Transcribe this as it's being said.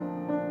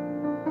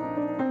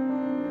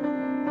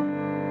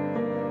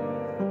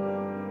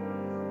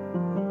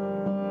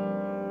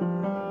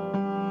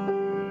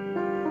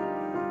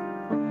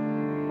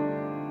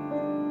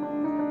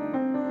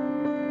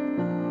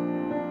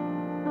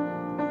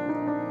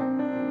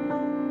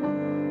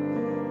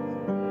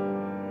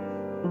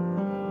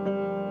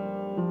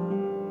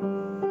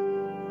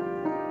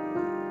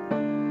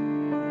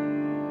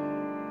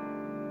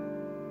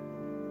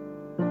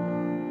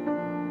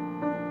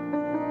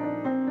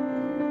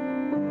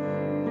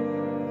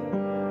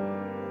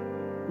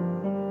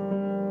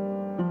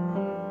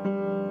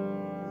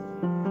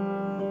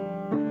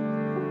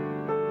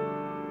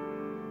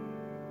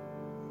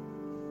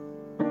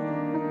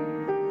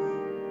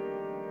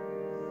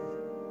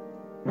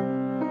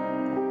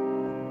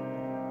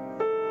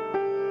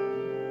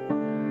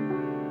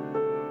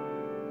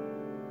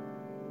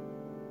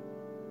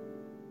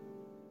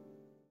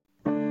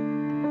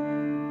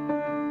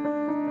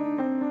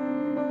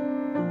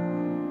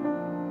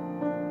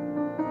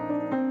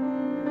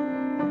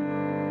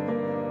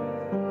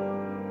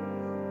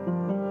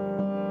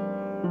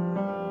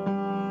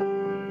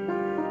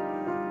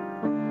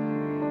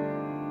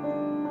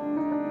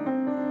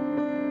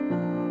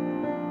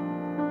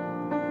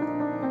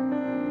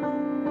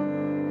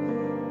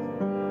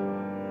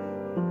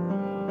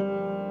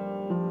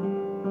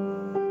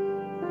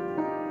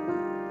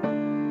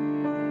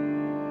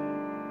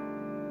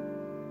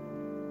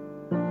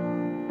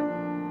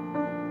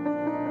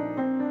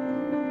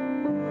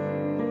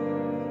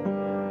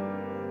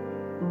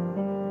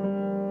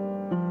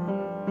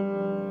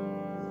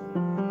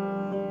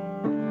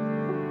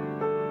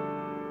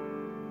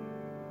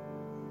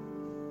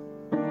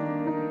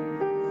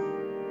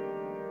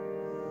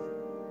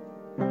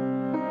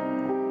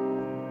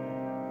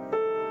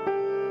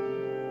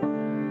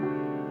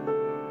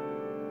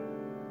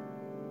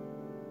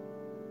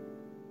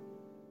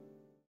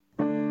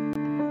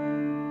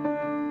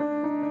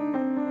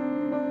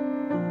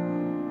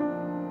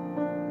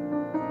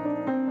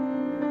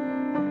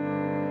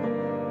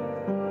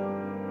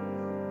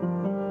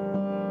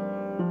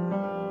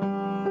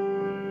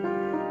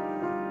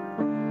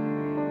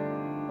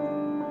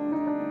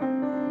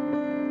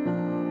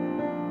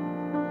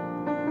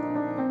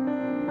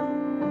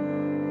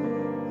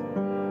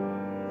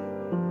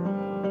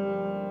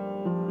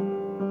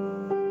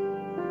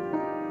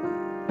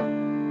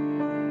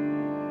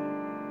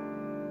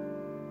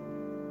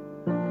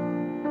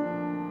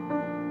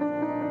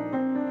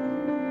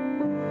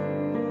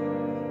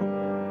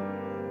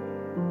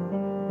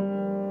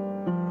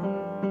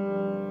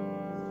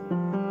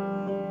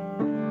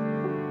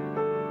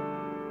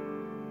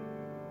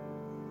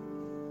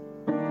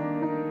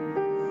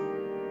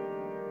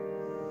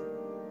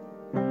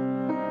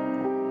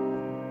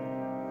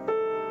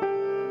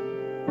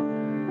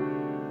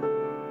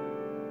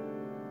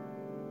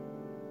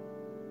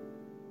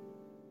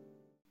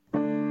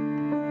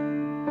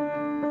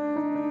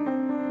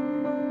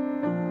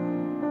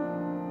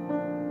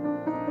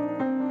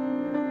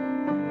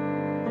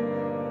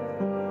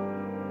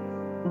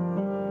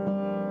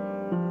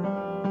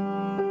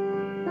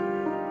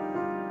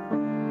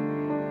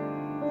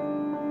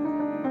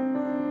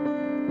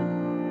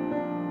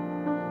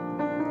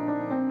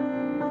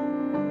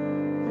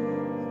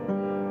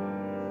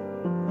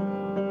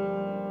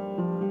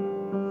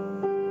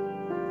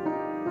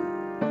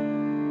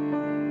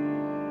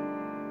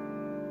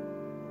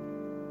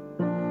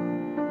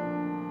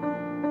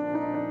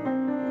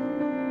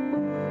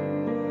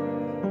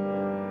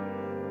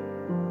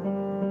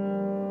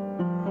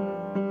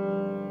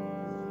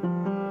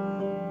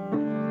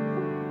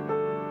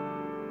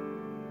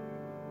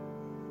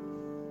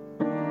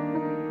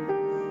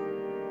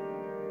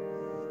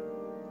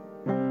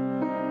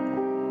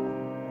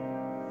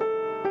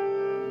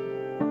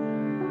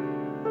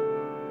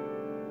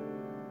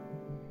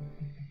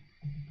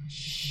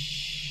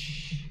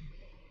Shh.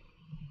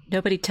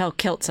 Nobody tell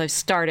Kilts I've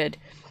started.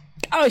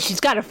 Oh, she's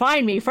got to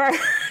find me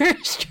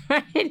first,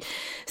 right?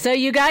 So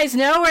you guys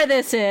know where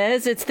this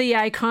is. It's the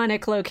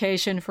iconic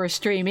location for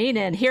streaming.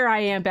 And here I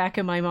am back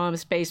in my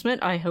mom's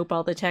basement. I hope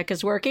all the tech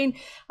is working.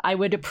 I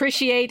would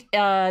appreciate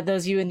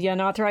those of you in the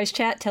unauthorized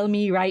chat tell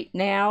me right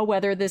now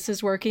whether this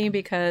is working,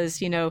 because,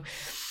 you know,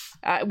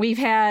 we've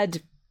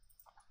had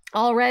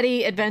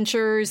already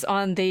adventures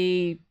on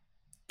the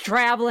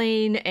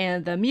traveling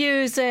and the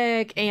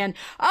music. And,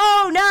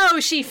 oh, no,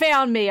 she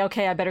found me.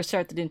 Okay, I better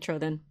start the intro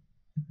then.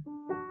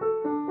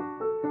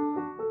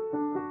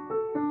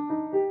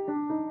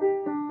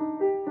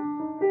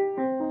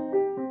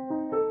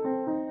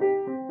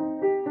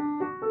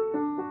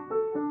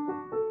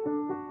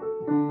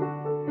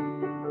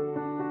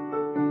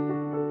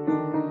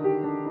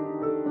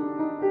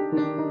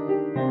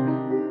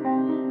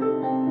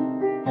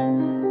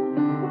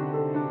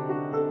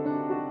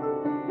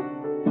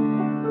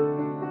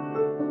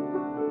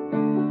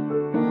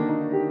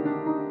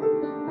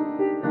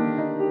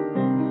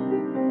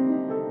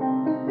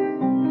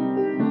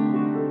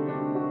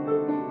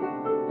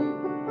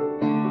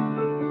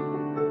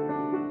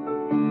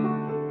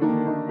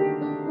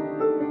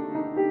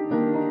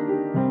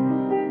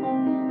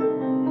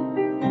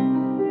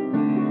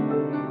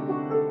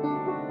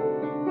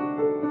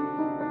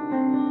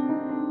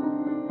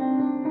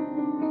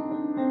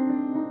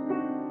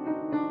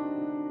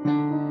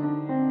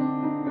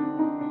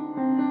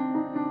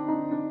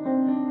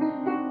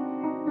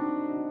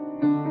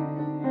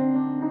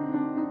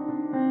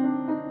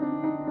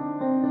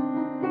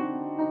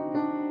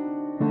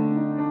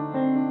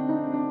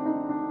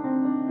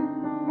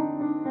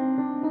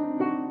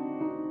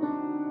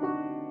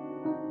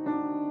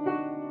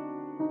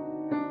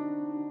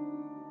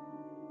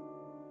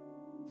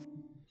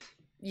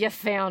 You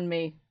found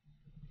me.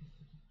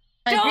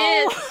 I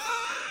did.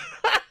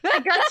 I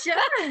gotcha.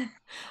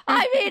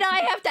 I mean,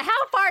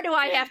 how far do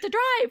I have to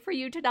drive for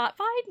you to not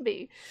find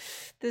me?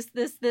 This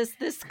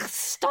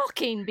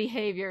stalking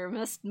behavior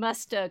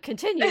must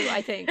continue,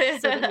 I think,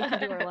 so that we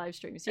can do our live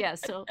streams. Yeah,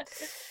 so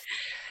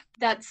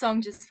that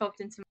song just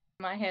popped into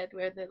my head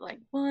where they're like,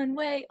 one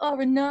way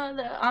or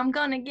another, I'm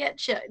gonna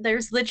get you.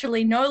 There's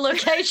literally no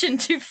location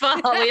too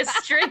far. We're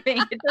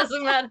streaming. It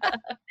doesn't matter.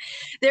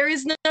 There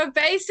is no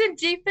basement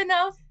deep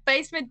enough.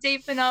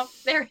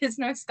 There is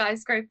no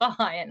skyscraper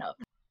high enough.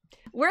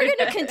 We're going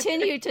to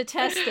continue to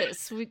test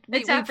this. We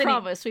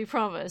promise,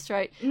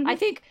 right? Mm-hmm.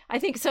 I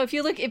think so. If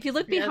you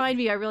look behind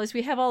me, I realize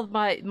we have all of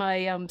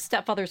my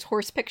stepfather's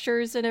horse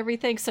pictures and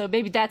everything. So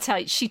maybe that's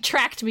how she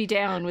tracked me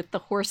down with the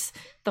horse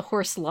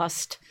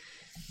lust.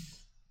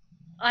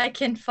 I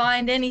can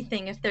find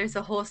anything if there's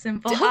a horse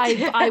involved.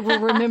 I will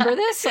remember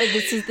this.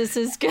 This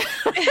is good.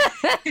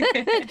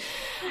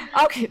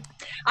 Okay.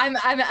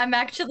 I'm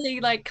actually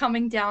like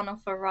coming down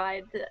off a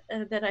ride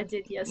that I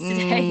did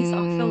yesterday, so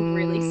I feel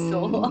really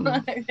sore.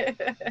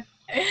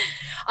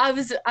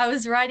 I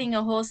was riding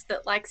a horse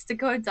that likes to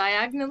go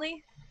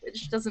diagonally,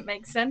 which doesn't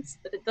make sense,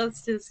 but it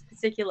does to this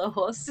particular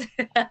horse.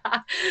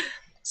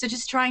 So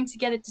just trying to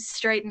get it to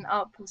straighten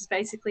up was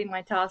basically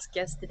my task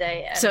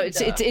yesterday. And, so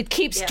it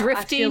keeps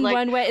drifting like,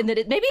 one way, and then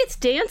maybe it's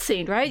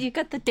dancing, right? You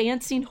got the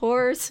dancing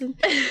horse. And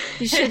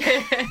you should.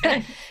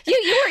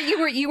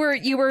 you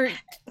were.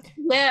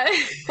 Yeah.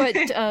 But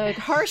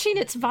harshing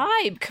its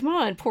vibe. Come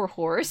on, poor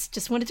horse.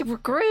 Just wanted to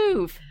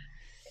groove.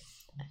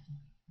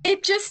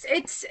 It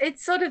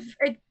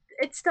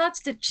starts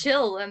to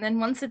chill, and then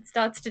once it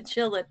starts to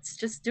chill, it's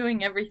just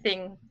doing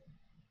everything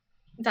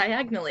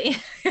diagonally.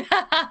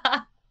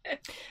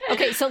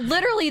 Okay, so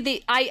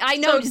literally I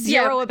know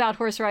zero about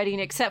horse riding,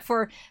 except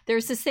for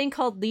there's this thing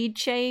called lead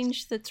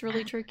change that's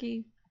really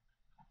tricky.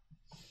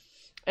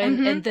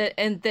 And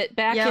that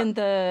back in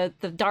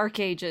the Dark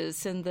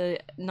Ages in the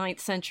 9th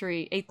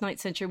century,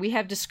 we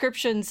have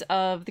descriptions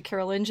of the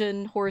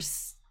Carolingian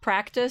horse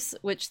practice,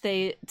 which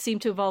they seem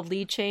to involve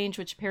lead change,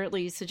 which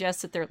apparently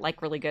suggests that they're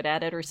like really good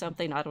at it or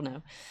something. I don't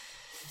know.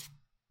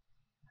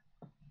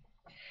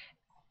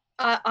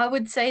 I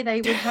would say they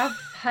would have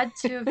had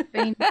to have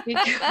been,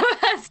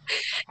 because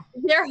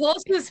their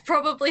horses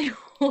probably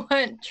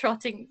weren't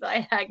trotting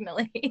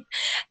diagonally,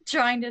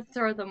 trying to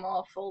throw them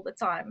off all the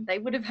time. They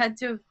would have had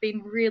to have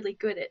been really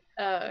good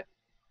at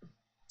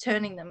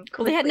turning them.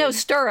 Well, they had no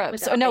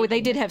stirrups. Oh no, they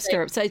did have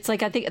stirrups. So it's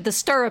like I think the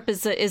stirrup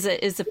is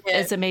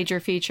a major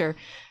feature,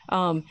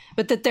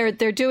 but that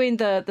they're doing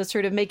the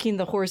sort of making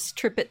the horse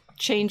trip it,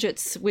 change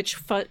its which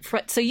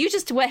front. So you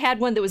just had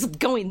one that was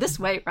going this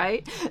way,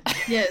 right?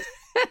 Yes.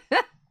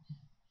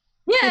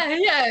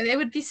 Yeah, it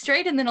would be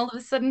straight and then all of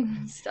a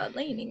sudden start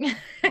leaning.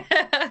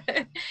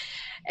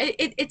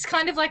 It's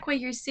kind of like where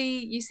you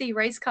see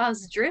race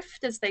cars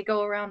drift as they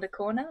go around a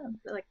corner.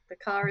 Like the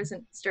car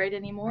isn't straight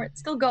anymore.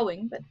 It's still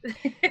going, but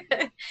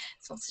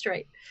it's not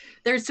straight.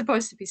 They're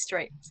supposed to be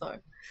straight. So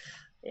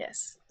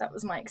yes, that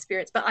was my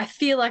experience. But I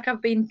feel like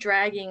I've been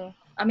dragging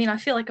an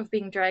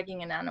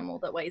animal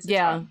that weighs a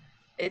ton.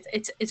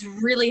 It's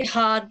really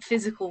hard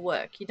physical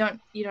work. You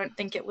don't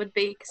think it would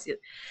be, because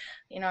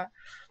you know,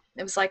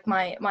 it was like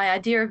my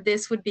idea of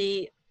this would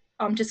be,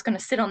 I'm just going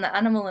to sit on the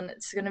animal and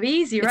it's going to be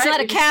easy, right? It's not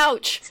a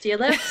couch. Steer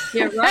left,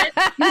 steer right.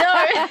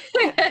 No,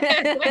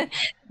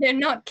 they're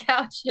not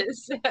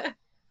couches.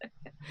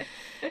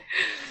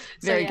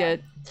 Very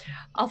good.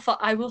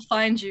 I will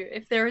find you.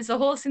 If there is a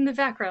horse in the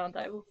background,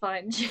 I will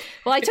find you.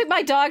 Well, I took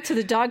my dog to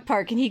the dog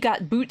park and he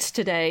got boots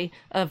today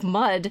of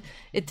mud.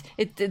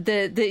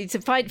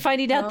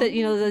 Finding out that,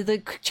 you know, the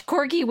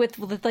corgi with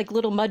like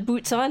little mud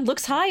boots on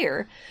looks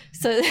higher.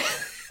 So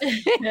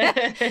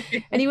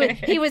and he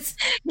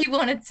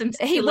wanted some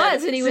stilettos. He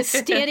was, and he was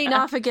standing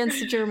off against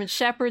the German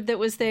Shepherd that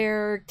was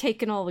there,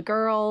 taking all the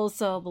girls,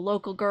 all the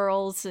local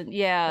girls, and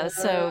yeah.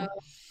 So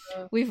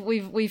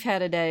we've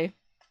had a day.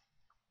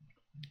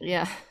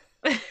 Yeah.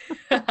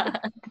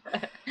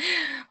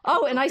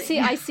 Oh, and I see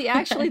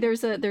actually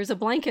there's a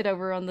blanket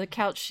over on the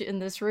couch in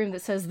this room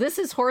that says this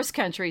is horse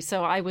country,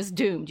 so I was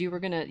doomed. You were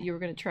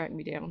gonna track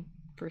me down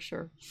for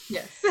sure.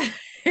 Yes.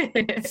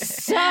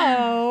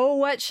 So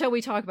what shall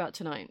we talk about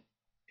tonight?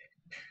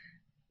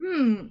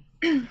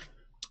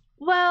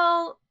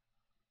 Well,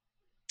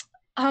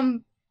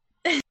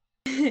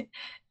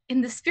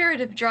 in the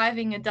spirit of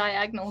driving a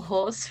diagonal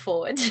horse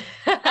forward.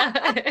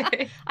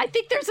 I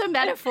think there's a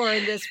metaphor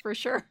in this for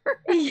sure.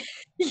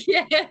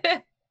 Yeah.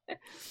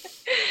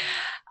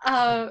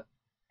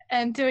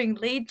 And doing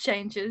lead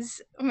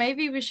changes.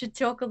 Maybe we should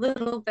talk a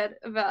little bit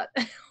about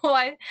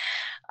why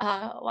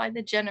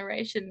the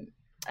generations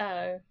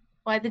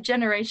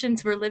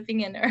we're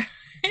living in are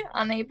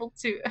unable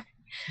to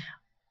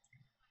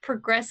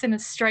progress in a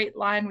straight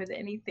line with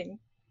anything.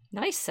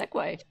 Nice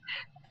segue.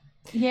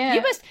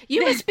 Yeah,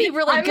 you must be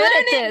really good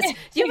at this.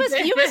 You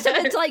must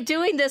have been like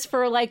doing this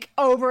for like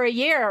over a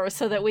year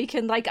so that we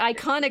can like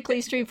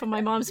iconically stream from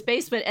my mom's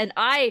basement. And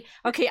I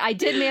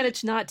did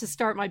manage not to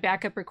start my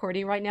backup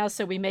recording right now,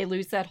 so we may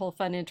lose that whole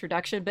fun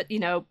introduction. But you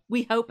know,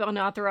 we hope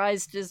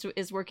Unauthorized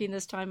is working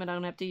this time, and I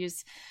don't have to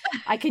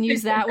I can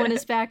use that one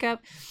as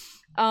backup.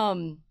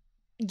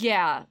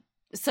 Yeah.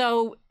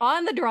 So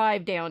on the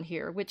drive down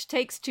here, which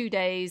takes 2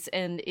 days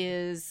and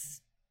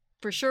is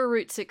for sure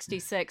Route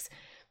 66.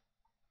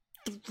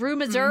 Through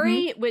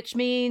Missouri, which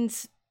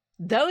means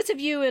those of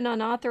you in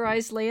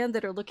unauthorized land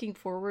that are looking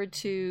forward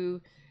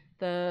to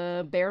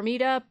the bear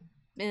meetup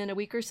in a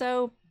week or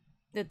so,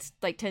 it's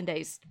like 10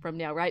 days from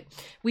now, right?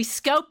 We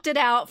scoped it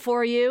out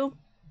for you.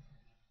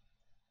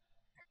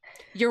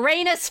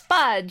 Uranus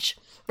fudge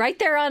right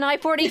there on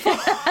I-44.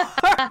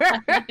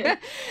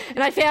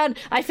 And I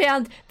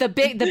found the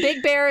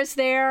big bear is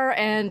there,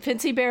 and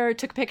Fancy Bear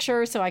took a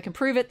picture so I can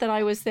prove it that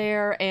I was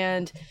there.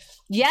 And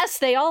yes,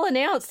 they all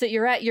announced that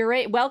you're at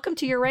welcome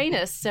to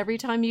Uranus.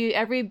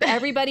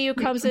 Everybody who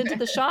comes into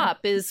the shop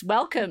is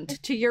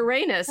welcomed to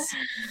Uranus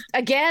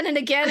again and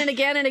again and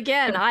again and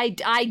again.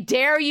 I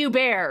dare you,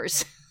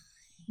 bears.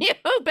 You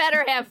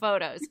better have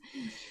photos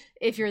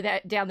if you're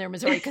down there in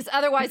Missouri, because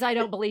otherwise I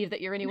don't believe that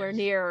you're anywhere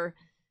near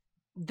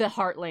the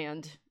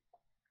heartland.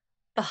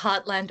 The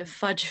heartland of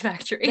Fudge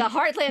Factory. The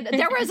heartland.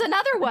 There was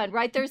another one,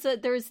 right? There's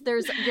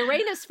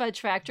Uranus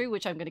Fudge Factory,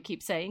 which I'm going to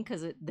keep saying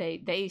because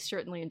they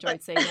certainly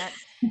enjoyed saying that.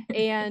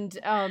 And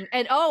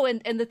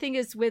the thing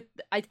is with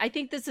I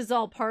think this is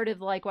all part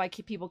of like why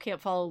people can't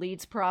follow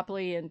leads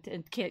properly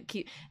and can't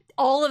keep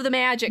all of the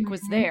magic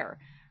was there,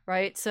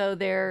 right? So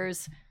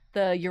there's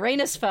the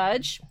Uranus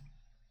Fudge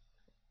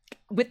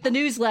with the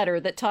newsletter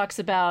that talks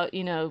about,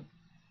 you know,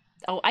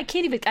 I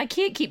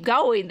can't keep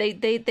going.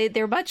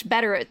 They're much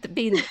better at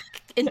being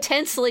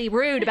intensely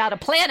rude about a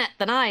planet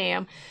than I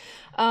am.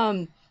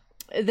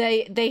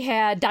 They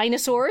had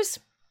dinosaurs.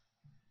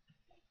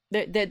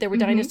 There were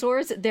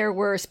dinosaurs. There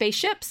were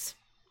spaceships.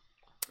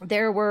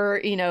 There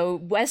were, you know,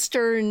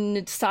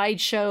 Western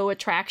sideshow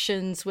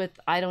attractions with,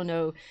 I don't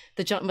know,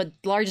 the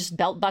largest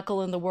belt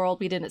buckle in the world.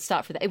 We didn't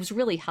stop for that. It was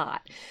really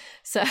hot.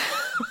 So,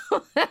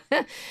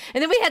 and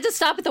then we had to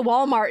stop at the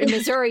Walmart in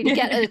Missouri to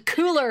get a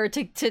cooler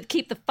to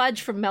keep the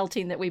fudge from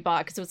melting that we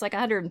bought, because it was like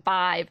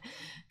 105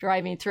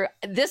 driving through.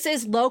 This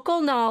is local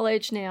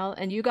knowledge now.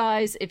 And you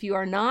guys, if you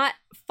are not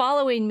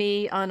following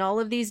me on all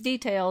of these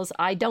details,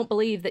 I don't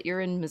believe that you're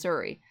in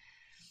Missouri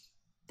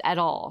at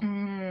all.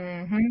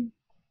 Mm-hmm.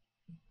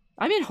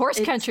 I'm in horse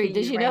country.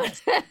 Did you know?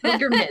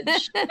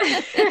 Pilgrimage.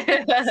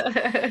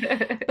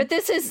 But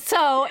this is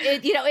so,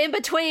 you know, in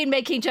between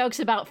making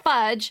jokes about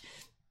fudge,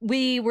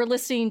 we were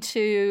listening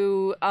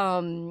to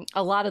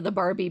a lot of the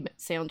Barbie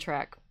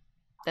soundtrack.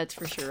 That's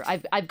for sure.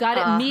 I've got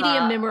it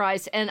medium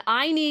memorized, and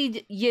I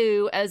need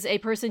you as a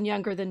person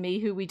younger than me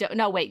who we don't.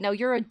 No, wait, no,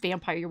 you're a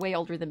vampire. You're way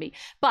older than me,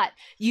 but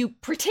you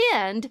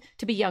pretend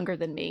to be younger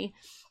than me.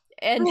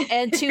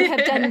 And to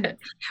have done,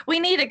 we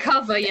need a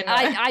cover, you know.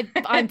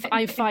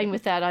 I'm fine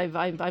with that.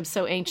 I'm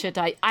so ancient.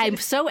 I'm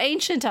so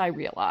ancient. I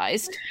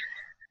realized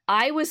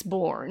I was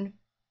born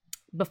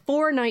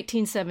before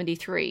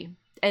 1973,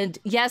 and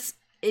yes,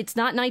 it's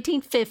not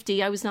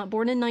 1950. I was not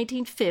born in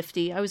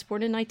 1950. I was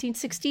born in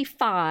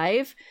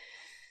 1965,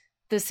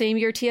 the same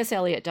year T.S.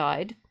 Eliot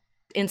died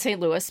in St.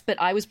 Louis. But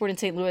I was born in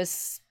St.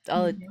 Louis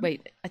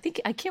wait, I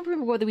can't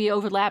remember whether we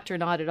overlapped or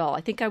not at all.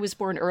 I think I was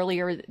born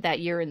earlier that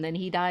year and then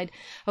he died.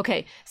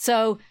 Okay,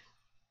 so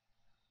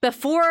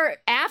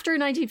after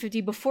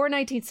 1950, before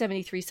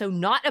 1973, so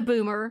not a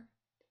boomer,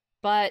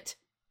 but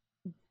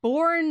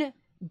born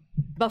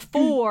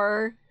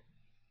before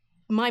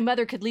my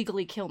mother could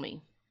legally kill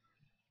me.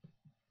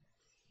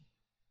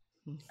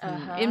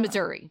 In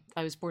Missouri.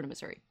 I was born in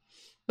Missouri.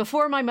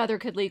 Before my mother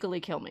could legally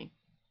kill me.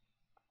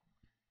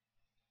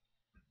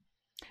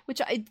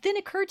 Which then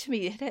occurred to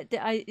me,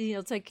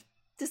 it's like,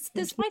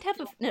 this might have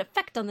an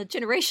effect on the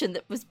generation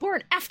that was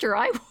born after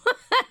I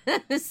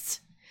was.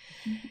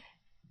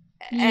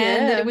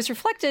 And that it was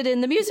reflected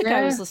in the music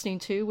I was listening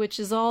to, which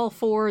is all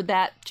for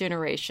that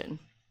generation.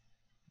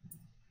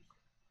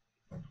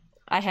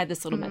 I had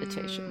this little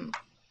meditation.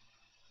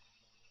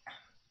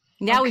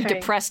 Now we've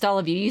depressed all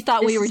of you. You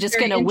thought we were just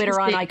going to witter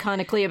on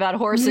iconically about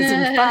horses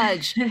and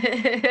fudge.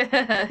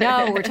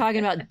 No, we're talking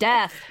about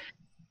death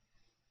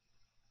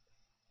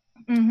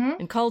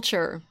and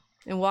culture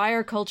and why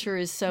our culture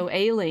is so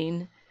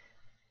ailing.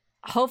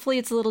 Hopefully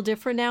it's a little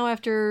different now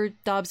after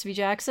Dobbs v.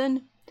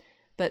 Jackson,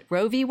 but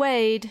Roe v.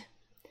 Wade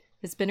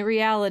has been a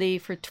reality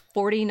for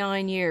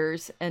 49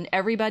 years, and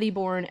everybody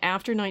born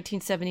after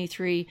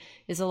 1973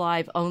 is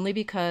alive only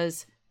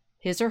because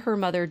his or her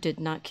mother did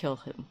not kill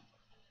him.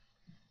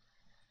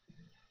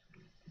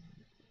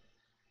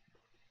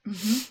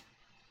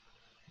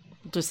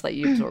 Just let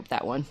you absorb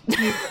that one.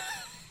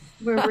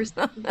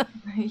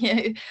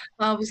 Yeah,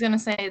 I was going to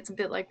say it's a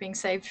bit like being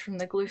saved from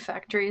the glue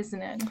factory,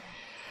 isn't it?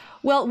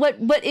 Well, what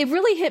it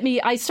really hit me,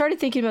 I started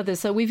thinking about this.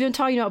 So we've been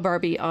talking about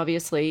Barbie,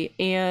 obviously,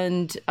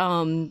 and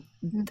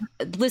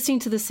listening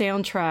to the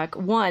soundtrack.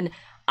 One,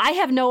 I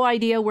have no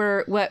idea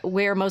where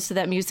most of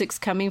that music's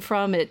coming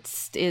from. It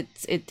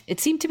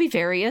seemed to be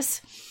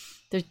various.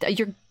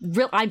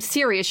 I'm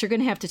serious. You're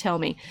going to have to tell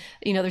me.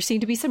 There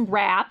seemed to be some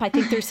rap. I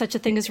think there's such a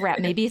thing as rap.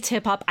 Maybe it's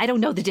hip hop. I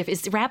don't know the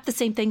difference. Is rap the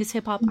same thing as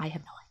hip hop? I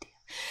have no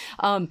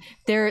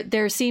idea.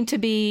 There seemed to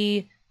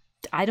be.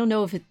 I don't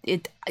know if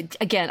it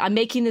again, I'm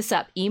making this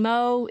up.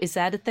 Emo, is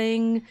that a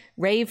thing?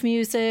 Rave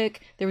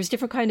music. There was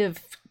different kind of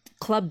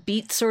club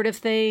beat sort of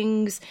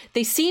things.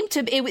 They seemed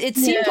to, it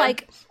seemed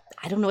like,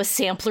 I don't know, a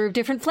sampler of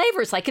different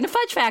flavors, like in a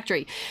fudge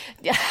factory.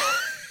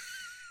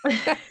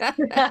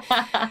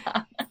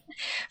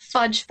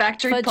 Fudge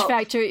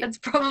factory. That's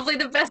probably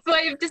the best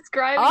way of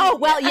describing it. Oh,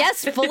 well,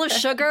 yes, full of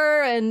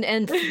sugar and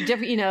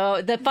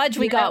different, the fudge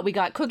we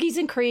got cookies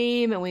and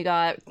cream, and we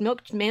got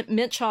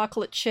mint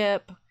chocolate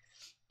chip,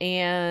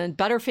 and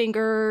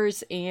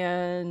Butterfingers,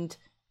 and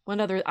one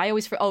other,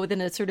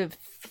 then a sort of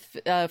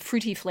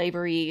fruity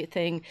flavory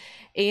thing.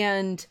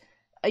 And,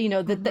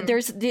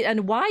 there's a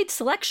wide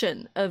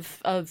selection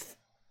of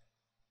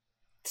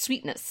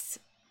sweetness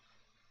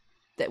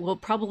that will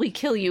probably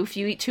kill you if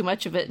you eat too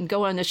much of it and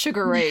go on a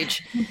sugar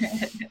rage.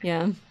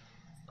 Yeah.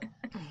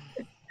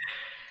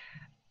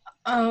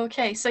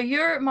 Okay, so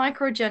you're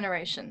micro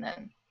generation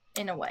then,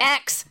 in a way.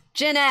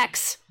 Gen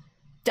X.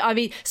 I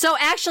mean, so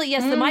actually,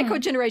 yes, the micro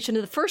generation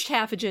of the first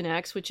half of Gen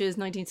X, which is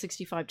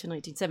 1965 to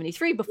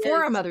 1973,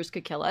 before our mothers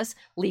could kill us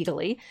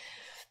legally.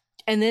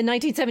 And then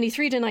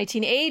 1973 to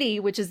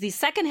 1980, which is the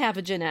second half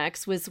of Gen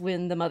X, was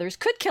when the mothers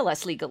could kill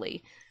us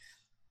legally.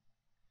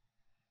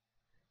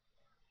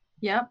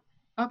 Yep.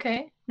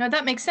 Okay. No,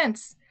 that makes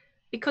sense.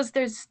 Because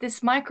there's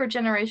this micro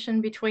generation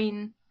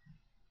between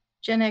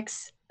Gen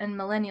X and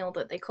millennial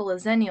that they call a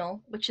zennial,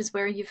 which is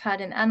where you've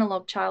had an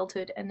analog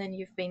childhood and then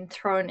you've been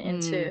thrown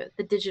into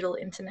the digital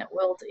internet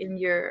world in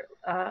your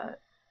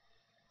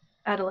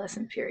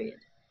adolescent period.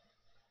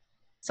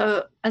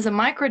 So as a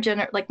micro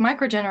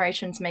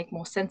generations make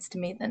more sense to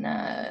me than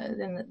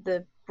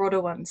the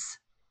broader ones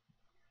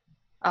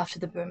after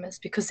the boomers,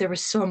 because there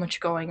was so much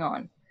going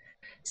on.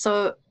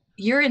 So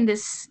you're in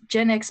this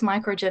Gen X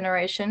micro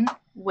generation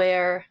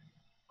where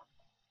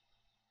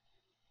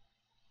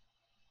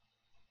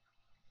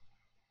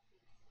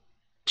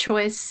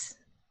choice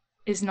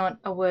is not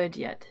a word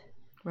yet.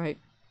 Right.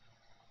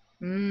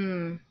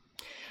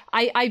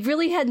 I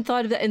really hadn't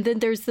thought of that. And then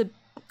there's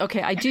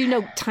I do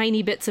know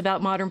tiny bits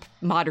about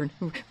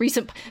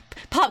recent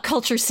pop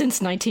culture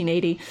since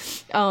 1980.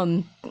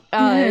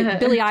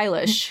 Billie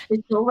Eilish.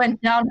 It all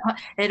went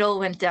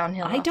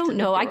downhill. I don't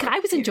know. I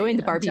was enjoying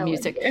the Barbie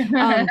music. Billie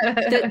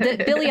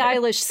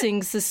Eilish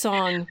sings the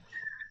song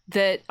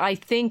that I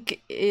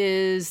think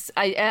is,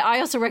 I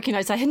also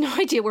recognize, I had no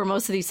idea where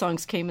most of these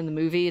songs came in the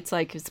movie. It's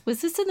like,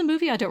 was this in the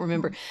movie? I don't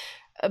remember.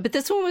 But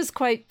this one was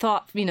quite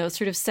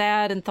sort of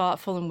sad and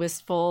thoughtful and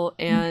wistful.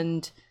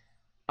 And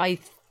I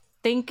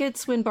think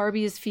it's when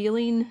Barbie is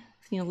feeling,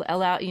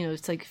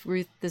 it's like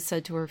Ruth has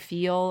said to her,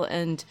 feel,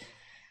 and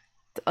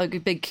a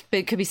big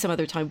could be some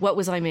other time. What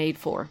was I made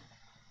for?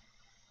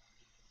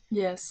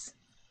 Yes.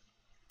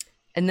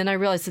 And then I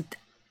realized that.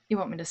 You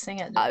want me to sing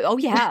it?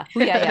 Yeah.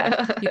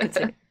 You can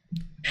sing it.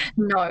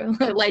 No,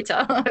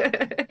 later.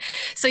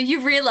 So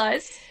you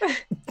realized.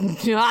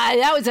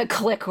 That was a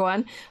click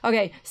one.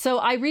 Okay, so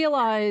I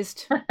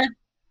realized,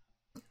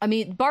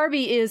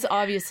 Barbie is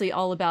obviously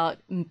all about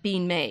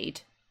being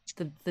made.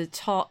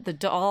 the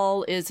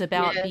doll is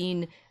about Yes.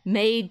 being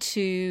made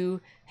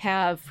to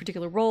have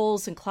particular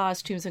roles and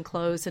costumes and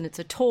clothes, and it's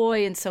a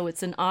toy, and so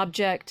it's an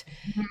object,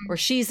 or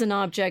she's an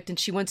object, and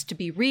she wants to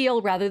be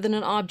real rather than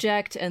an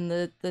object. And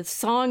the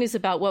song is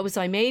about what was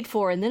I made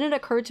for. And then it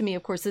occurred to me,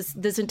 of course,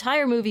 this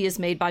entire movie is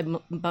made by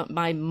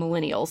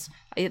millennials.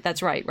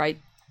 That's right?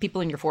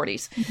 People in your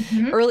 40s,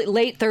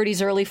 late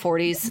 30s, early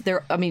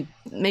 40s. I mean,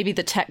 maybe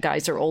the tech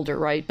guys are older,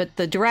 right? But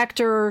the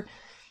director,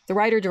 the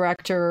writer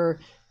director,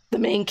 the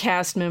main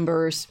cast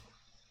members,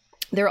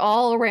 they're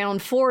all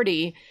around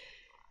 40.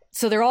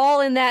 So they're all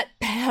in that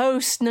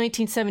post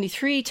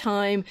 1973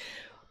 time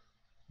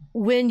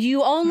when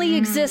you only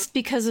exist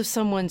because of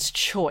someone's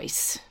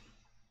choice.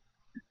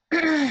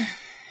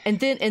 And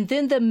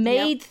then the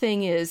made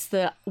thing is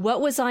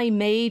what was I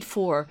made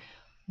for?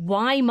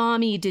 Why,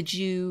 mommy, did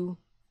you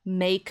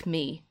make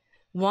me?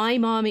 Why,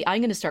 mommy?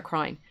 I'm going to start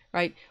crying,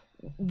 right?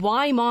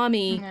 Why,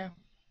 mommy,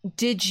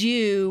 did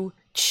you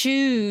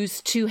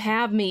choose to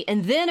have me?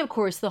 And then, of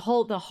course, the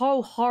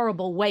whole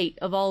horrible weight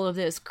of all of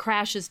this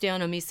crashes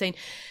down on me, saying,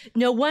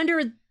 no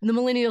wonder the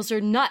millennials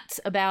are nuts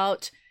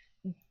about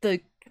the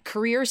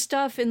career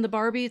stuff in the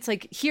Barbie. It's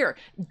like, here,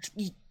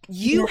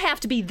 you have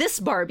to be this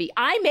Barbie.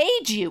 I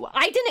made you.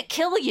 I didn't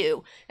kill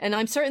you. And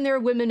I'm certain there are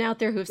women out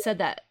there who have said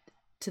that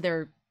to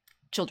their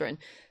children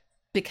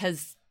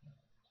because...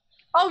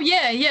 Oh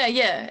yeah.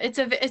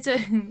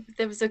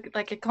 There was a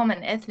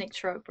common ethnic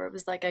trope where it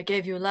was like, I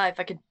gave you life,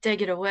 I could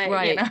take it away,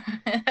 right? You know?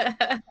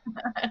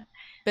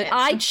 But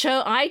I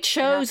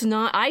chose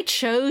not. I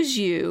chose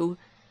you.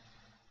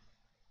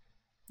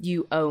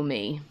 You owe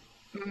me.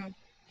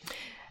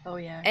 Oh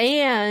yeah.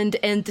 And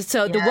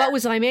so what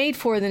was I made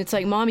for? Then it's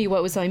like, mommy,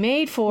 what was I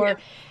made for? Yeah.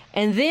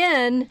 And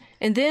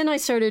then I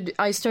started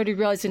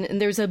realizing,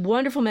 and there's a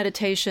wonderful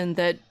meditation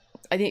that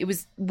I think it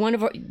was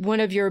one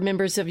of your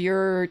members of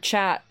your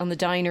chat on the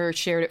diner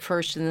shared it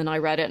first, and then I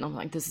read it, and I'm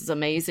like, this is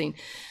amazing.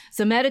 It's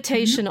a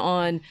meditation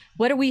on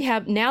what do we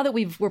have now that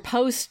we're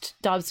post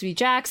Dobbs v.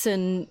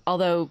 Jackson,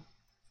 although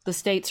the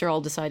states are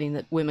all deciding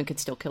that women could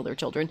still kill their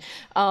children.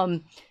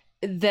 What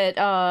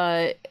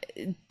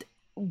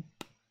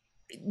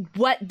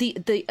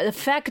the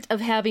effect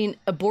of having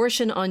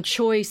abortion on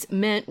choice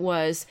meant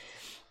was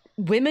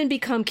women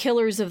become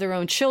killers of their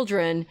own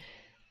children,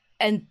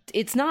 and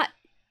it's not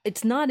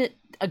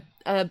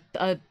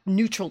a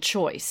neutral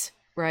choice,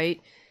 right?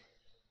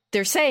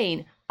 They're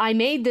saying, I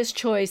made this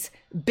choice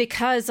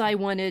because I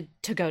wanted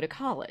to go to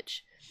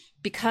college,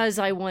 because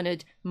I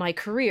wanted my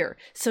career.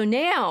 So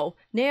now,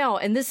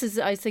 and this is,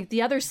 I think,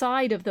 the other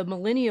side of the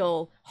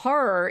millennial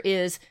horror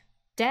is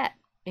debt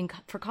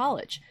for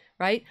college,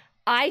 right?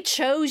 I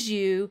chose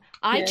you.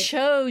 I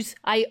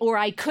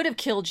could have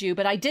killed you,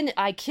 but I didn't.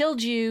 I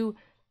killed you,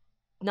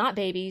 not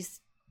babies,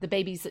 the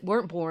babies that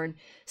weren't born,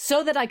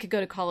 so that I could go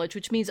to college,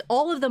 which means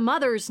all of the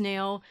mothers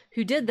now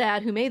who did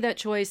that, who made that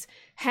choice,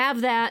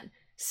 have that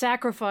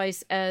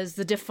sacrifice as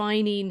the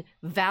defining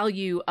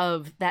value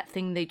of that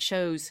thing they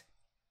chose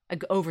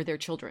over their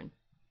children.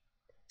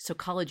 So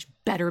college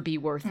better be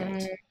worth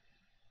it.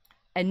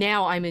 And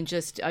now I'm in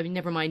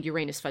never mind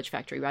Uranus Fudge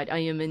Factory, right? I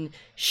am in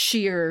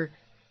sheer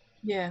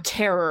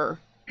terror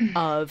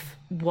of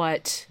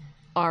what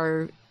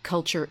our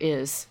culture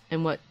is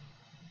and what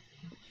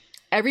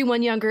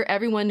everyone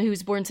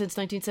who's born since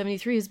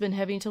 1973 has been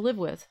having to live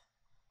with.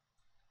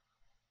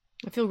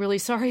 I feel really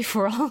sorry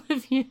for all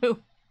of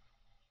you.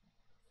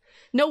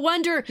 No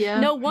wonder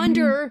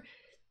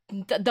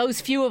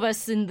those few of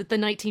us in the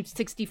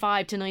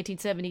 1965 to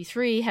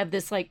 1973 have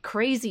this like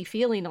crazy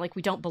feeling like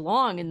we don't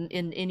belong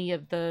in any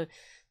of the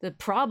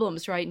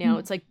problems right now.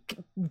 It's like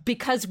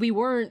because we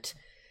weren't,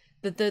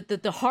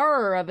 the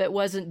horror of it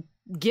wasn't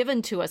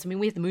given to us. I mean,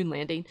 we had the moon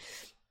landing.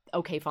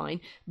 Okay, fine.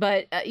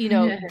 But,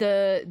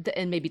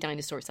 and maybe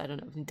dinosaurs, I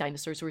don't know.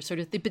 Dinosaurs were sort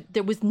of, but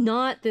there was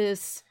not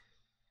this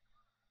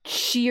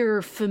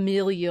sheer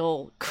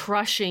familial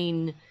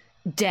crushing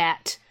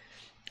debt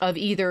of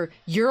either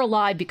you're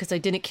alive because I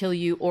didn't kill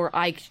you, or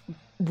I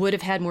would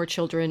have had more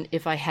children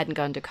if I hadn't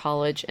gone to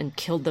college and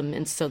killed them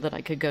and so that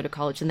I could go to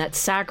college. And that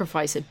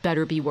sacrifice, it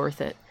better be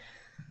worth it.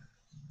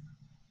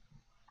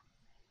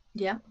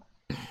 Yeah.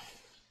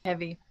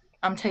 Heavy.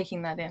 I'm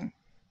taking that in.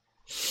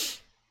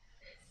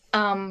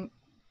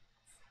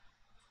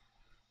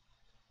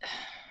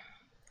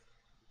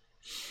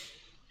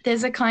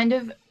 There's a kind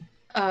of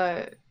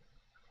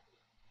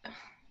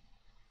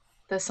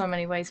there's so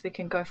many ways we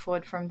can go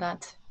forward from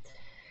that.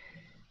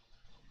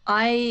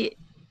 I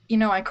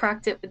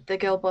cracked it with the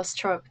girl boss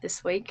trope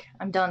this week.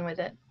 I'm done with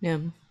it. Yeah.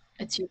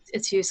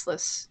 It's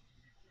useless.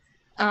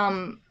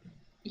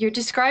 You're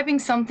describing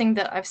something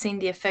that I've seen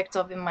the effect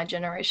of in my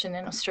generation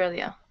in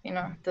Australia,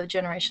 the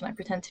generation I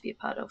pretend to be a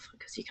part of,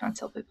 because you can't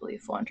tell people you're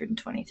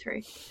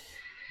 423.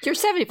 You're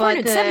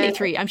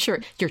 473. I'm sure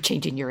you're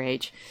changing your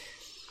age.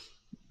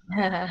 You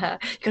got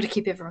to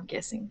keep everyone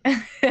guessing.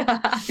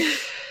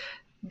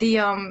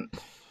 The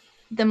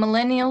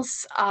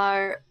millennials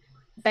are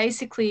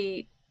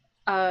basically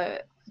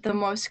the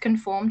most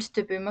conformed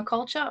to boomer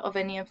culture of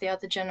any of the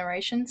other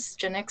generations.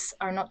 Gen X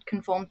are not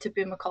conformed to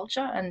boomer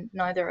culture, and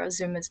neither are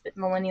Zoomers, but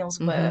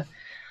millennials were.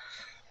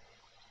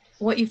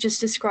 What you've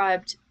just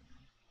described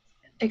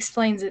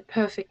explains it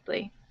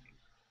perfectly,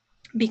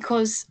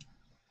 because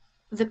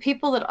the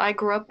people that I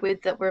grew up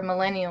with that were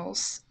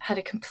millennials had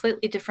a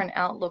completely different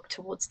outlook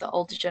towards the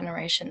older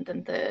generation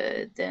than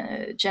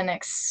the Gen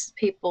X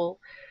people,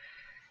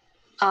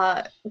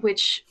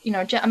 which, you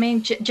know,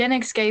 Gen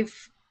X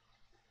gave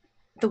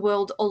the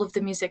world all of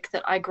the music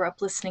that I grew up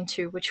listening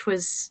to, which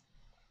was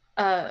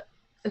a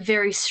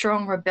very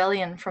strong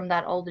rebellion from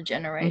that older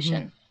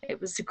generation. It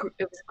was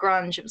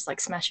grunge. It was like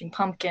Smashing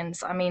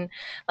Pumpkins. I mean,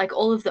 like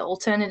all of the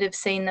alternative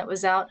scene that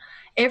was out,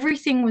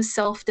 everything was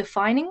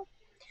self-defining.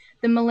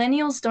 The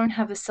millennials don't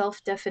have a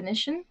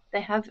self-definition.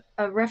 They have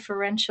a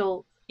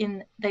referential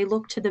they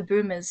look to the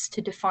boomers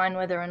to define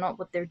whether or not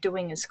what they're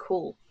doing is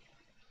cool.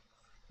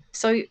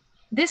 So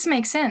this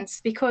makes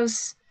sense,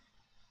 because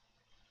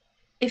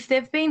if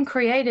they've been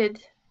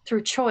created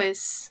through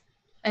choice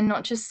and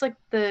not just like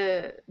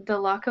the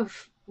lack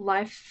of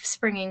life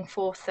springing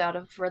forth out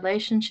of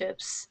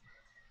relationships,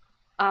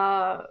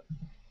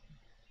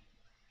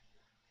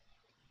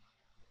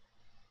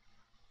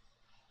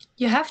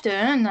 you have to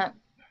earn that.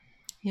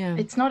 Yeah,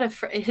 it's not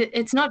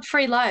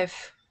free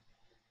life.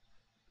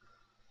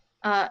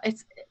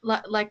 It's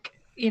like,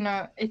 you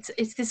know,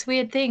 it's this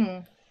weird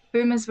thing.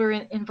 Boomers were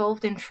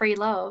involved in free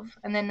love,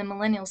 and then the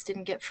millennials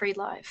didn't get free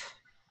life.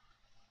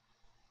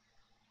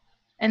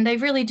 And they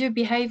really do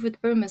behave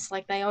with boomers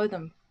like they owe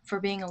them for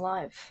being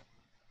alive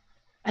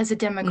as a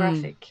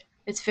demographic.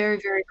 It's very,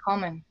 very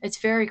common. It's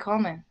very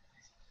common.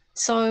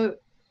 So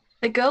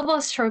the girl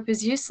boss trope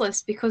is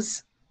useless,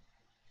 because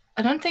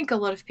I don't think a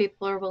lot of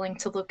people are willing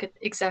to look at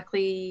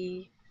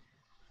exactly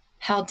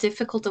how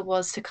difficult it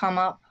was to come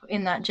up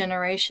in that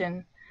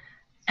generation,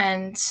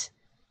 and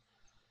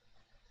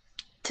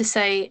to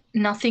say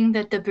nothing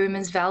that the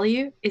boomers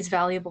value is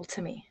valuable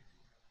to me.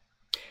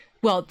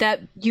 Well,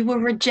 that you were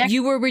rejected.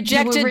 You were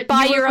rejected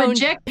by your own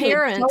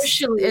parents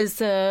socially.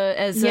 as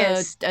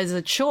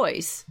a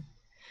choice,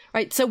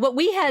 right? So what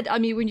we had, I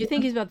mean, when you're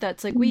thinking about that,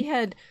 it's like we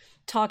had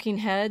Talking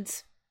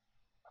Heads,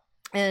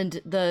 and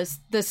the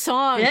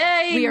song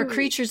 "We Are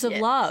Creatures of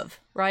Love,"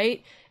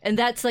 right? And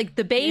that's like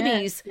the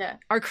babies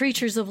are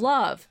creatures of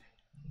love.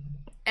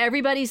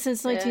 Everybody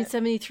since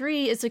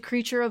 1973 is a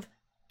creature of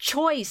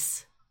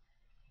choice.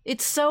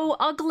 It's so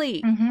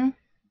ugly.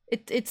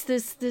 It's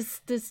this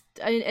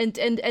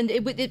and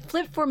it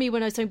flipped for me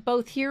when I was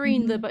both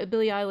hearing the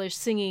Billie Eilish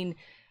singing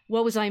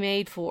 "What Was I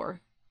Made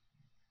For,"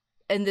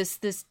 and this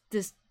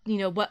you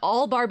know, what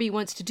all Barbie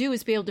wants to do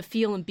is be able to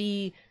feel and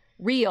be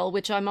real,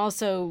 which I'm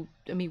also,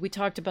 I mean, we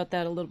talked about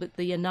that a little bit.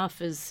 The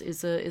enough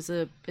is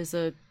a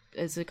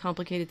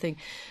complicated thing,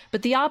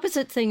 but the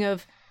opposite thing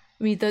of,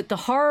 I mean, the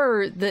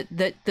horror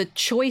that the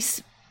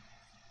choice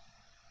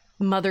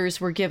mothers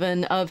were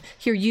given of,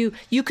 here, you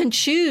can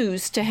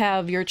choose to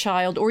have your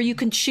child, or you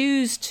can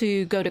choose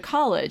to go to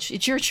college.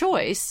 It's your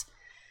choice.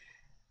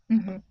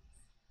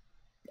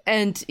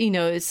 And, you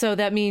know, so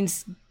that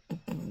means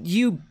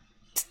you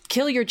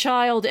kill your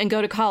child and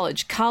go to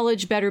college.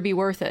 College better be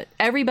worth it.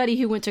 Everybody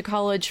who went to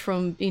college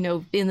from, you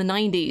know, in the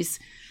 90s,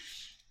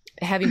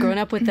 having grown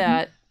up with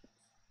that.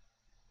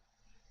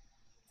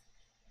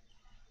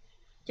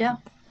 Yeah.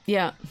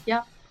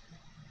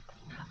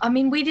 I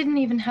mean, we didn't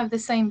even have the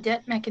same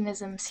debt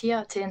mechanisms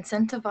here to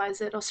incentivize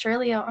it.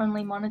 Australia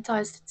only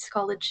monetized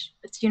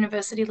its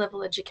university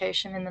level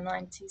education in the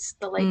 90s,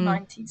 the late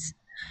 90s.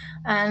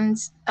 And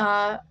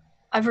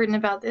I've written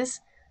about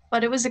this,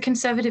 but it was a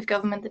conservative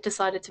government that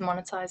decided to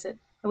monetize it.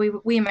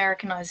 We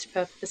Americanized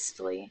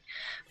purposefully,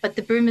 but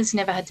the boomers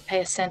never had to pay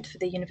a cent for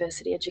their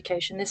university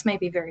education. This may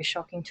be very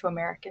shocking to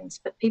Americans,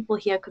 but people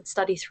here could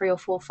study 3 or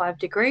 4 or 5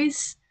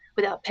 degrees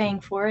without paying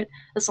for it,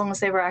 as long as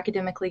they were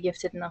academically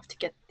gifted enough to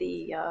get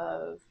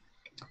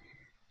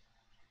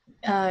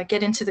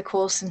get into the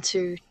course and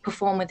to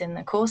perform within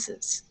the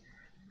courses.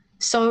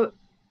 So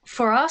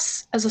for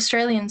us as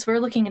Australians, we're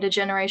looking at a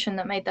generation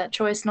that made that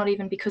choice, not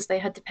even because they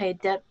had to pay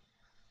debt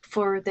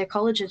for their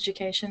college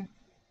education.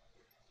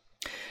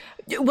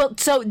 Well,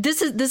 so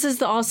this is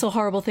the also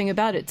horrible thing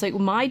about it. It's like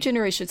my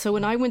generation. So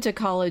when I went to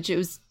college,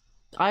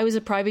 I was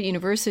a private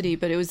university,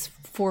 but it was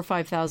 $4,000 or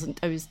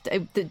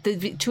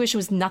 $5,000. The tuition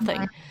was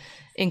nothing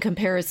in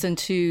comparison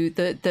to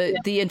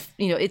the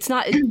you know, it's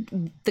not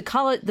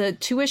the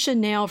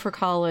tuition now for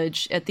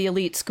college at the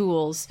elite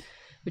schools,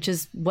 which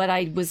is what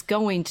I was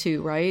going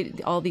to, right?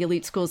 All the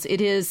elite schools.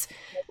 It is,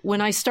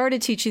 when I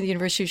started teaching at the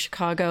University of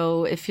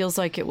Chicago, it feels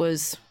like it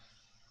was,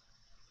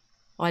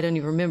 well, I don't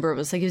even remember. It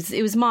was like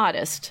it was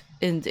modest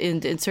in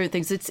certain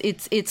things.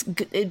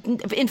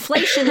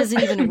 Inflation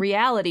isn't even a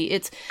reality.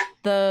 It's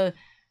the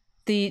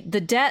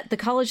debt, the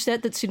college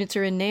debt that students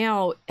are in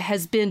now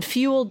has been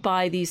fueled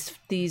by these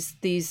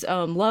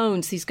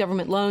loans, these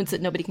government loans that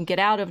nobody can get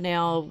out of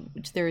now,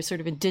 which they're sort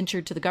of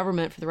indentured to the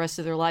government for the rest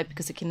of their life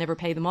because it can never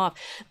pay them off.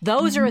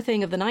 Those are a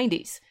thing of the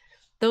 90s.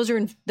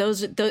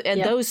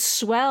 those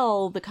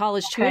swell the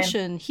college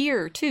tuition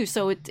here too.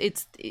 So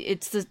it's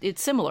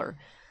similar.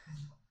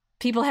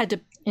 People had to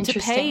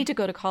pay to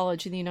go to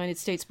college in the United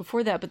States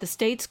before that, but the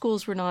state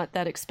schools were not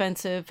that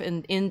expensive,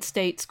 and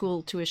in-state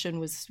school tuition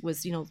was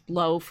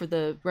low for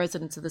the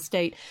residents of the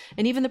state,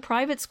 and even the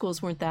private schools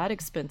weren't that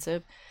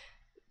expensive.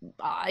 So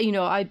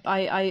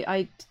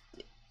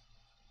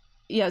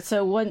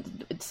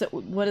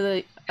what are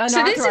the unauthorized... So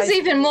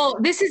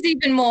this is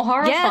even more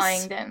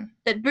horrifying then,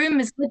 that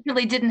boomers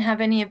literally didn't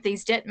have any of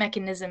these debt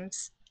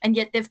mechanisms, and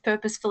yet they've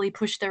purposefully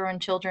pushed their own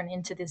children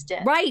into this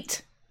debt.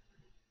 Right.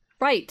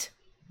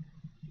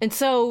 And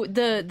so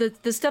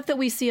the stuff that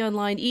we see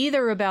online,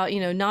 either about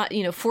not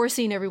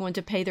forcing everyone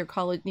to pay their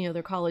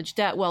college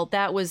debt, well,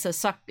 that was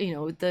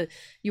you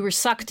were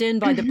sucked in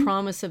by the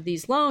promise of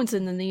these loans,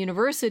 and then the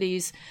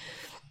universities,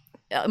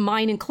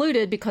 mine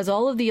included, because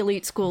all of the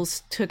elite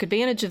schools took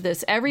advantage of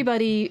this.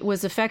 Everybody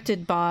was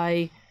affected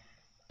by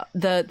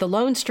the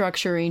loan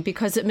structuring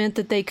because it meant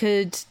that they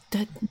could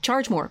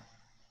charge more.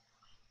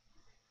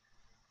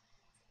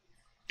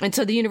 And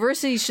so the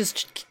universities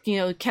just,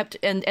 kept,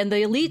 and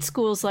the elite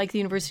schools like the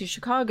University of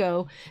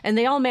Chicago, and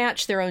they all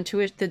match their own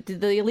tuition.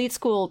 The elite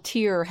school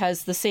tier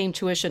has the same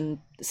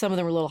tuition. Some of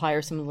them are a little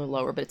higher, some of them are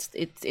lower, but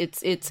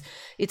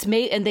it's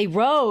made, and they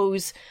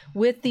rose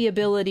with the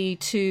ability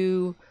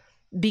to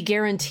be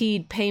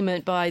guaranteed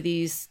payment by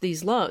these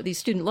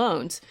student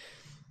loans.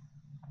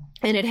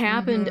 And it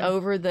happened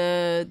over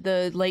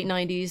the late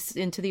 90s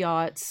into the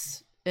aughts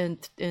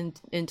and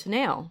into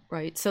now,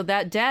 right? So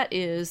that debt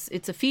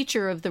it's a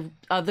feature of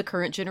the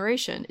current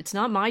generation. It's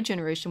not my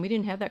generation. We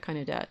didn't have that kind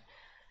of debt.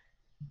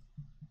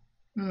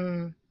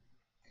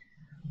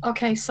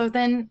 Okay, so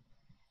then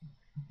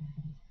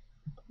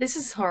this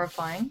is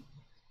horrifying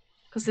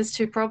because there's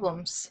two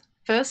problems.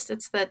 First,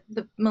 it's that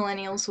the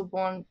millennials were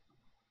born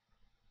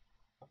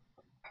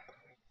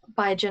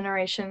by a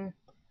generation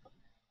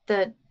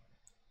that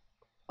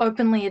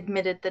openly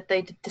admitted that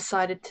they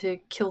decided to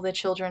kill their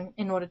children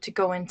in order to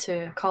go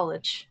into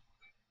college.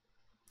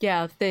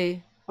 Yeah,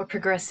 or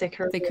progress their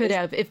careers. They could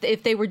have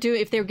if they were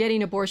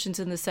getting abortions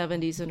in the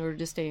 70s in order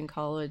to stay in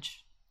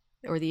college,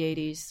 or the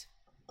 80s.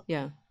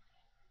 Yeah.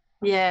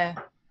 Yeah.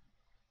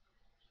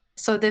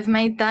 So they've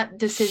made that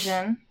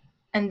decision,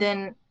 and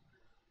then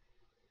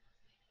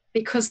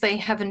because they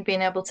haven't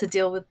been able to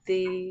deal with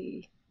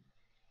the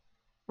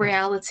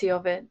reality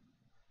of it,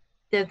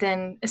 they've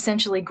then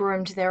essentially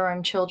groomed their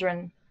own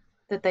children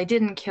that they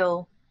didn't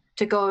kill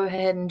to go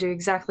ahead and do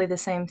exactly the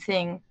same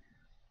thing,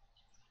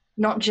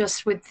 not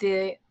just with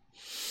the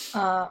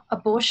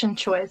abortion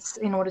choice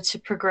in order to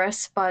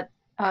progress, but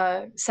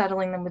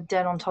saddling them with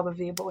debt on top of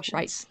the abortions.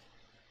 Right.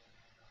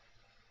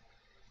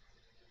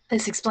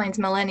 This explains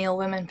millennial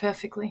women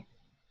perfectly.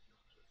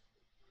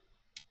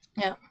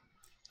 Yeah.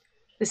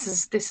 This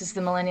is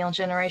the millennial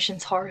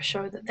generation's horror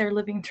show that they're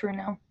living through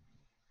now.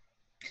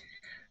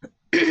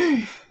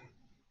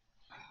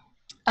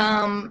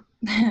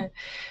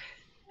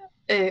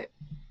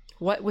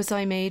 What was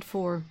I made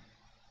for?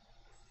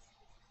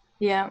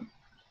 Yeah.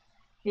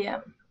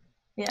 I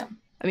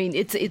mean,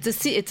 it's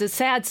a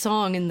sad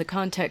song in the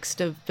context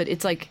of, but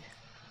it's like,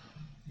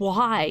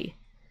 why?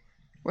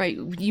 Right?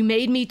 You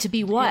made me to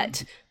be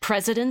what? Yeah.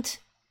 President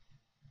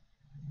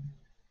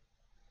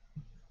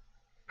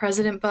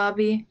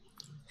Barbie,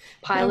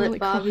 pilot really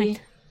Barbie.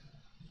 Quite.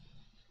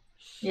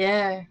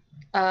 Yeah.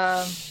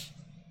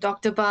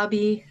 Dr.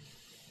 Barbie,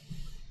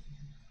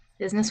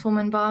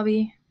 businesswoman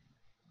Barbie.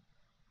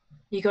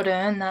 You got to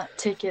earn that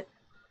ticket.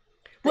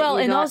 Well,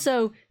 and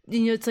also,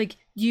 it's like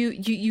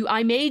you.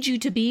 I made you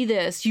to be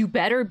this. You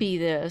better be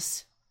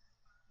this.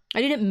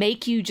 I didn't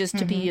make you just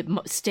to be a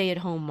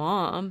stay-at-home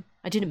mom.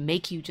 I didn't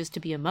make you just to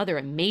be a mother.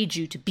 I made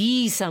you to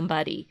be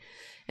somebody,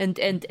 and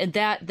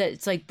that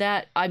it's like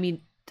that. I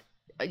mean,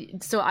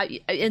 so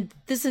and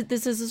this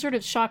is a sort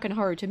of shock and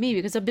horror to me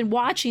because I've been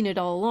watching it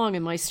all along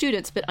in my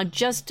students, but I'm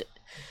just,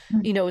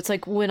 it's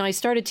like when I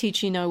started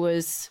teaching, I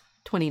was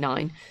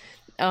 29.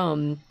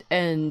 So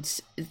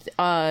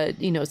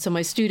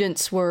my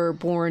students were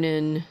born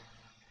in,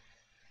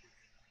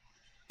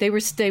 they were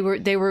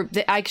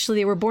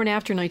born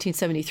after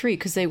 1973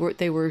 because they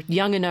were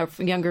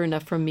younger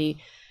enough from me.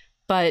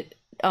 But,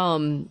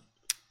 I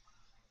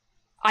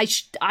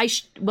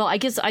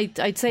guess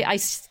I'd say I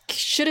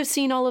should have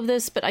seen all of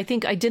this, but I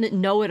think I didn't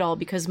know it all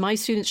because my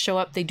students show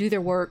up, they do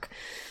their work,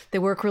 they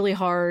work really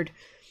hard.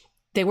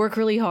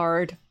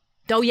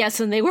 Oh, yes,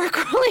 and they work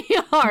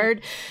really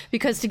hard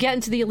because to get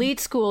into the elite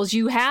schools,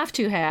 you have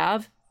to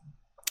have,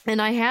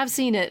 and I have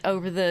seen it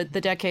over the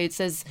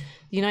decades as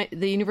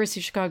the University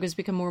of Chicago has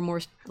become more and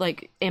more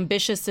like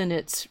ambitious in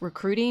its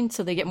recruiting,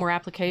 so they get more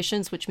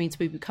applications, which means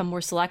we become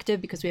more selective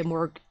because we have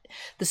more.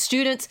 The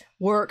students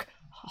work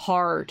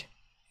hard,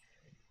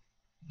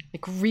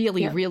 like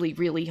really, really,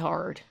 really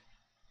hard.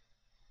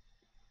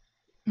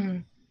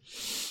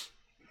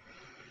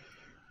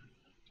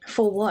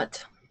 For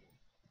what?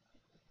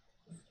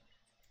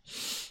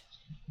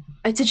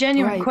 It's a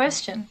genuine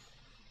question.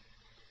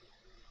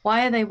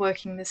 Why are they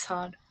working this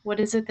hard? What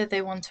is it that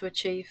they want to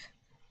achieve?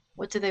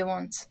 What do they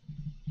want?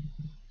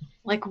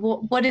 Like,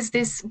 what is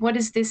this? What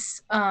is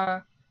this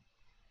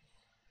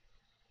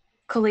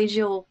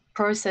collegial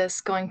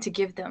process going to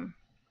give them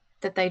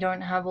that they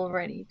don't have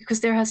already?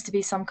 Because there has to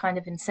be some kind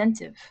of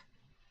incentive.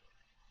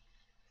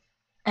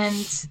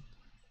 And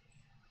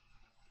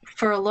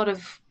for a lot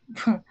of,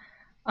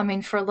 I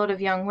mean, for a lot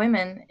of young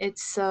women,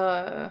 it's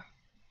to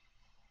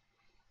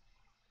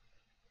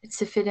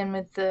fit in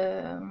with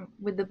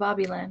the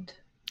Barbie land.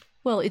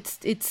 Well,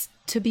 it's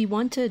to be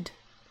wanted.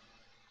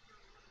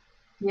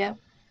 Yeah,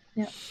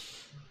 yeah.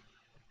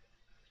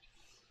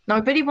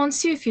 Nobody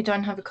wants you if you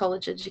don't have a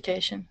college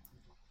education.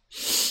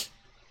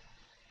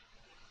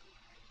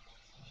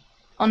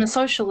 On a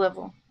social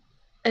level,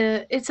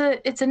 it's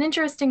an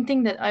interesting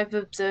thing that I've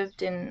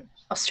observed in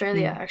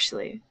Australia,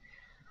 actually,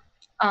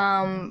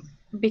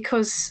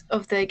 because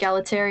of the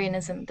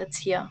egalitarianism that's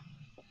here.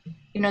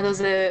 You know,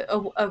 there's a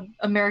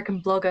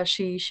American blogger.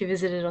 She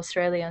visited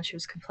Australia and she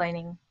was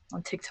complaining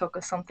on TikTok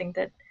or something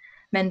that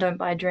men don't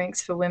buy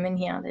drinks for women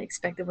here. They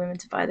expect the women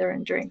to buy their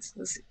own drinks. It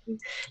was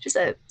just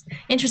an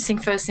interesting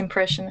first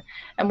impression.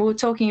 And we were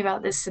talking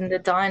about this in the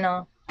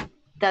diner,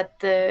 that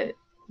the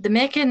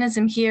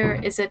mechanism here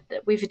is that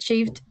we've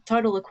achieved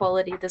total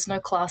equality. There's no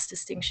class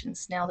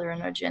distinctions. Now there are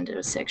no gender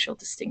or sexual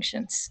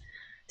distinctions.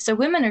 So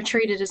women are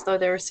treated as though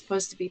they're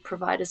supposed to be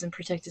providers and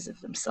protectors of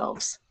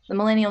themselves. The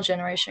millennial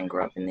generation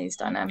grew up in these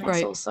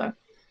dynamics also.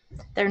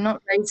 They're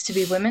not raised to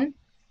be women.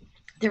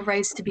 They're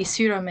raised to be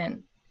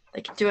pseudo-men.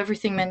 They can do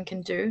everything men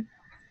can do.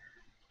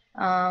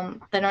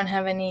 They don't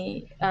have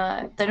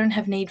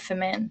need for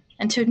men.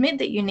 And to admit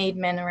that you need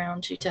men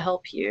around you to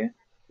help you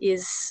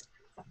is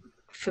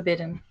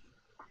forbidden.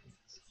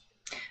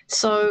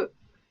 So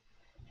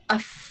I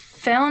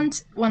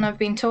found, when I've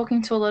been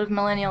talking to a lot of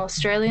millennial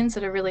Australians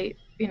that are really,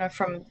 you know,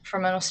 from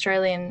an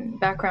Australian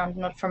background,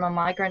 not from a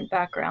migrant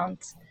background,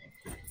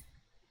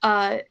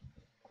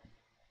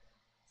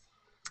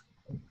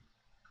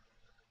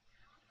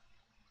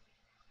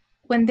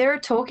 when they're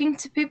talking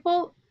to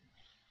people,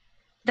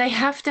 they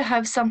have to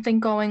have something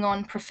going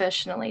on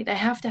professionally. They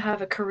have to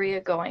have a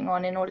career going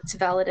on in order to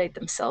validate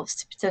themselves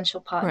to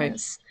potential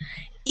partners,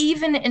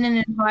 even in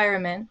an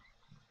environment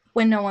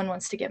when no one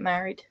wants to get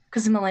married,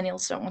 because the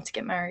millennials don't want to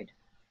get married.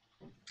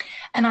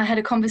 And I had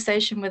a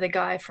conversation with a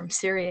guy from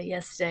Syria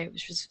yesterday,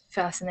 which was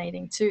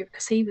fascinating too,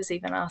 because he was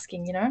even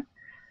asking, you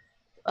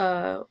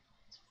know,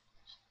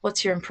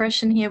 what's your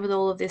impression here with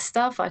all of this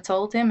stuff? I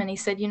told him, and he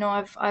said, you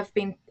know, I've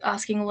been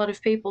asking a lot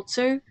of people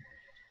too.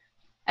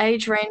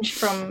 Age range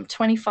from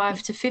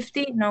 25 to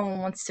 50, no one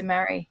wants to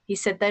marry. He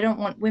said they don't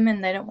want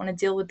women, they don't want to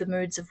deal with the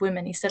moods of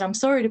women. He said, I'm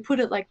sorry to put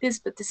it like this,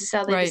 but this is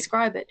how they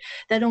describe it.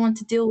 They don't want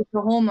to deal with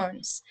the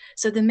hormones.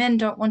 So the men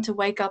don't want to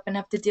wake up and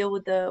have to deal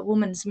with the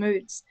woman's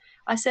moods.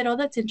 I said, oh,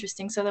 that's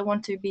interesting. So they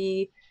want to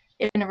be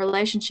in a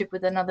relationship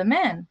with another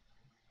man.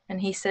 And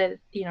he said,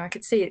 you know, I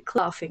could see it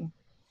laughing.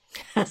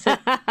 I said,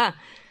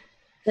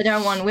 they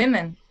don't want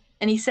women.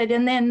 And he said,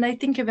 and then they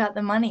think about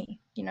the money,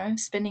 you know,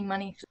 spending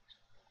money for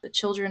the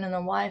children and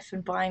the wife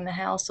and buying the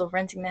house or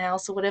renting the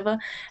house or whatever.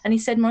 And he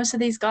said, most of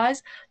these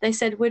guys, they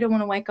said, we don't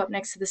want to wake up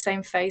next to the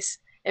same face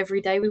every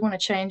day. We want to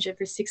change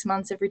every 6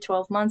 months, every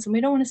 12 months. And we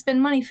don't want to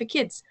spend money for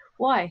kids.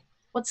 Why?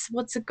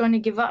 What's it going to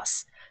give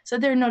us? So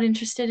they're not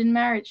interested in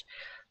marriage.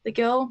 The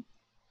girl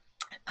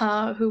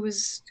who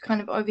was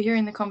kind of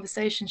overhearing the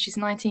conversation, she's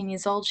 19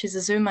 years old. She's a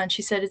Zoomer. And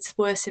she said, it's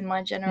worse in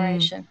my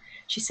generation.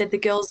 She said, the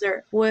girls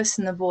are worse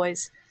than the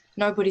boys.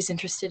 Nobody's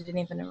interested in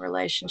even a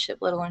relationship,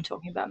 let alone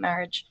talking about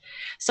marriage.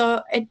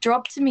 So it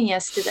dropped to me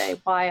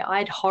yesterday why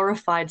I'd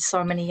horrified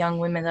so many young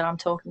women that I'm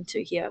talking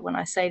to here when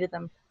I say to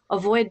them,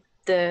 avoid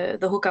the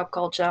hookup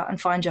culture and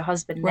find your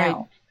husband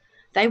now.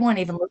 They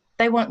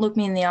won't look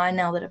me in the eye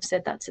now that I've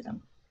said that to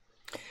them.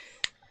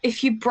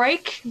 If you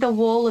break the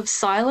wall of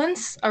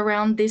silence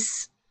around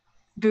this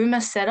boomer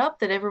setup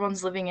that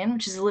everyone's living in,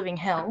 which is a living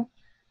hell,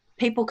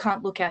 people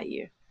can't look at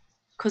you.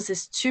 Because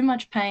there's too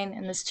much pain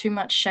and there's too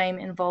much shame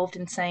involved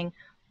in saying,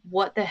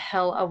 what the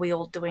hell are we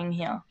all doing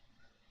here?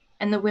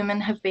 And the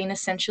women have been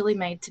essentially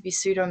made to be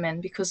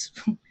pseudo-men because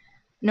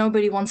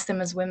nobody wants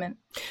them as women.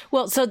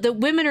 Well, so the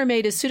women are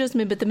made as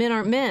pseudo-men, but the men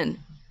aren't men.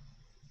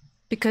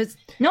 Because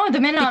no,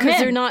 the men aren't men.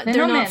 Because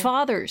they're not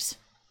fathers.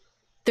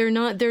 They're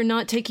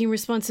not taking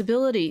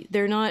responsibility.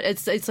 They're not.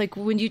 It's like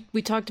when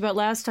we talked about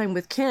last time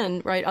with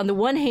Ken, right? On the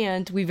one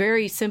hand, we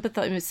very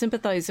sympathize.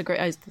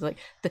 Like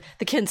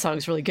the Ken song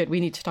is really good.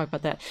 We need to talk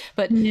about that.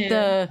 But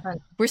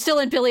we're still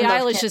in Billie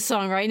Eilish's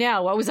song right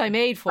now. What was I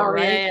made for?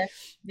 Right?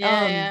 You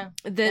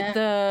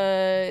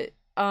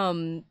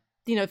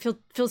know,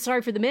 feel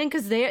sorry for the men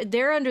because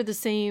they're under the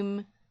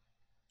same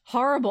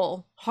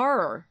horrible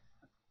horror.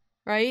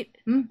 Right?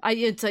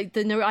 It's like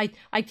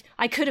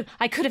I could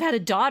have had a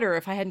daughter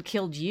if I hadn't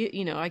killed you.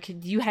 You know, I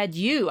could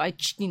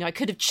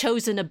have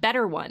chosen a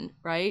better one.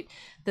 Right?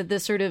 The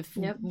sort of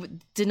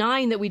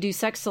denying that we do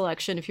sex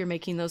selection if you're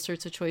making those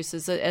sorts of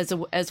choices,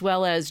 as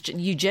well as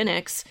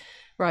eugenics.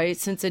 Right?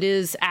 Since it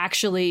is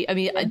actually, I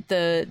mean,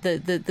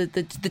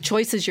 the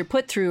choices you're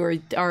put through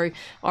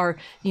are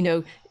you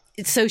know,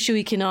 it's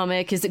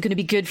socioeconomic? Is it going to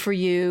be good for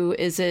you?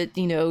 Is it,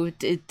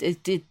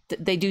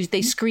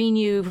 they screen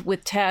you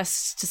with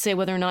tests to say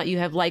whether or not you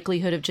have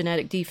likelihood of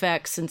genetic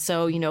defects. And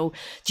so, do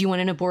you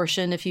want an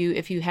abortion if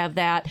you have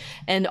that?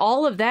 And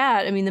all of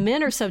that, I mean, the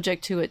men are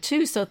subject to it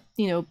too. So,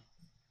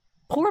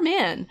 poor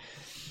men.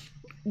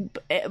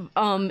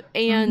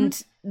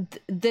 And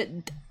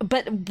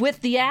but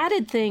with the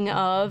added thing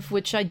of,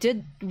 which I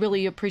did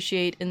really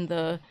appreciate in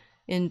the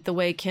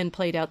way Ken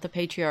played out the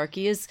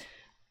patriarchy, is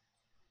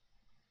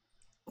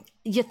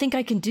you think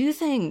I can do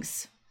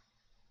things,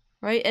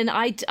 right? And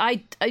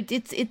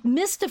it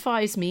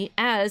mystifies me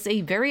as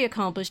a very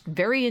accomplished,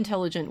 very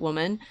intelligent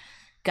woman.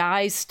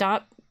 Guys,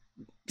 stop.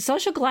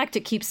 Social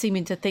Galactic keeps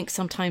seeming to think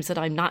sometimes that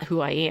I'm not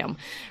who I am,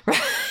 right?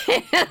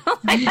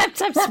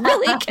 I'm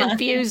really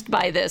confused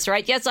by this,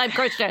 right? Yes, I'm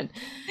Christian.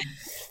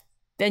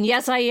 And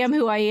yes, I am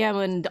who I am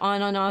and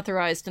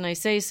unauthorized, and I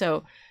say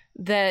so.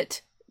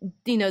 That,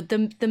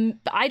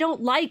 I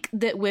don't like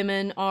that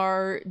women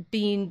are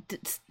being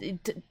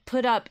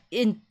put up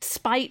in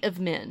spite of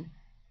men.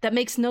 That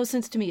makes no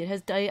sense to me. It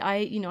has,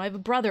 I have a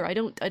brother. I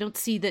don't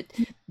see that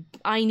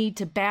I need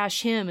to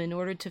bash him in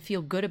order to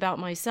feel good about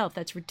myself.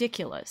 That's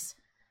ridiculous.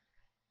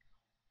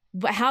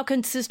 But how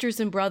can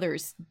sisters and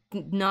brothers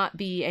not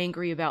be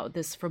angry about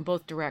this from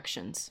both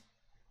directions?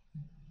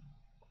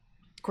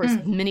 Of course,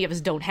 many of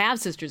us don't have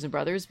sisters and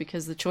brothers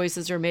because the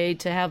choices are made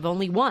to have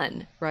only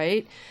one,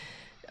 right?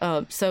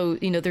 So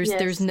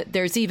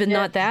there's even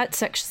not that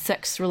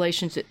sex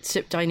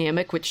relationship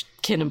dynamic, which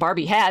Ken and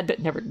Barbie had but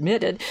never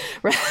admitted.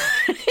 Right?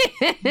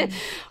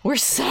 We're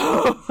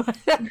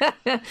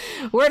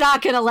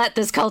not going to let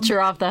this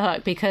culture off the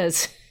hook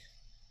because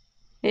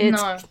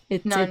not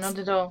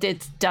at all.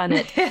 It's done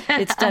it.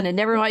 It's done it.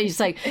 Never mind.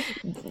 It's like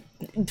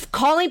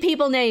calling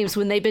people names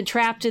when they've been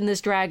trapped in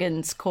this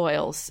dragon's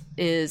coils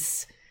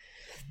is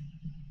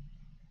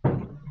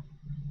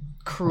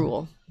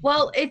cruel.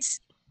 Well,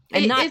 it's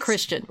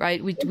Christian,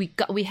 right?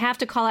 We have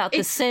to call out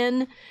the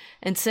sin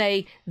and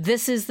say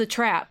this is the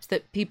trap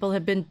that people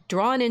have been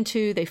drawn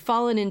into. They've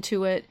fallen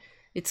into it.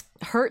 It's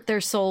hurt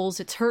their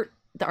souls. It's hurt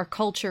our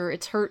culture.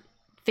 It's hurt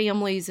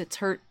families. It's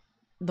hurt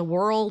the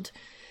world.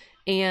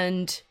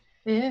 And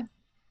I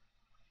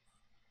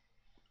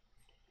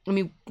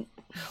mean,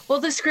 well,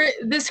 the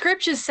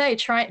scriptures say,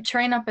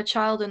 train up a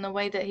child in the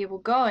way that he will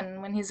go,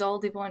 and when he's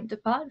old, he won't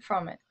depart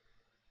from it.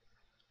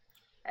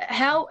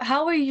 How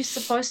are you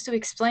supposed to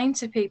explain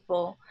to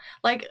people,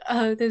 like,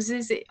 there's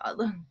this,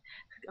 I'll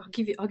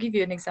give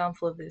you an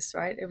example of this,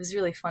 right? It was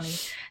really funny.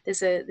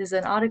 There's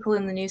an article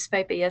in the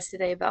newspaper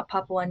yesterday about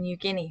Papua New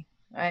Guinea,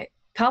 right?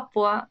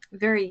 Papua,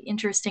 very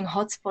interesting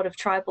hotspot of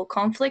tribal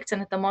conflict, and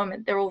at the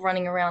moment they're all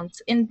running around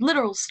in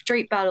literal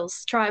street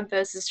battles, tribe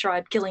versus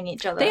tribe, killing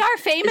each other. They are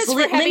famous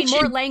for having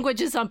more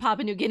languages on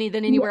Papua New Guinea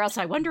than anywhere else.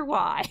 I wonder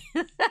why.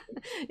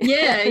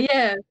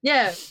 Yeah.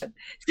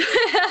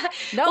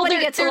 Nobody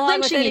gets along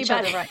with anybody each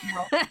other right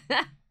now.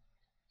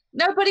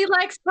 Nobody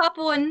likes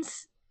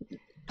Papuans.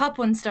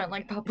 Papuans don't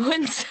like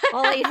Papuans.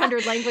 All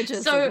 800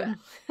 languages. So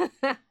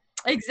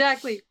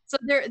exactly. So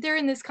they're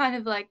in this kind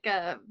of like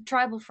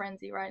tribal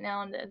frenzy right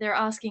now, and they're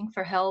asking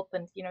for help,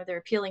 and they're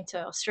appealing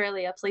to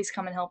Australia, please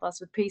come and help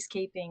us with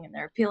peacekeeping, and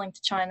they're appealing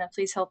to China,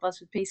 please help us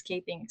with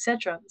peacekeeping,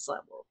 etc. It's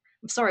like, well,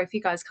 I'm sorry if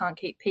you guys can't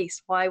keep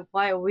peace. Why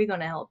are we going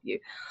to help you?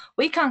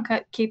 We can't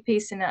keep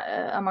peace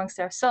amongst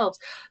ourselves.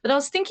 But I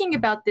was thinking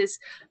about this.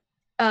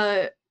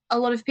 A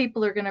lot of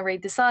people are going to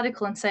read this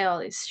article and say, oh,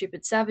 these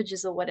stupid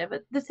savages or whatever.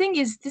 The thing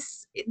is,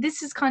 this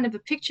is kind of a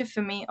picture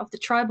for me of the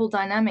tribal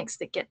dynamics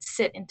that get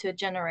set into a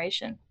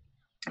generation.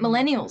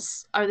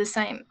 Millennials are the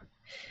same.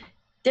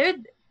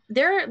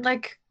 They're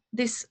like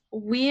this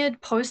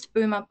weird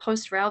post-boomer,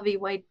 post-Roe v.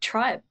 Wade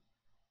tribe.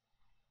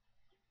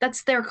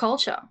 That's their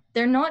culture.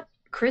 They're not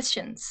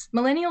Christians.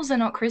 Millennials are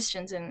not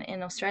Christians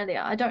in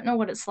Australia. I don't know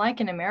what it's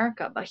like in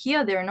America, but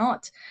here they're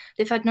not.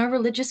 They've had no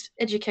religious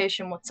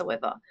education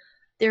whatsoever.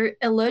 They're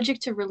allergic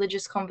to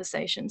religious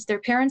conversations. Their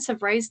parents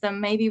have raised them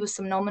maybe with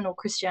some nominal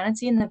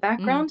Christianity in the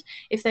background.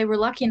 If they were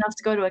lucky enough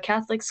to go to a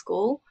Catholic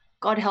school,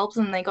 God help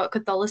them, they got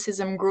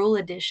Catholicism Gruel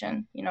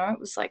edition. It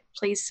was like,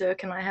 please, sir,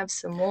 can I have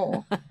some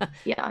more?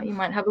 Yeah, you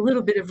might have a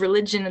little bit of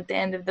religion at the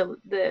end of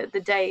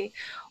the day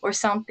or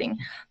something.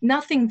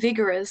 Nothing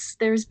vigorous.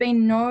 There's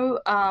been no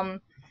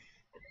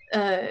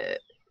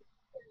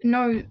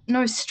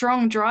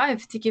strong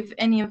drive to give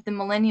any of the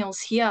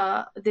millennials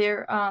here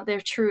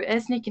their true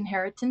ethnic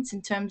inheritance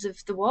in terms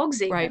of the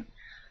wogs even. Right.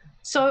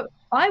 So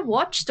I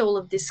watched all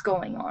of this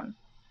going on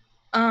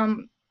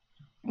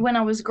when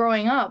I was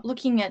growing up,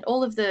 looking at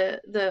all of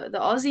the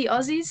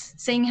Aussies,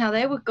 seeing how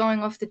they were going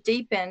off the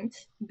deep end.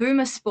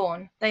 Boomer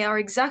spawn, they are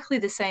exactly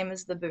the same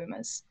as the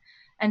boomers,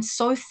 and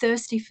so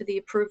thirsty for the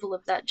approval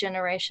of that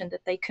generation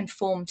that they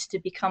conformed to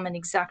become an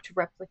exact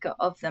replica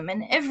of them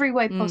in every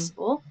way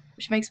possible,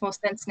 which makes more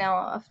sense now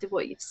after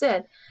what you've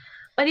said.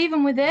 But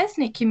even with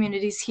ethnic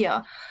communities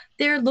here,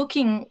 they're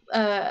looking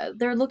at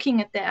their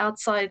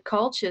outside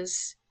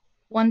cultures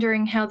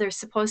wondering how they're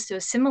supposed to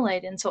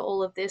assimilate into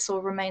all of this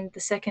or remain the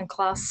second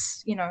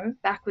class,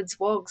 backwards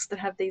wogs that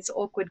have these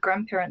awkward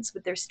grandparents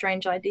with their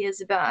strange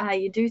ideas about how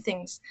you do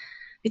things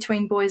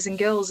between boys and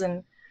girls.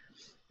 And,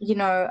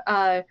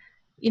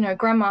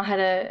 grandma had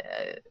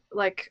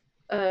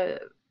a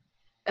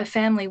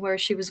family where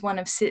she was one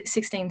of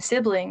 16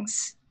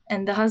 siblings,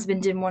 and the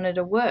husband didn't want her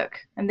to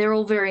work. And they're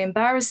all very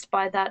embarrassed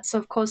by that. So,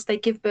 of course, they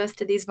give birth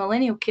to these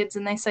millennial kids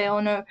and they say, oh,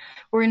 no,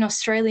 we're in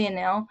Australia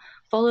now.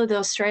 Follow the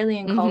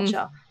Australian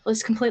culture. Well,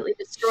 it's completely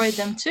destroyed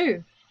them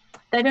too.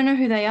 They don't know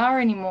who they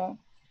are anymore.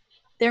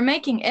 They're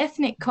making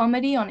ethnic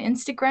comedy on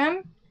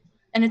Instagram,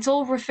 and it's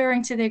all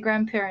referring to their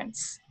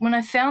grandparents. When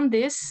I found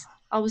this,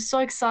 I was so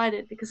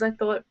excited because I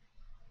thought,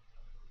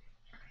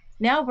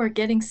 now we're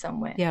getting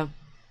somewhere. Yeah.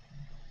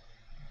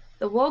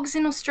 The wogs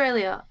in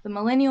Australia, the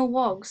millennial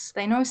wogs,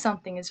 they know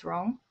something is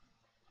wrong.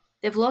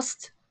 They've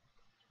lost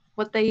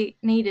what they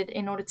needed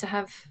in order to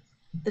have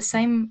the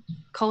same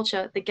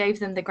culture that gave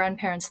them the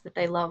grandparents that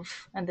they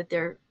love and that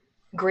they're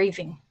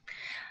grieving.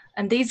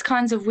 And these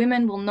kinds of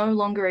women will no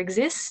longer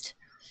exist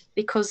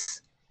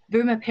because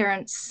boomer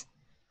parents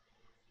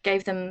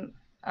gave them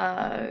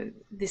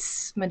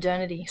this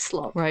modernity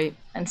slop, right,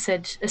 and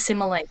said,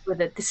 assimilate with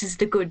it. This is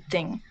the good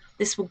thing.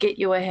 This will get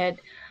you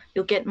ahead.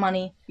 You'll get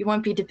money. You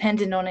won't be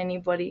dependent on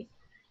anybody.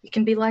 You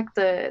can be like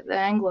the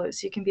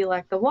Anglos. You can be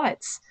like the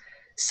whites.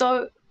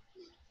 So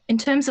in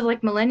terms of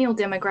like millennial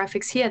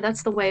demographics here,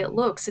 that's the way it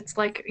looks. It's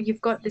like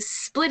you've got this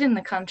split in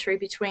the country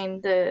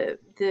between the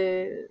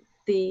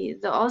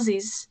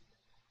Aussies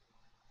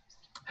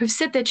who've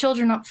set their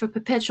children up for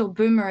perpetual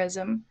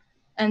boomerism,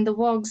 and the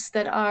wogs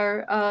that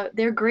are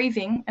they're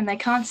grieving and they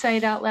can't say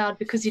it out loud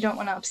because you don't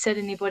want to upset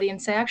anybody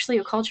and say, actually,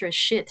 your culture is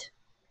shit.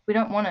 We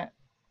don't want it.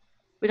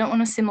 We don't want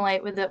to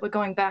assimilate with it. We're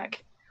going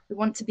back. We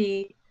want to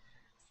be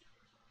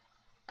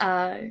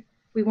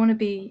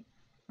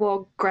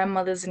wog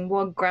grandmothers and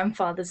wog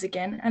grandfathers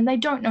again, and they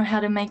don't know how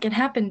to make it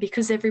happen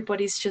because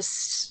everybody's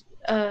just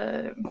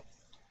so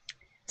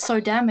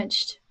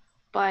damaged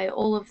by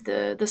all of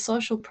the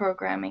social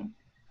programming.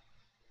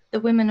 The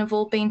women have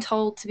all been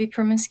told to be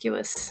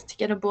promiscuous, to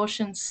get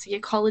abortions, to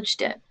get college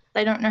debt.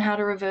 They don't know how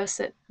to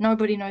reverse it.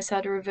 Nobody knows how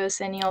to reverse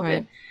any of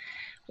it.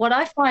 What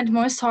I find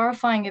most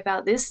horrifying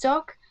about this,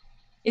 Doc,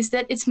 is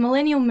that it's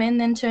millennial men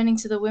then turning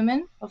to the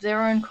women of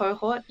their own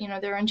cohort,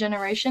 their own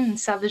generation, and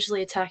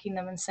savagely attacking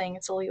them and saying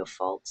it's all your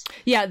fault.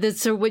 Yeah,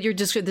 so what you're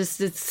describing, this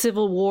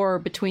civil war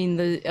between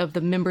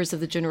the members of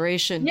the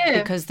generation,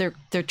 because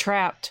they're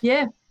trapped.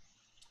 Yeah.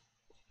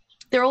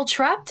 They're all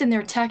trapped and they're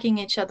attacking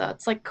each other.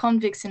 It's like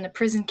convicts in a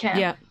prison camp.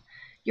 Yeah.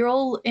 You're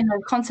all in a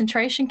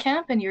concentration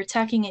camp and you're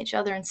attacking each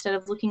other instead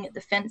of looking at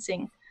the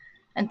fencing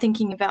and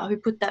thinking about who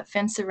put that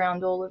fence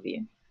around all of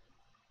you.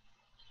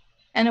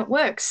 And it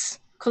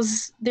works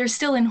because they're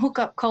still in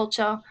hookup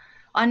culture.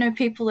 I know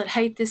people that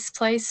hate this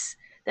place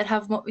that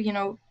have,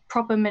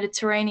 proper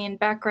Mediterranean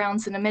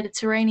backgrounds and a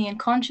Mediterranean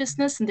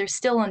consciousness, and they're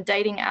still on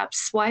dating apps,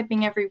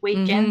 swiping every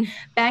weekend,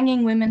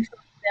 banging women from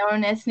their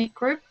own ethnic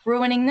group,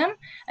 ruining them,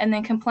 and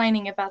then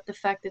complaining about the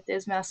fact that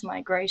there's mass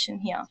migration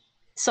here.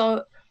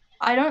 So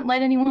I don't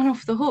let anyone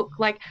off the hook.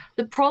 Like,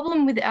 the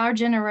problem with our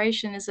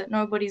generation is that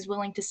nobody's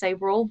willing to say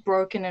we're all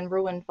broken and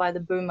ruined by the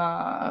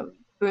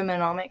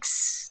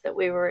boomernomics that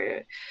we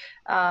were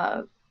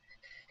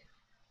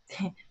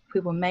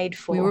made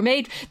for. We were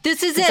made.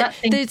 This is it. That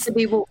seems to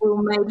be what we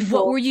were made for.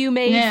 What were you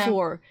made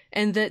for?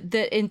 And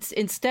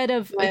instead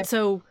of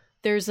so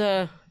there's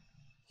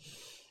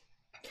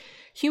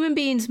human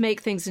beings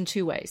make things in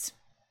two ways.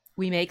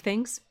 We make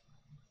things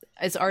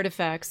as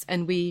artifacts,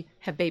 and we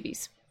have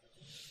babies,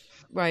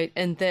 right?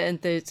 And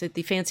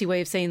the fancy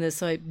way of saying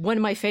this, like, one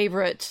of my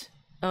favorite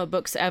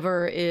books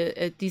ever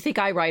is, do you think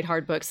I write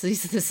hard books?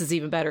 This is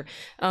even better.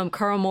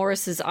 Carl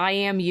Morris's I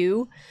Am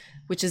You,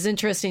 which is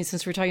interesting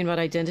since we're talking about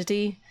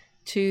identity,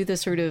 to the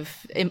sort of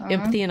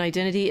empathy and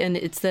identity, and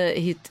it's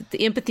the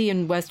empathy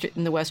in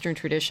the Western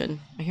tradition.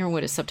 I hear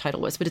what his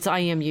subtitle was, but it's I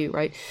Am You,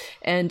 right?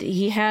 And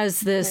he has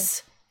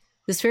this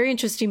very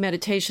interesting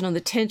meditation on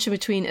the tension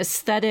between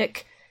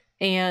aesthetic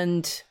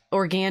and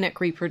organic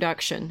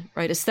reproduction,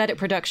 right? Aesthetic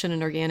production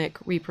and organic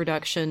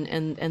reproduction,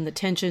 and the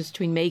tensions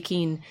between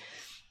making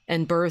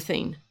and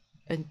birthing,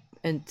 and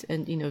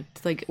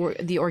like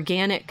the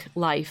organic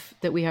life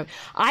that we have.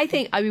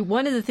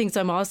 One of the things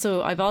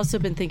I've also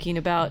been thinking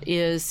about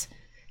is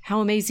how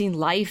amazing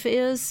life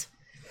is,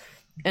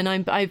 and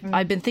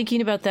I've been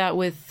thinking about that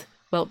with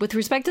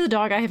respect to the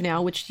dog I have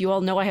now, which you all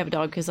know I have a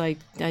dog because I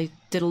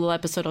did a little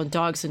episode on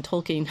dogs and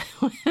Tolkien.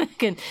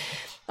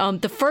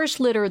 The first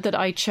litter that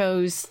I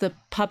chose the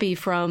puppy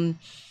from,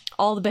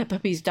 all the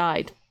puppies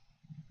died.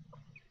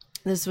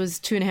 This was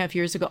 2.5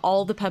 years ago.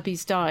 All the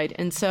puppies died,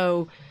 and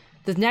so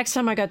the next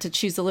time I got to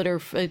choose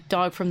a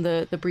dog from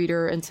the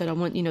breeder and said, I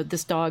want,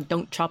 this dog,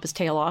 don't chop his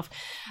tail off.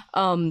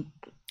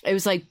 It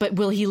was like, but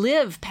will he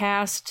live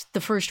past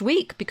the first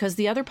week? Because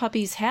the other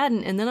puppies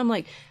hadn't. And then I'm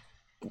like,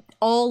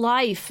 all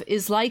life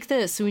is like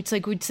this. So it's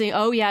like, we'd say,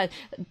 oh yeah,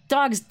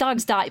 dogs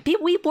die.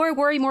 We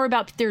worry more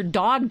about their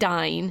dog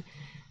dying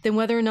than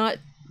whether or not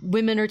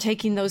women are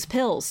taking those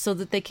pills so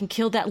that they can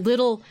kill that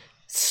little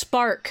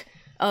spark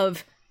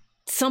of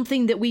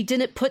something that we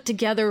didn't put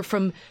together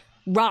from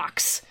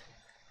rocks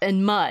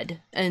and mud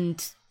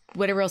and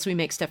whatever else we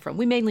make stuff from.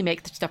 We mainly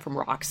make stuff from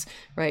rocks,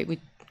 right? We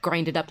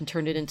grind it up and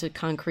turn it into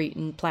concrete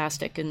and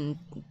plastic and,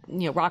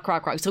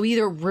 rock. So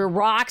either we're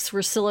rocks,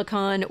 we're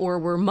silicon, or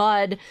we're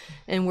mud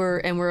and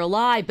we're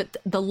alive. But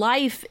the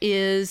life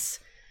is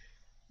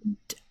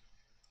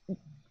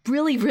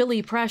really,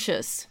 really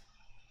precious.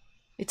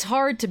 It's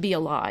hard to be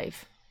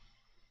alive.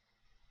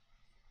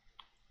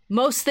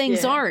 Most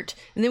things aren't.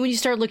 And then when you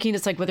start looking,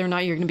 it's like whether or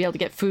not you're going to be able to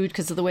get food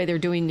because of the way they're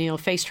doing,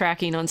 face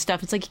tracking on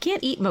stuff. It's like you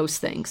can't eat most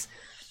things.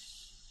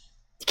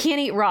 You can't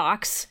eat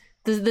rocks.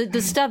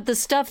 The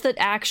stuff that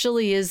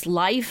actually is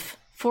life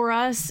for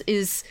us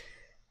is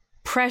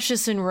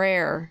precious and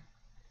rare.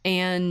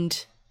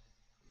 And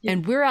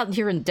we're out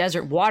here in the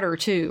desert, water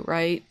too,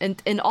 right?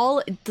 And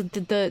all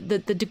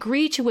the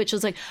degree to which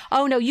it's like,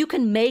 oh no, you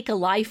can make a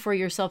life for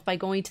yourself by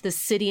going to the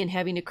city and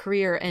having a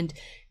career, and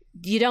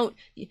you don't.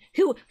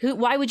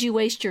 Why would you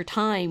waste your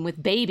time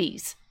with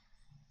babies?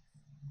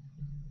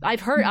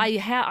 I've heard. I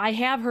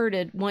have heard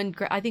it.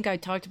 I think I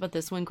talked about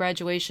this one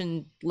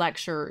graduation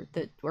lecture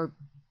or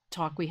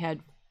talk we had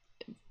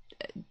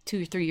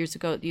 2 or 3 years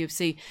ago at the U of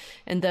C,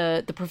 and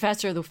the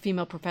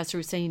female professor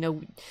was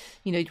saying,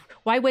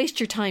 why waste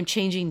your time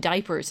changing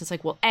diapers? It's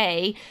like, well,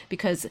 A,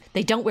 because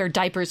they don't wear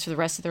diapers for the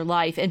rest of their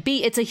life, and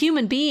B, it's a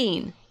human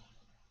being.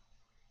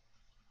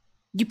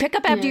 You pick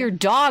up after your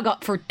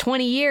dog for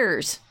 20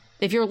 years,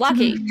 if you're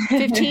lucky,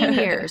 15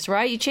 years,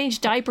 right? You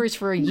change diapers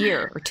for a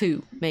year or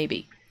 2,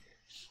 maybe,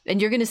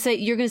 and you're gonna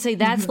say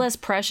that's less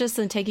precious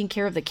than taking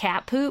care of the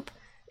cat poop.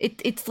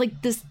 It's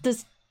like this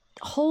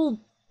whole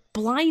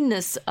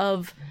blindness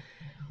of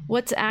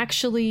what's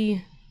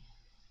actually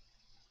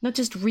not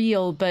just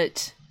real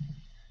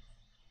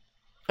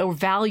or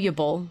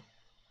valuable.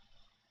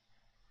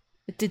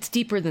 It's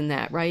deeper than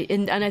that, right?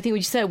 And I think what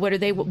you said, what are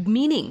they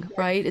meaning,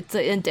 right?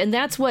 And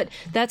that's what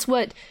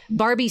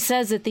Barbie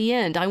says at the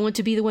end. I want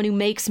to be the one who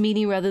makes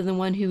meaning rather than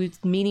one who is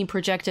meaning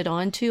projected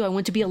onto. I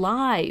want to be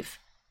alive.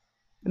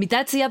 I mean,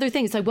 that's the other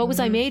thing. It's like, what was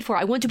I made for?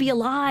 I want to be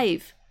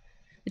alive.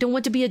 I don't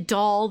want to be a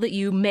doll that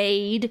you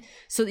made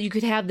so that you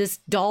could have this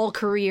doll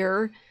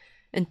career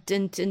and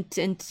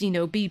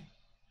be.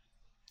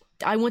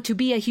 I want to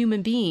be a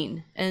human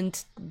being,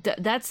 and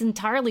that's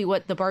entirely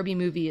what the Barbie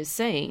movie is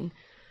saying.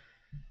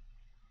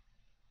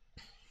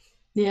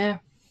 Yeah,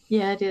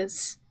 it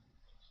is.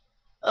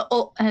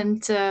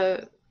 And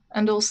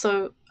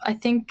also, I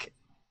think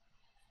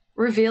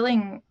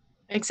revealing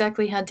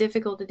exactly how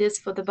difficult it is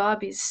for the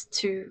Barbies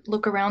to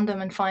look around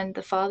them and find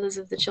the fathers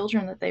of the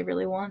children that they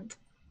really want.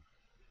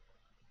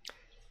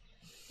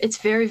 It's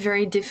very,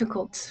 very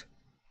difficult.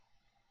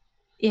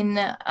 In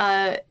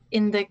the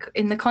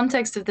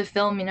context of the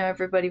film,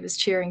 everybody was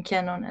cheering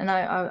Ken on, and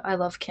I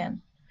love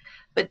Ken,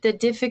 but the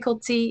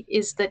difficulty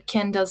is that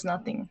Ken does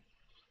nothing.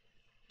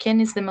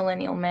 Ken is the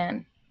millennial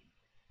man,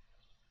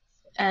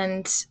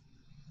 and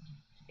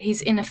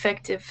he's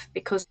ineffective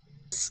because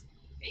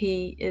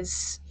he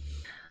is.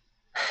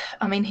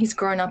 I mean, he's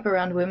grown up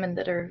around women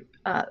that are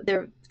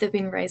they've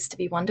been raised to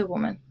be Wonder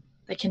Woman.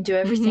 They can do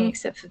everything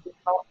except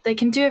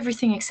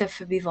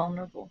for be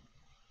vulnerable.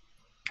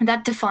 And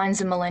that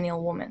defines a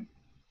millennial woman.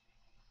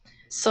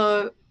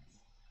 So,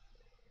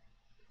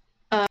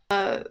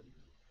 of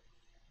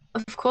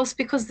course,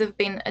 because they've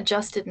been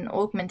adjusted and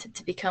augmented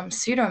to become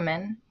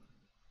pseudo-men,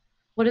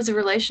 what is a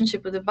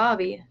relationship with a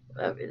Barbie?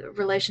 A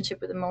relationship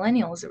with a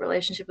millennial is a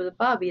relationship with a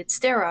Barbie. It's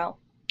sterile.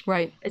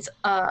 Right.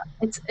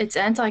 It's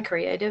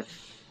anti-creative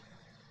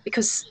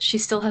because she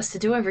still has to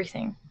do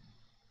everything.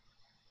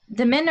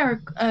 The men are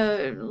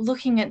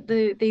looking at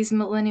these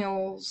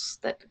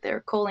millennials that they're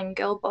calling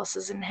girl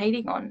bosses and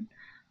hating on,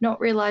 not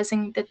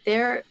realizing that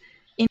they're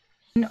in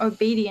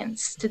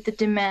obedience to the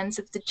demands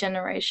of the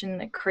generation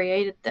that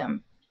created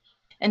them.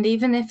 And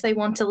even if they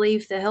want to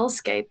leave the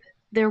hellscape,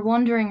 they're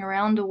wandering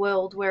around a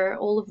world where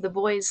all of the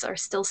boys are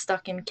still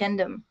stuck in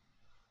Kendom,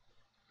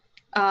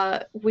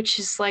 which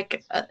is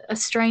like a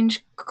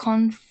strange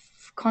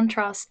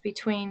contrast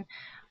between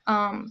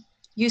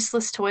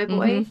useless toy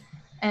boy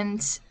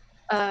and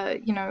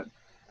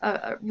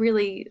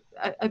really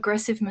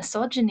aggressive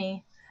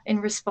misogyny in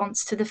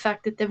response to the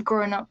fact that they've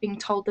grown up being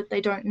told that they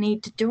don't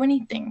need to do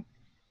anything.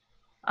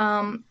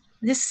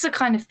 This is a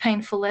kind of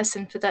painful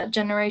lesson for that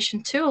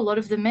generation too. A lot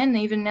of the men,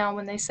 even now,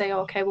 when they say,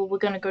 okay, well, we're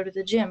going to go to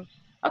the gym.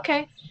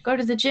 Okay, go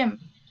to the gym.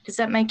 Does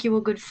that make you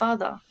a good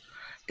father?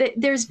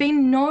 There's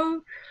been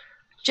no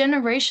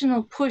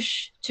generational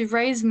push to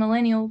raise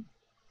millennial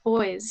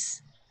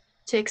boys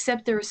to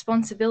accept the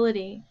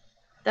responsibility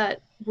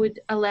that would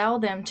allow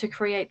them to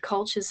create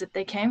cultures that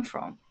they came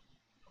from.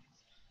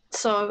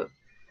 So,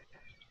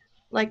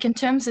 like in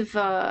terms of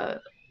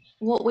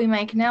what we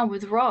make now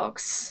with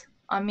rocks,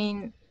 I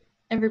mean,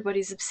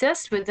 everybody's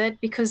obsessed with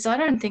it because I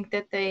don't think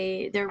that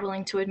they're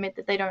willing to admit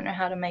that they don't know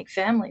how to make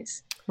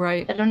families.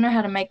 Right. They don't know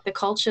how to make the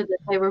culture that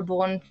they were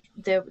born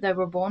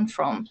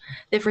from.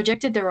 They've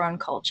rejected their own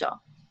culture.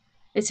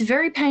 It's a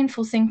very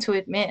painful thing to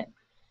admit.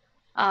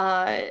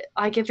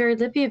 I get very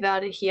lippy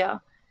about it here.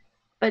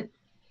 But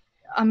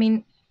I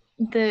mean,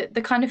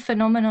 the kind of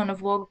phenomenon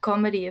of WOG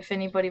comedy, if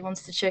anybody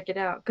wants to check it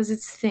out, because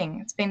it's a thing.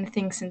 It's been a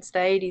thing since the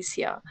 80s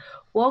here.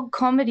 WOG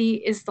comedy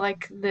is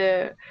like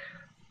the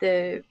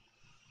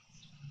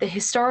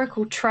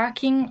historical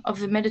tracking of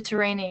the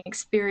Mediterranean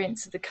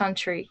experience of the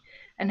country,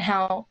 and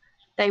how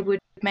they would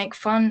make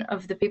fun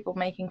of the people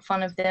making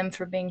fun of them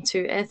for being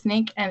too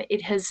ethnic. And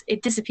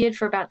it disappeared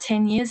for about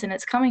 10 years, and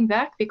it's coming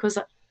back because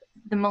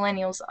the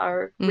millennials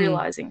are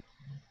realizing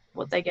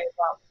what they gave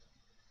up.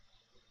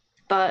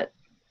 But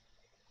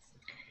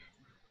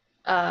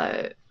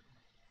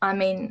I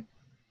mean,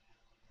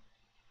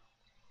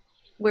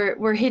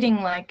 we're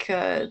hitting like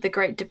the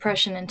Great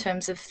Depression in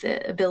terms of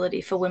the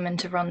ability for women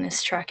to run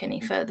this track any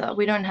further.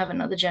 We don't have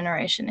another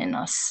generation in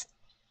us.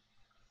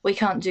 We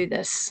can't do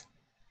this.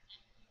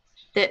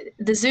 The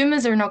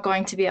Zoomers are not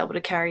going to be able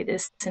to carry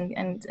this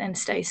and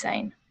stay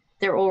sane.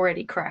 They're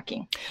already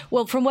cracking.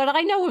 Well, from what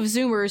I know of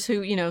Zoomers,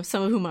 who, you know,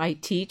 some of whom I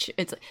teach,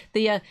 it's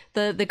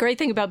the great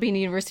thing about being a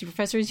university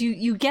professor is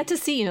you get to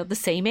see, you know, the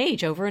same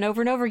age over and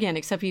over and over again,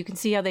 except you can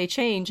see how they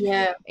change.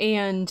 Yeah.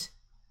 And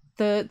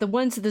the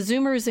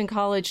Zoomers in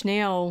college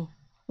now,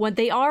 what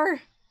they're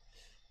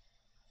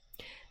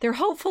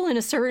hopeful in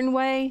a certain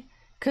way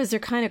because they're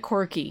kind of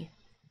quirky.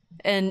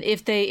 And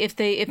if they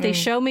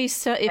show me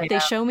they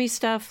show me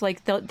stuff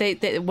like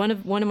one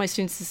of my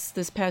students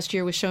this past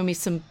year was showing me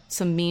some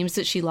memes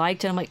that she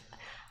liked, and I'm like,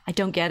 I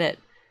don't get it.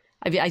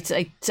 I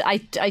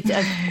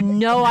have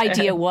no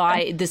idea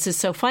why this is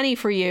so funny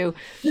for you.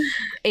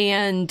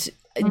 And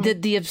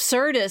the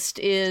absurdist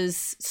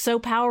is so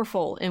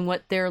powerful in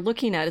what they're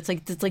looking at. It's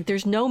like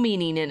there's no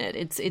meaning in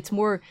it. It's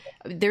more,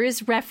 there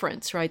is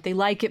reference, right? They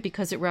like it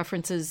because it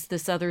references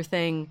this other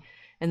thing,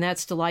 and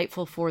that's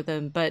delightful for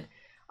them. But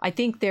I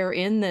think they're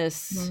in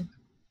this.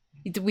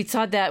 We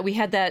saw that, we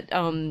had that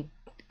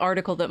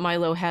article that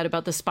Milo had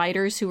about the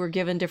spiders who were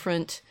given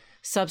different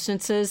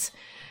substances.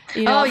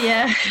 You know,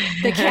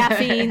 the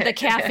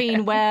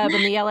caffeine web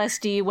and the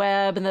LSD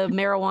web and the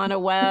marijuana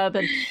web,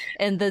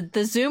 and the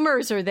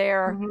Zoomers are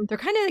there. They're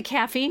kind of the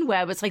caffeine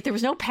web. It's like there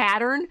was no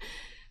pattern,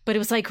 but it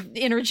was like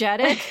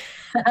energetic.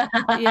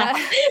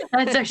 Yeah,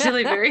 that's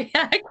actually very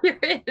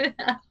accurate.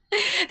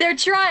 They're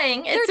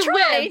trying. It's a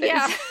web.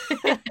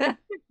 Yeah.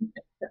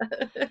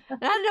 I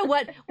don't know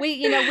what we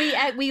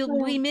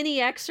mini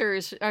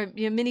Xers or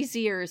mini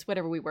Zers,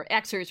 whatever we were,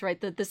 Xers, right?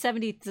 The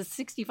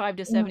 65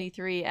 to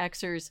 73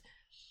 Xers.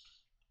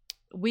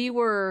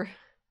 We're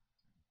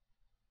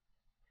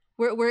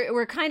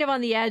kind of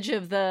on the edge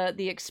of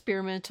the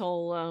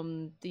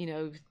experimental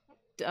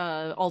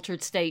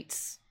altered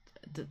states,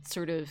 the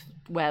sort of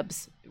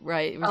webs,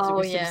 right?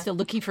 We're still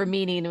looking for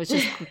meaning. It was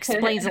just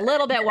explains a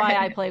little bit why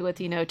I play with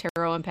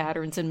tarot and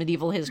patterns and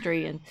medieval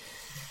history and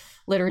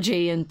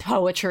liturgy and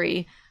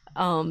poetry.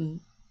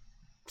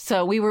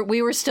 So we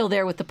were still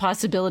there with the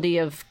possibility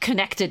of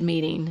connected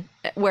meaning,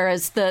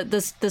 whereas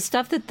the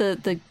stuff that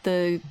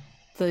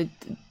the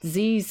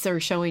Z's are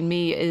showing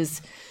me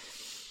is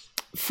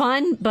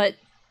fun but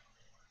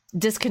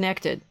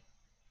disconnected.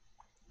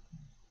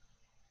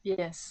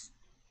 Yes.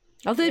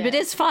 Although it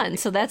is fun,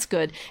 so that's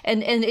good.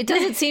 And it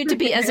doesn't seem to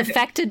be as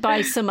affected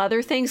by some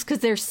other things because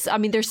they're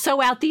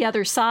so out the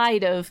other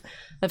side of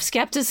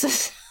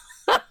skepticism.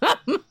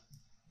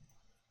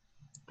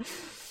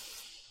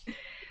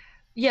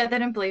 Yeah, they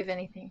don't believe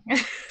anything.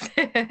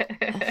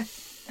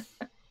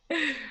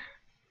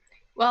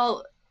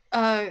 Well,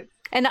 and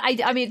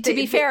I mean, to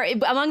be fair,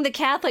 among the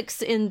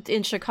Catholics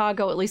in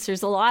Chicago, at least,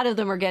 there's a lot of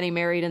them are getting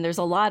married, and there's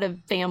a lot of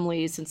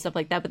families and stuff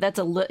like that. But that's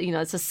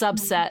it's a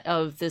subset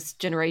of this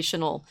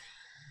generational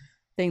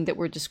thing that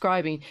we're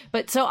describing.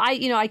 But so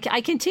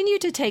I continue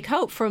to take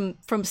hope from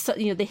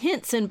the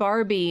hints in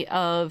Barbie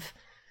of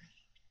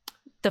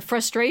the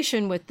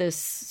frustration with this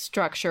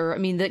structure. I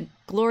mean, that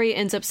Gloria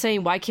ends up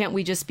saying, why can't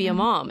we just be a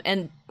mom?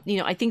 And,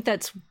 I think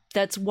that's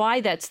why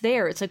that's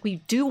there. It's like, we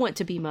do want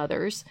to be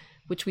mothers,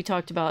 which you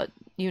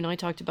and I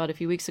talked about a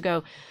few weeks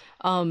ago.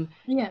 But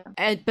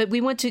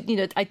we want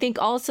to, I think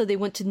also they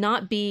want to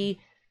not be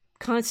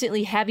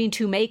constantly having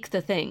to make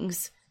the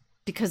things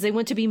because they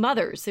want to be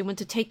mothers. They want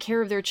to take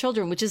care of their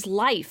children, which is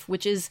life,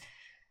 which is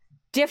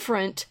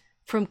different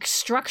from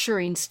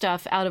structuring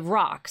stuff out of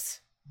rocks.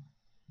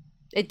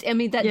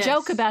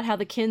 Joke about how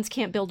the Kens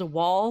can't build a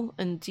wall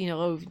and,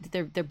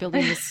 they're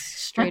building this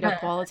straight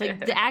up wall. It's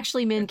like,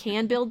 actually men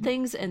can build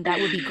things, and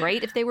that would be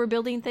great if they were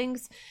building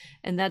things.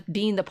 And that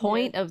being the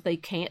point of they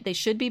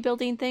should be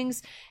building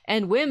things.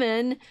 And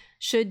women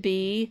should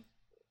be,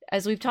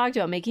 as we've talked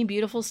about, making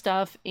beautiful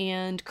stuff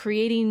and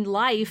creating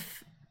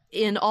life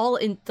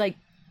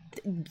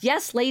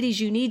yes, ladies,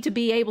 you need to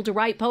be able to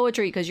write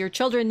poetry because your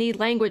children need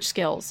language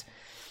skills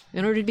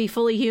in order to be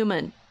fully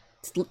human.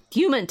 It's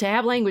human to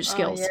have language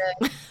skills.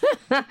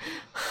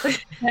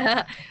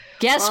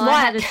 Guess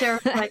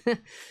what?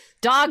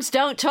 Dogs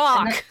don't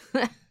talk.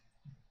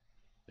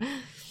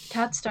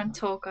 Cats don't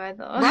talk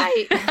either.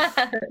 Right.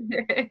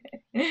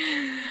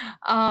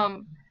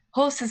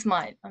 Horses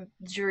might.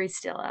 Jury's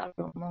still out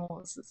on the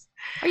horses.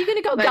 Are you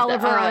going to go But,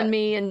 Gulliver on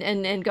me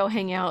and go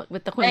hang out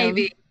with the women?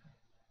 Maybe.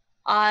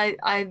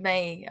 I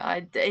may.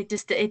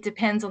 It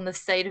depends on the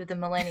state of the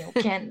millennial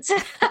Kent.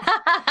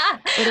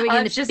 What are we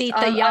going to beat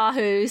the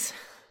yahoos?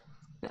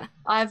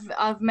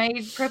 I've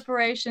made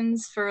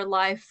preparations for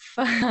life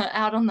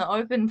out on the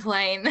open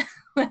plain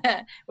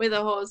with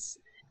a horse,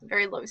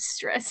 very low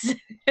stress.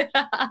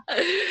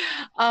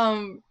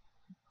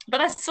 But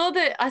I saw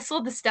the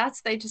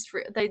stats.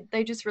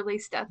 They just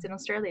released stats in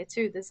Australia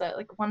too. There's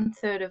like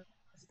 1/3 of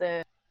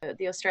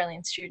the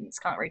Australian students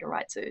can't read or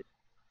write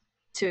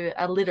to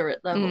a literate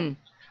level.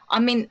 I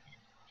mean,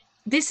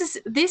 this is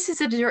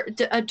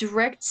a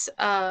direct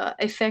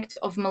effect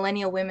of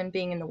millennial women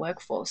being in the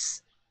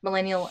workforce.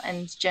 Millennial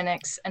and Gen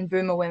X and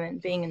Boomer women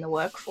being in the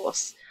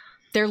workforce.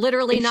 They're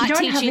literally not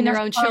teaching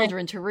their own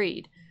children to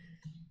read.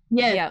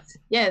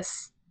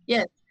 Yes.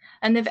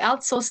 And they've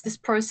outsourced this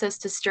process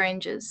to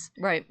strangers.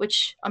 Right.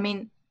 Which, I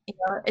mean,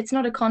 it's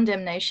not a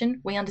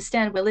condemnation. We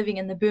understand we're living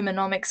in the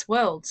boomernomics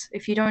world.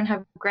 If you don't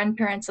have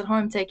grandparents at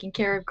home taking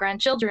care of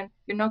grandchildren,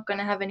 you're not going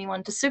to have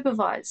anyone to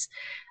supervise.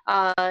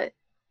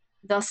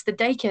 Thus the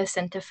daycare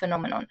center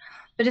phenomenon.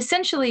 But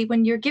essentially,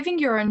 when you're giving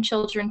your own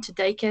children to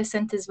daycare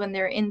centers when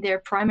they're in their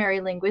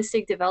primary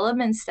linguistic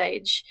development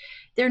stage,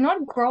 they're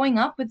not growing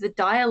up with the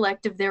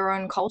dialect of their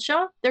own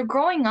culture. They're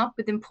growing up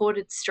with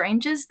imported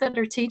strangers that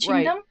are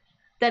teaching them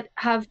that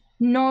have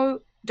no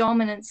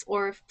dominance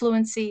or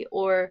fluency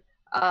or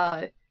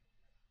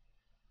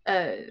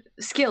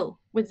skill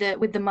with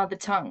the mother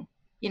tongue,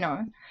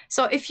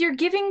 So if you're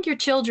giving your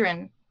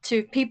children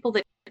to people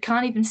that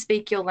can't even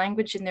speak your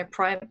language in their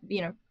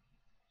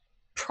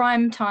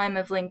prime time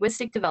of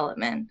linguistic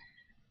development,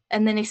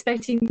 and then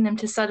expecting them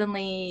to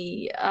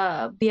suddenly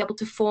be able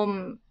to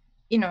form,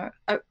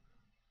 a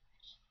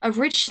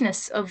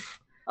richness of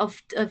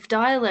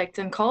dialect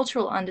and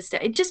cultural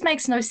understanding, it just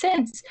makes no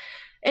sense.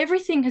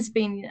 Everything has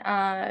been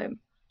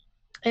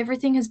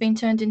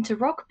turned into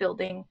rock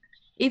building.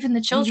 Even the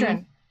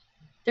children,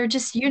 they're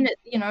just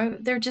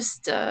they're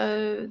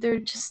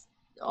just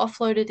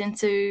offloaded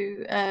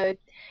into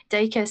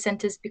daycare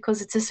centers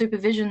because it's a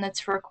supervision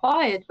that's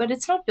required, but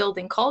it's not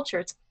building culture.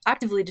 It's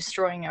actively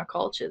destroying our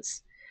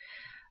cultures.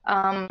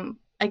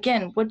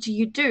 Again, what do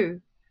you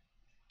do?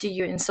 Do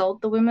you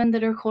insult the women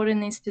that are caught in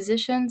these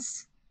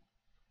positions,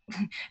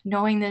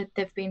 knowing that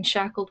they've been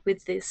shackled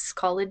with this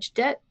college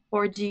debt?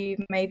 Or do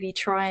you maybe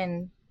try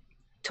and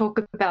talk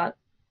about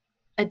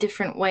a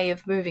different way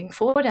of moving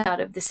forward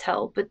out of this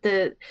hell? But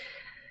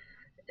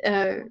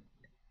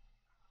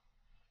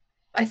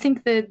I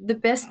think the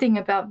best thing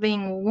about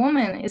being a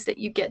woman is that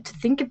you get to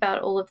think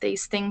about all of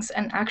these things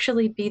and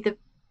actually be the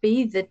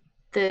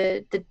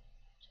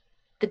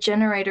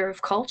generator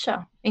of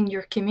culture in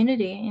your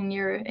community, in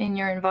your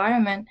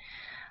environment.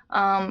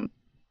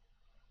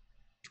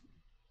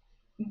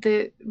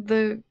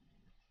 The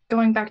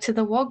going back to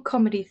the WOG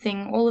comedy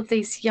thing, all of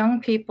these young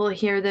people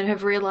here that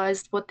have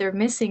realized what they're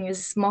missing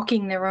is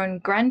mocking their own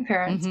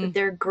grandparents, but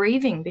they're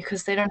grieving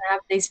because they don't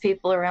have these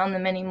people around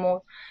them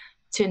anymore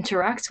to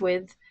interact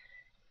with.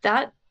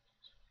 That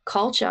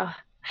culture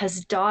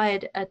has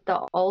died at the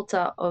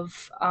altar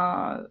of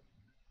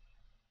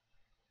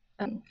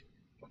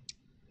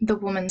the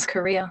woman's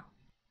career,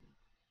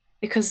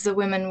 because the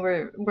women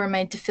were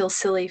made to feel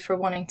silly for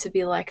wanting to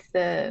be like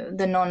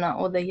the nonna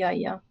or the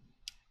yaya.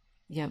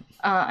 Yeah.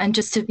 And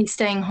just to be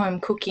staying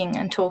home cooking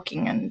and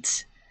talking and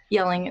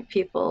yelling at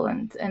people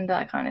and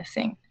that kind of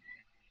thing.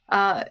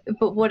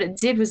 But what it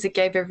did was it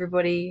gave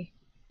everybody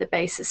the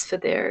basis for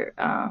their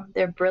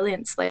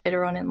brilliance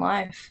later on in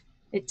life.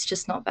 It's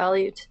just not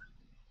valued.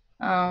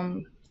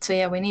 So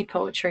yeah, we need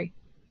poetry.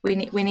 We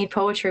need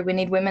poetry. We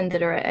need women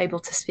that are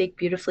able to speak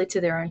beautifully to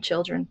their own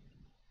children,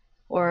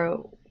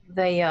 or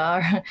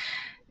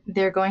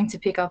they're going to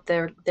pick up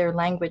their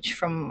language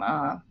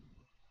from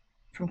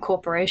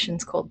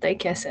corporations called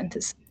daycare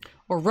centers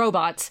or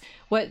robots.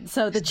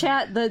 So the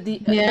chat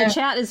the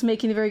chat is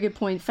making a very good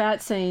point.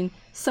 Fat saying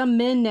some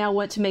men now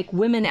want to make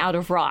women out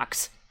of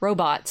rocks,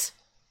 robots,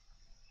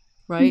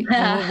 right?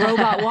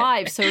 Robot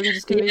wives. So we're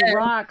just going to be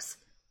rocks.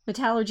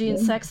 Metallurgy and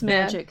sex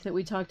magic that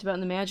we talked about in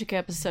the magic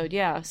episode.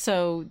 Yeah.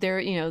 So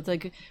there,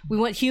 like we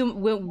want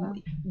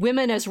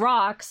women as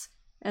rocks,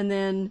 and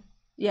then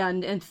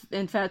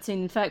and Fat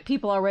saying, in fact,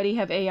 people already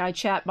have AI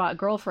chatbot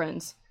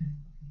girlfriends.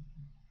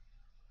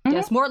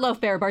 Yes,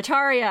 Mortloaf Bear,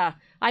 Bartaria.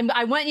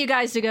 I want you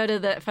guys to go to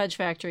the Fudge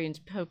Factory and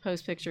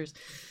post pictures.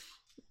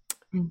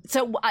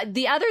 So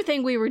the other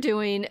thing we were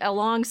doing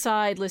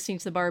alongside listening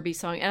to the Barbie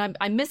song, and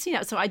I'm missing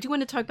out. So I do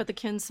want to talk about the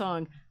Ken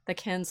song.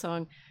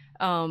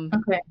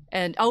 Okay.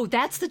 And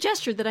that's the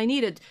gesture that I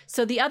needed.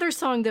 So the other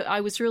song that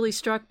I was really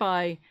struck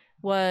by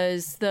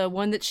was the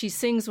one that she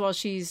sings while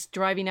she's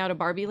driving out of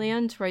Barbie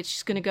Land, right?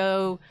 She's going to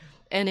go,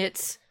 and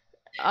it's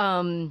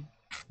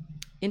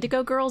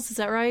Indigo Girls, is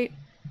that right?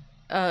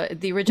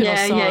 The original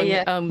song.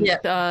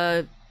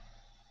 Yeah.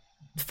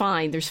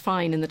 Fine. There's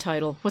fine in the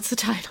title. What's the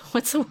title?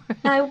 What's the word?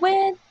 I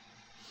went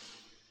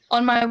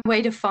on my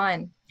way to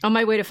fine. On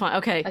my way to fine.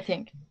 Okay. I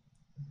think.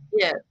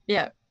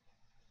 Yeah.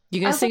 You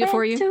gonna sing it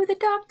for you? I went to the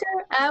doctor.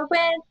 I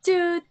went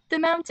to the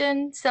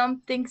mountain.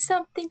 Something.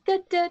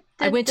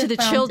 I went to the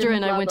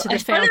children. I went to the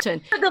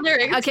fountain. The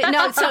lyrics. Okay,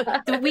 no. So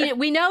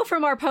we know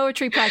from our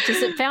poetry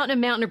practice that fountain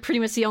and mountain are pretty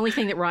much the only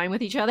thing that rhyme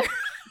with each other.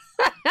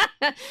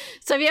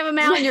 So if you have a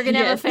mountain, you're gonna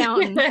have a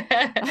fountain.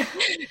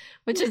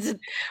 Which is,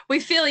 we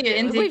feel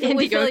you, we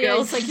feel you.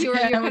 girls. It's like you're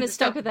kind of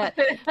stuck with that.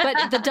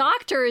 But the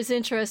doctor is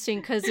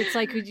interesting because it's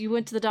like you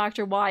went to the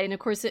doctor. Why? And of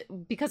course,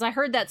 because I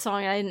heard that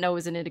song, I didn't know it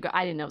was an Indigo.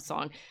 I didn't know the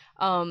song.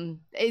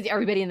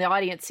 Everybody in the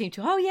audience seemed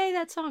to, oh yay,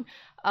 that song.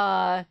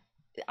 I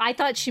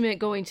thought she meant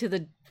going to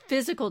the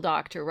physical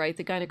doctor, right?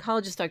 The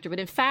gynecologist doctor.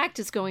 But in fact,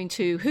 it's going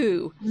to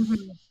who?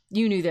 Mm-hmm.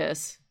 You knew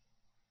this.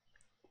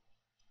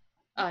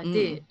 I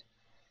did.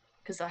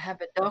 Because I have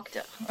a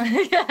doctor.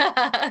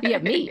 Yeah,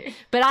 me.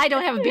 But I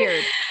don't have a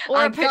beard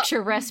or a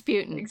picture of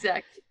Rasputin.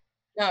 Exactly.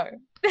 No.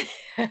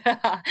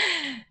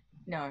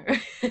 No.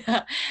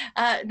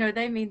 No,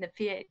 they mean the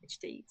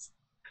PhDs.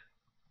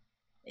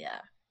 Yeah.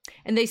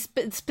 And they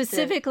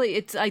specifically,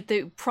 it's like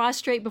the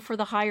prostrate before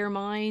the higher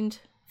mind.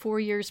 4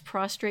 years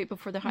prostrate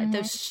before the higher.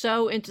 They're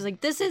so interesting.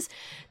 Like,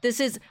 this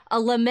is a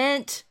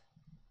lament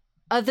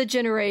of the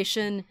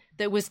generation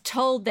that was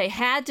told they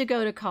had to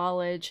go to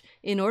college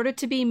in order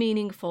to be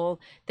meaningful.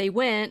 They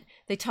went,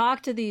 they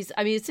talked to these.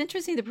 I mean, it's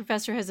interesting. The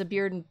professor has a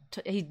beard and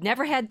he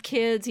never had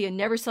kids. He had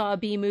never saw a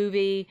B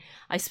movie.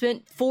 I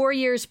spent 4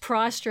 years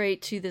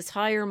prostrate to this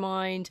higher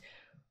mind.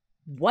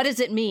 What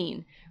does it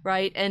mean?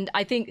 Right. And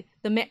I think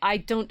I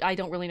don't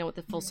really know what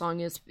the full song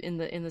is in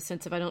the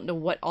sense of I don't know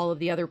what all of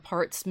the other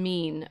parts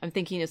mean. I'm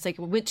thinking it's like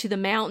I went to the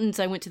mountains,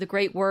 I went to the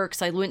great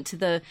works, I went to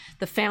the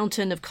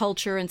fountain of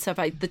culture and stuff.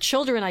 The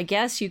children, I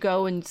guess you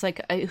go and it's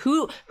like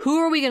who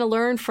are we going to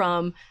learn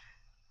from?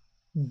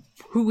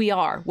 Who we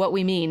are, what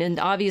we mean.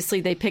 And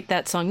obviously they picked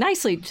that song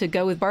nicely to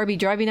go with Barbie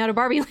driving out of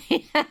Barbie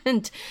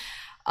Land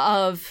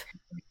of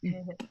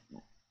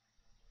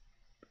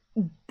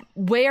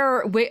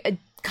where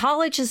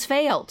college has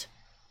failed.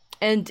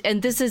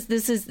 And this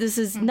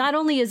is not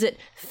only is it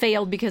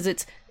failed because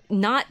it's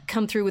not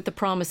come through with the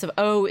promise of,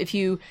 oh, if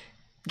you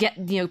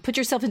put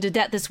yourself into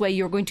debt this way,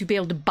 you're going to be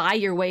able to buy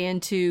your way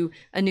into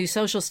a new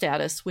social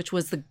status, which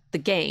was the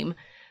game,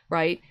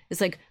 right?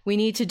 It's like we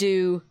need to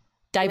do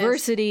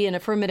diversity and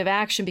affirmative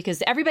action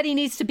because everybody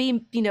needs to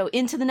be,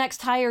 into the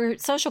next higher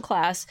social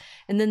class.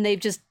 And then they've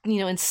just,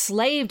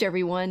 enslaved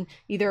everyone,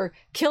 either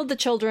killed the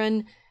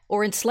children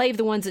or enslaved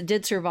the ones that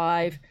did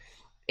survive.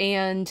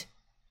 And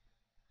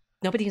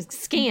nobody can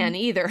scan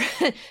either.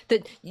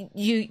 That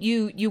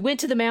you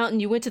went to the mountain,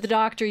 you went to the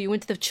doctor, you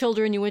went to the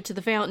children, you went to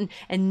the fountain,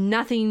 and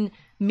nothing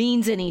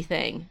means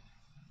anything.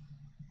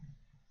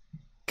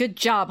 Good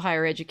job,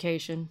 higher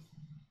education.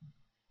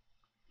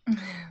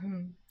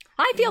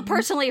 I feel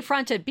personally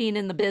affronted being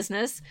in the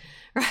business,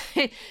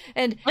 right?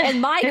 And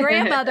my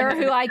grandmother,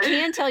 who I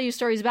can tell you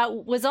stories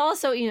about, was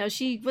also,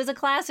 she was a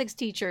classics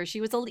teacher.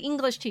 She was an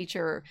English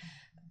teacher.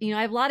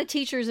 I have a lot of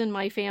teachers in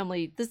my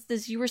family.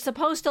 This you were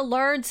supposed to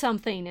learn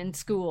something in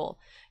school.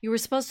 You were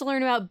supposed to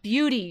learn about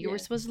beauty. You were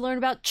supposed to learn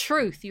about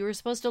truth. You were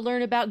supposed to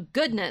learn about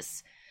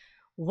goodness.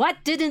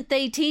 What didn't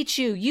they teach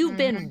you? You've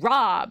been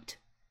robbed.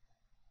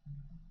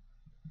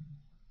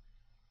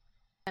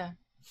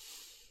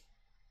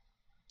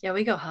 Yeah,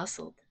 we got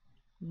hustled.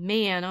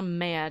 Man, I'm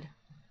mad.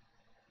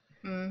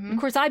 Of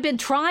course, I've been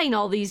trying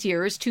all these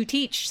years to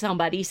teach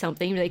somebody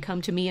something. They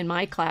come to me in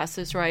my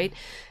classes, right?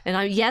 And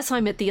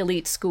I'm at the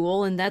elite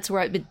school, and that's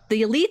where but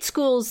the elite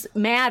schools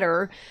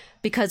matter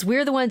because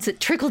we're the ones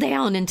that trickle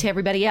down into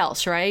everybody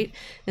else, right?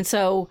 And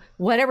so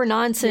whatever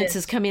nonsense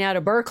is coming out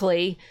of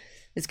Berkeley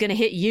is going to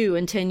hit you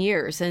in 10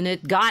 years, and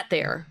it got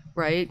there,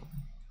 right?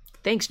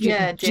 Thanks,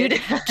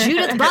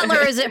 Judith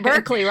Butler is at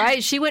Berkeley,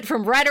 right? She went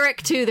from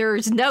rhetoric to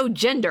there's no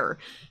gender,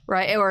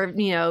 right? Or,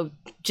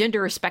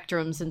 gender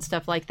spectrums and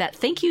stuff like that.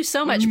 Thank you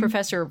so much,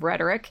 Professor of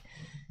Rhetoric.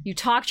 You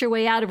talked your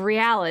way out of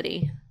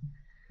reality.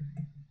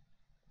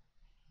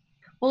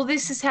 Well,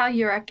 this is how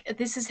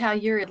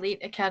your elite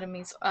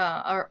academies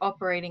are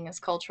operating as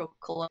cultural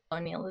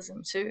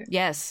colonialism too.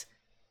 Yes.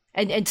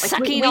 And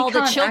sucking all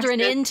the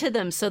children into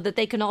them so that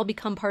they can all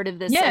become part of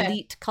this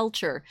elite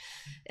culture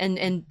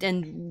and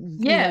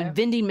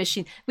vending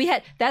machine. We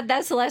had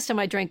that's the last time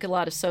I drank a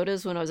lot of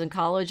sodas when I was in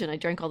college, and I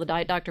drank all the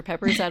Diet Dr.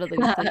 Peppers out of the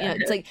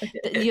it's like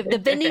you have the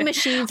vending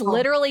machines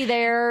literally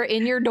there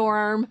in your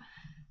dorm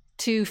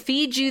to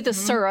feed you the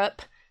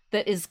syrup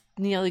that is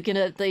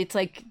it's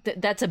like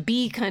that's a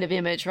bee kind of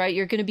image, right?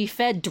 You're gonna be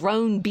fed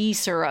drone bee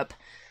syrup.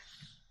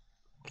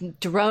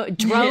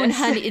 Drone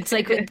honey. It's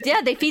like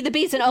they feed the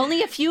bees, and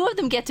only a few of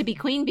them get to be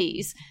queen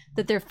bees.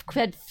 That they're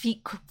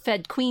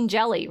fed queen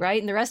jelly, right?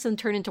 And the rest of them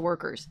turn into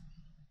workers.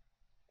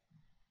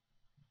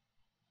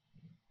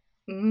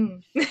 I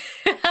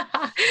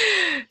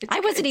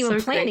wasn't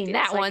even planning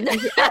that one.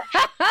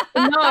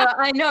 No,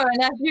 I know.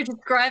 And as you're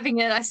describing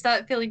it, I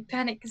start feeling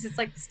panic because it's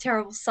like this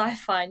terrible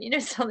sci-fi,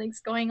 and something's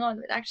going on,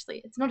 but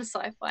actually, it's not a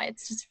sci-fi.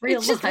 It's just real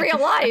life. It's just real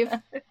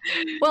life.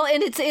 Well,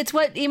 and it's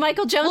what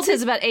Michael Jones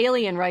says about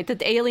Alien, right? That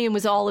the Alien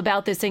was all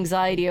about this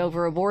anxiety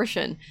over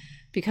abortion.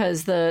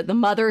 because the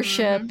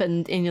mothership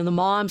and the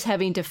mom's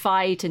having to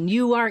fight, and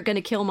you aren't going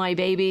to kill my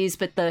babies,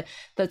 but the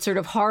sort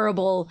of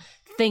horrible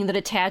thing that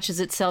attaches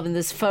itself in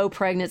this faux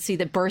pregnancy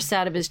that bursts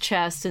out of his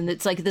chest. And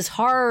it's like this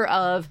horror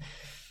of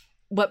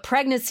what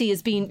pregnancy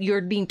is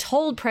you're being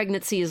told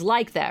pregnancy is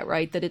like that,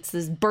 right? That it's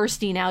this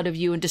bursting out of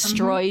you and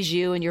destroys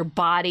you and your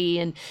body.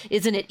 And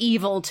isn't it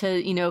evil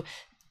to, to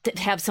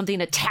have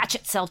something attach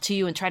itself to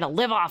you and try to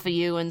live off of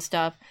you and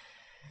stuff?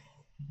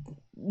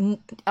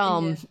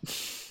 Well,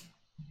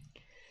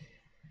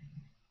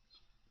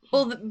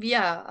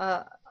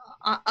 yeah.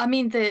 I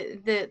mean,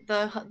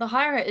 the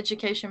higher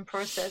education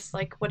process,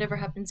 like whatever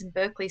happens in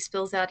Berkeley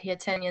spills out here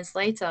 10 years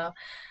later.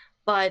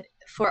 But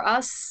for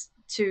us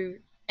to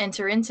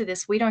enter into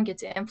this, we don't get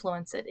to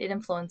influence it. It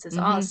influences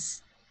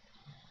us.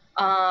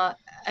 I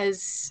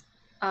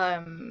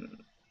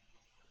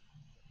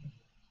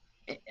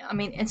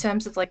mean, in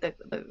terms of like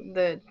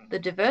the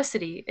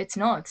diversity, it's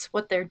not.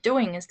 What they're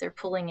doing is they're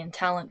pulling in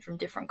talent from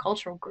different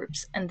cultural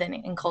groups and then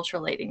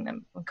enculturating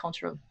them,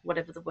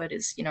 whatever the word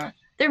is,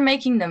 they're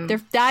making them.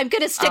 I'm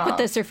going to stick with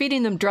this. They're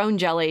feeding them drone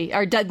jelly,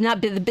 or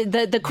not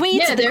the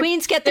queens. Yeah, the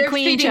queens get the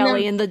queen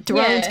jelly, and the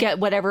drones get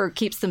whatever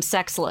keeps them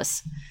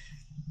sexless.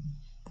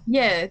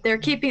 Yeah, they're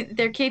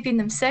keeping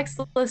them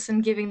sexless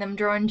and giving them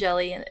drone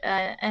jelly,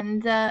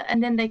 and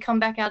then they come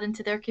back out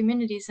into their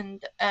communities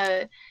and.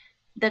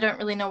 They don't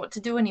really know what to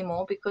do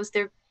anymore because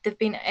they've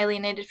been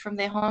alienated from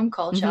their home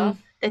culture.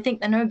 They think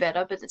they know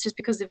better, but it's just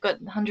because they've got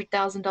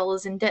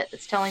 $100,000 in debt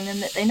that's telling them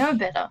that they know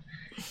better.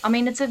 I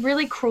mean, it's a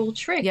really cruel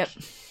trick. Yep.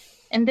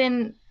 And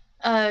then,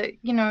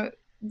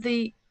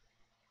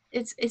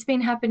 it's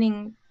been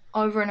happening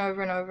over and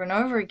over and over and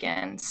over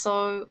again.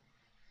 So,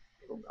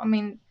 I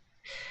mean,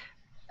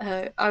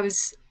 I'm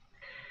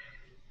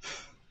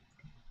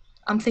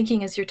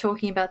thinking as you're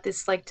talking about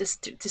this, like,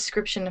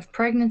 description of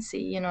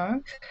pregnancy,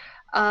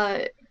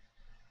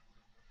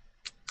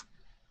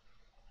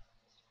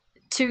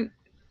 to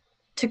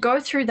go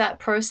through that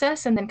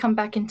process and then come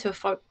back into a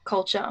folk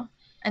culture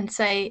and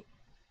say,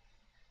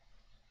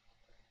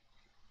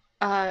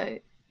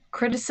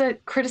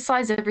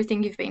 criticize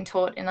everything you've been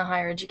taught in a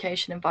higher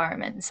education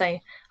environment and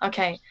say,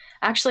 okay,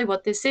 actually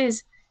what this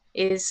is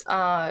it's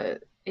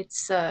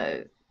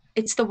the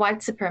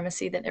white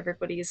supremacy that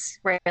everybody is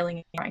railing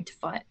and trying to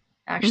fight.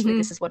 Actually,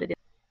 this is what it is.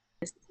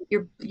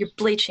 You're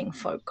bleaching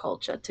folk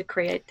culture to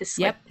create this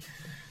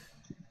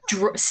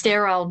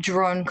sterile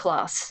drone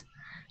class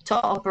to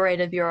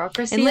operate a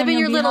bureaucracy and live in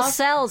your little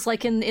cells,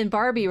 like in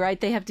Barbie,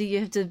 right? You have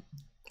to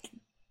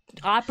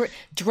operate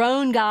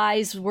drone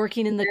guys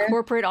working in the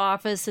corporate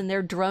office in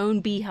their drone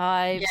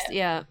beehives.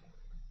 Yeah,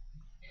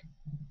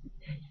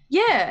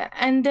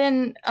 and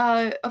then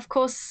of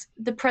course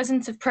the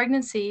presence of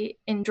pregnancy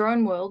in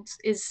drone worlds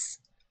is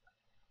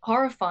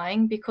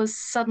horrifying because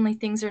suddenly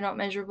things are not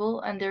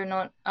measurable and they're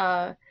not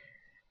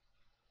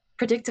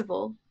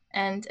predictable,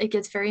 and it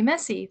gets very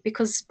messy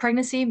because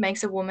pregnancy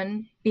makes a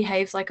woman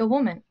behave like a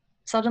woman.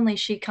 Suddenly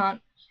she's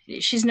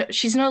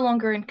no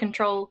longer in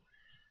control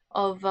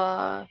of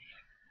her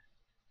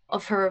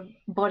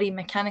body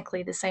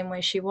mechanically the same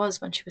way she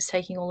was when she was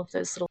taking all of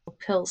those little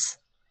pills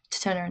to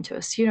turn her into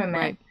a pseudo-man.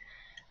 Right.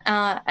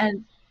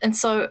 And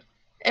so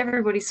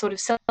everybody sort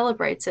of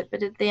celebrates it,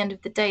 but at the end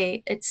of the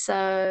day, it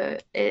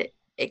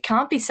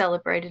can't be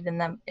celebrated in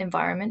that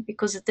environment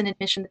because it's an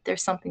admission that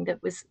there's something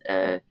that was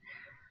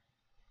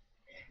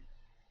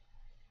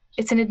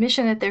it's an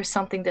admission that there's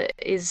something that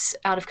is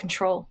out of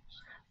control,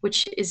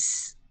 which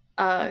is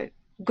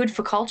good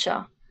for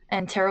culture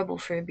and terrible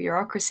for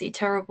bureaucracy,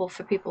 terrible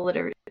for people that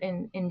are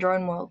in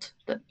drone world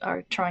that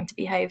are trying to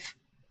behave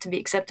to be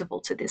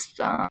acceptable to this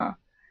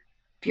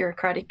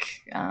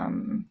bureaucratic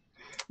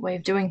way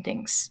of doing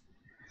things.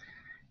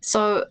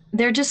 So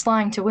they're just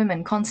lying to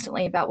women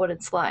constantly about what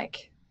it's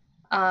like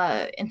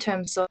in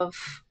terms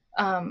of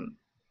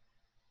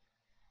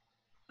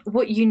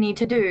what you need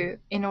to do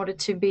in order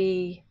to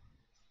be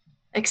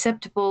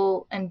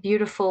acceptable and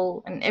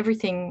beautiful and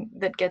everything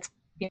that gets,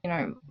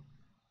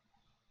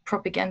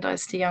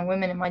 propagandized to young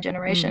women in my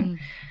generation.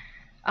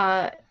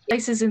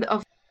 Places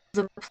of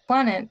the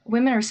planet,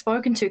 women are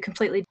spoken to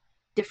completely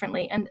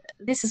differently, and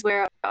this is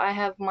where I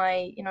have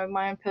my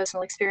own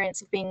personal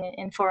experience of being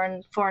in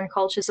foreign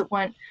cultures that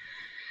weren't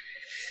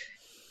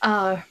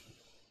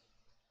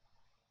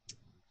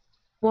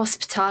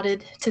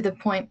wasp-tarted to the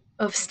point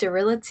of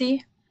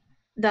sterility.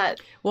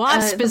 That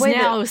wasp is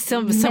now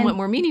somewhat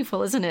more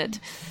meaningful, isn't it?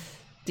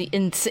 The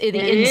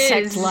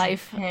insect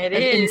life of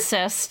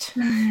incest.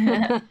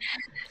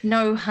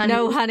 No honey.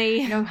 No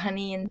honey. No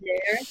honey in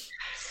there.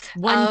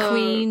 One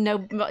queen.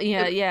 No.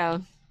 Yeah.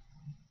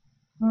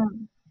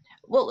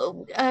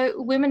 Well,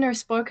 women are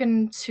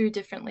spoken to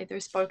differently. They're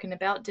spoken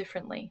about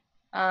differently.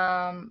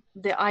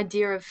 The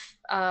idea of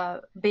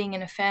being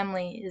in a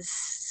family is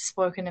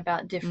spoken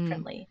about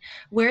differently.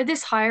 Where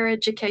this higher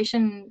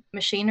education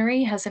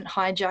machinery hasn't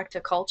hijacked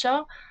a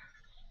culture,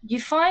 you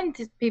find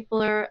that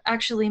people are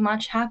actually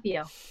much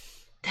happier.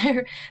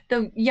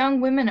 The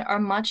young women are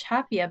much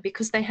happier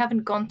because they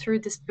haven't gone through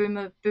this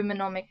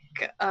boomernomic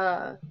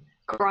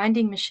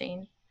grinding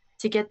machine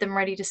to get them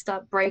ready to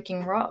start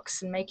breaking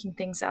rocks and making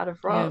things out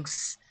of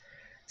rocks.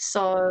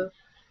 So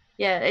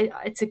yeah,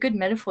 it's a good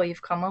metaphor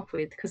you've come up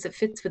with, because it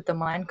fits with the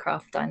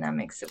Minecraft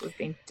dynamics that we've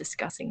been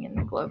discussing in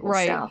the global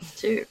south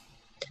too.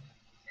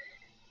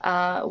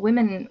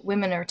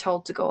 Women are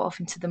told to go off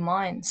into the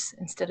mines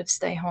instead of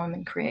stay home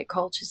and create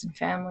cultures and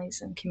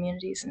families and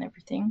communities and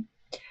everything.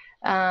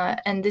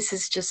 And this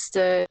is just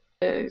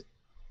it's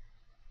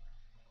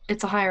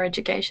a higher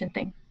education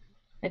thing.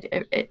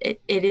 It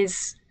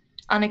is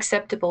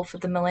unacceptable for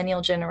the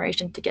millennial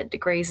generation to get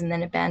degrees and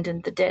then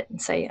abandon the debt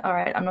and say, all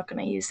right, I'm not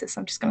going to use this,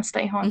 I'm just going to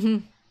stay home. Mm-hmm.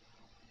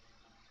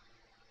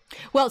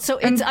 Well, so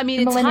it's, I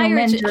mean, it's higher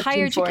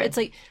it's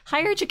like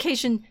higher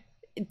education.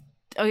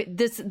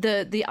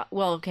 The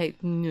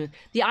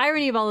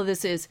irony of all of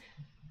this is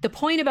the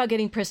point about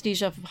getting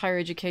prestige off of higher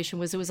education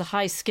was it was a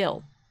high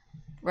skill,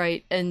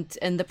 right? And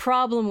the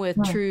problem with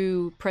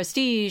true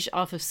prestige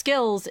off of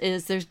skills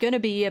is there's going to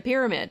be a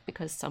pyramid,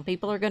 because some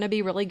people are going to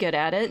be really good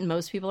at it and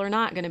most people are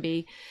not going to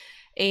be.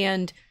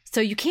 And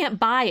so you can't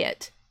buy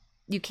it.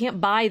 You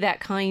can't buy that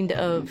kind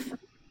of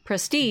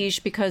prestige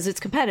because it's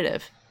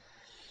competitive.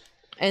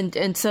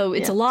 And so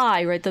it's a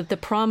lie, right? The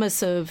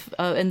promise of,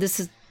 and this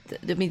is,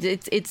 I mean,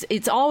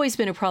 it's always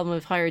been a problem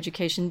with higher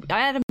education.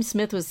 Adam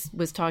Smith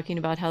was talking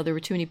about how there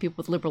were too many people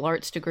with liberal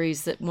arts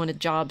degrees that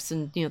wanted jobs,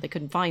 and they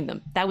couldn't find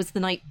them. That was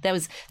the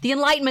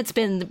Enlightenment's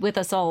been with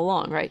us all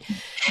along, right?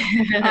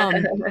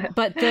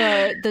 But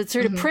the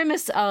sort of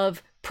premise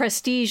of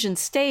prestige and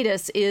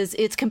status is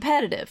it's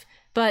competitive.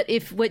 But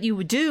if what you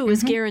would do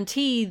is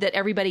guarantee that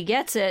everybody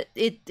gets it,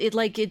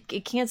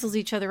 it cancels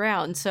each other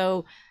out. And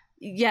so,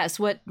 yes,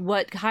 what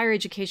higher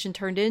education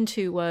turned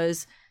into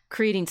was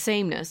creating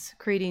sameness,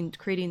 creating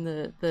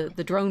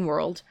the drone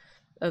world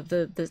of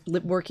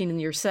the working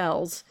in your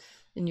cells,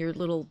 in your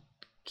little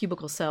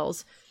cubicle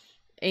cells,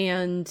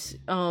 and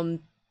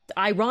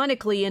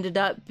ironically ended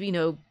up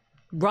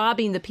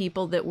robbing the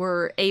people that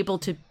were able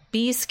to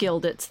be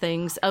skilled at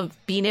things of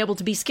being able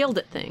to be skilled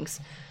at things.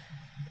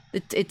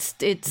 It's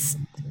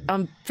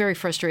I'm very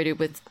frustrated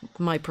with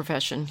my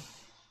profession.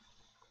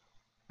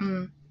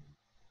 To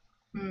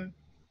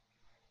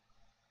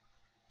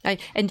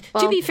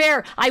be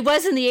fair, I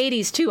was in the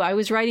 80s too. I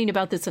was writing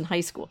about this in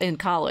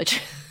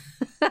college,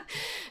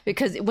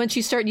 because once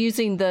you start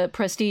using the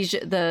prestige,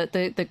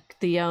 the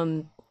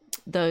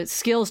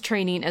skills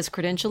training as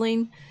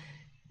credentialing,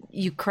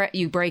 you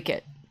break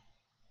it.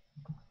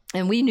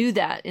 And we knew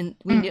that, and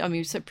we knew, I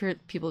mean,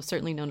 people have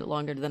certainly known it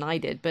longer than I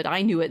did, but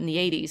I knew it in the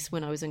 80s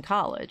when I was in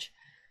college.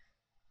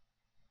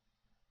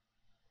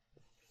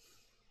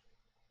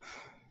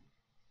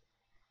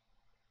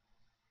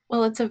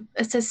 Well, it's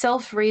a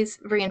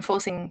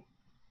self-reinforcing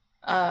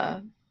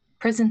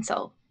prison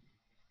cell,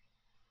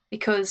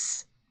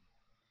 because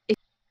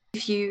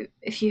if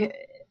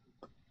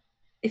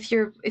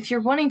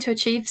you're wanting to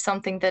achieve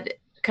something that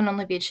can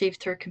only be achieved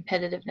through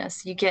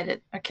competitiveness, you get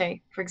it.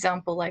 Okay, for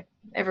example, like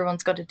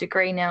everyone's got a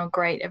degree now,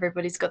 great,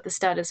 everybody's got the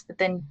status, but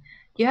then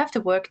you have to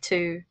work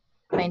to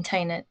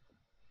maintain it.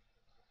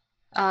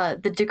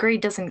 The degree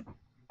doesn't.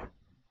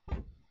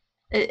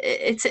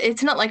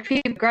 It's not like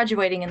people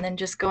graduating and then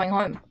just going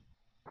home.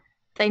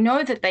 They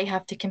know that they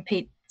have to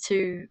compete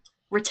to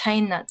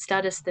retain that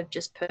status they've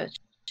just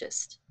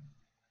purchased.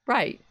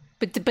 Right.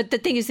 But the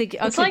thing is, we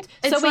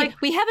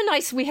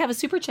have a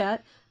super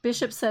chat.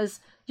 Bishop says,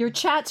 your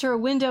chats are a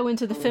window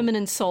into the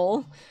feminine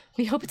soul.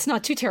 We hope it's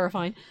not too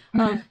terrifying.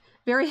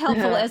 Very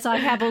helpful, as I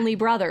have only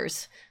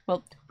brothers.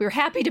 Well, we're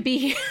happy to be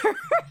here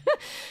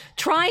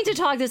trying to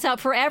talk this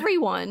out for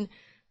everyone,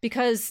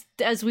 because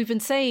as we've been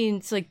saying,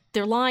 it's like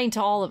they're lying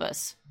to all of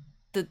us.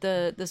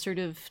 The sort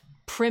of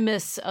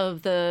premise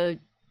of the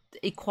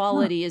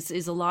equality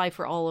is a lie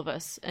for all of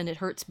us, and it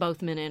hurts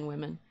both men and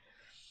women.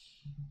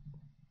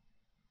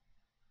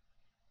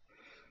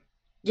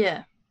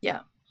 Yeah.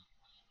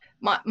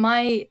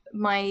 My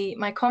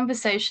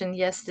conversation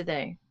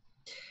yesterday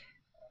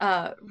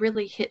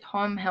really hit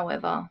home.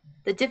 However,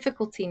 the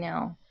difficulty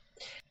now,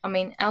 I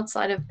mean,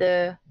 outside of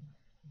the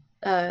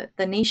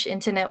niche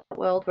internet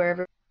world where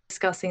everybody's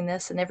discussing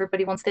this and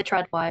everybody wants their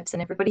trad wives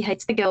and everybody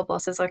hates the girl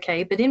bosses,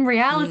 okay, but in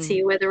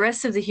reality, where the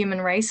rest of the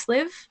human race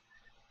live,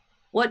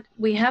 what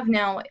we have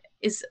now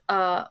is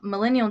a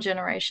millennial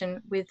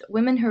generation with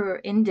women who are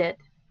in debt,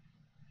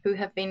 who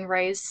have been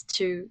raised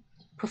to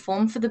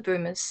perform for the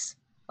boomers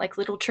like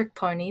little trick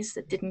ponies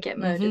that didn't get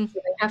murdered. So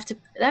they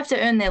have to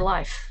earn their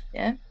life.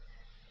 Yeah,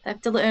 they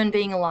have to earn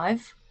being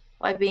alive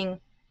by being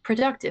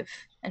productive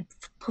and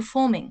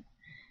performing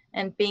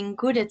and being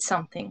good at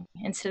something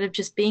instead of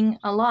just being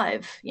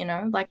alive.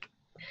 Like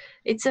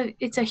it's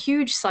a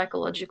huge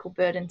psychological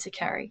burden to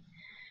carry.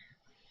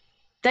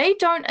 They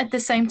don't at the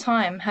same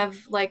time have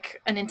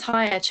like an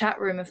entire chat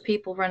room of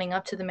people running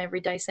up to them every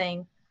day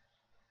saying,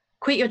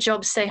 quit your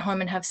job, stay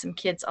home and have some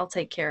kids, I'll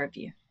take care of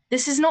you.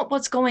 This is not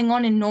what's going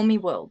on in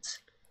normie world.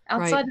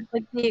 Outside of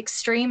like the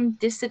extreme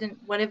dissident,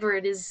 whatever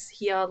it is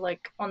here,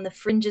 like on the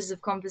fringes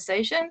of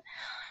conversation,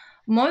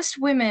 most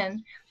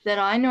women that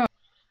I know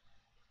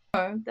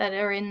that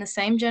are in the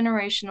same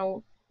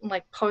generational,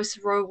 like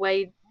post-Roe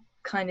Wade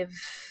kind of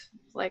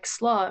like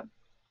slot,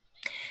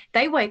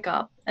 they wake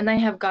up and they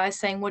have guys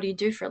saying, what do you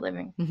do for a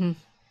living? Mm-hmm.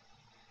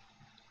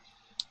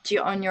 Do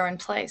you own your own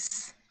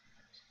place?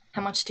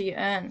 How much do you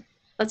earn?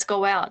 Let's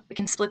go out. We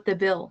can split the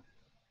bill.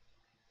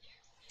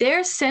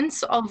 Their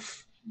sense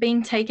of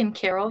being taken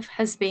care of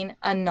has been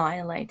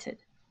annihilated.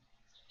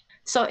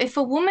 So if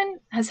a woman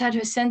has had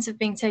her sense of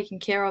being taken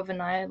care of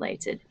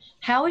annihilated,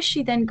 how is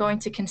she then going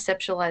to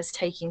conceptualize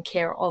taking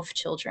care of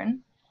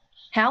children?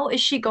 How is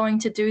she going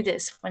to do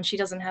this when she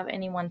doesn't have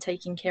anyone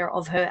taking care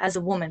of her as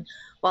a woman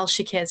while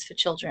she cares for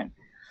children?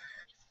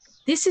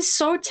 This is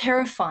so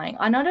terrifying.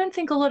 And I don't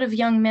think a lot of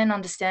young men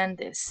understand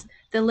this.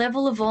 The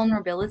level of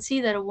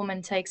vulnerability that a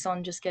woman takes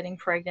on just getting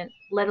pregnant,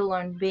 let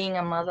alone being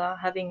a mother,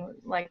 having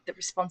like the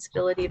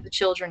responsibility of the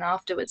children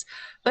afterwards.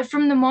 But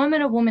from the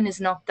moment a woman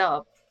is knocked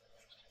up,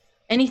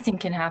 anything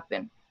can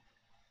happen.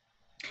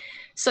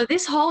 So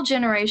this whole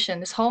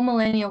generation, this whole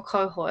millennial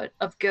cohort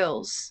of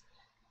girls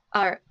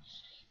are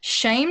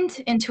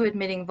shamed into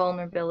admitting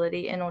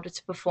vulnerability in order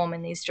to perform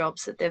in these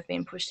jobs that they've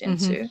been pushed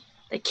into.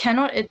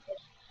 Mm-hmm.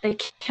 They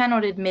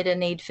cannot admit a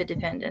need for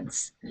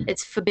dependence.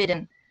 It's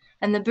forbidden.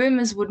 And the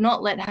boomers would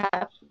not let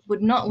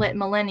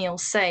millennials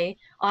say,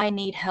 I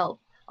need help.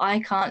 I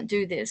can't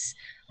do this.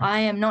 I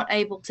am not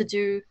able to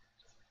do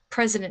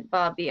President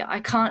Barbie. I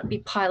can't be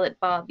Pilot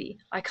Barbie.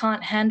 I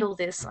can't handle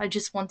this. I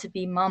just want to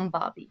be Mum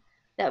Barbie.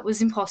 That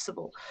was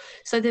impossible.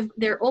 So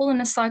they're all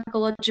in a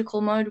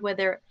psychological mode where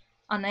they're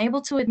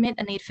unable to admit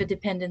a need for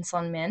dependence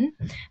on men,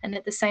 and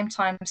at the same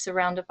time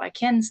surrounded by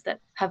Kens that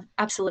have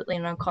absolutely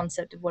no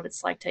concept of what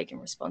it's like taking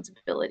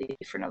responsibility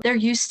for another. They're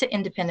used to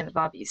independent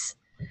Barbies.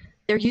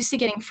 They're used to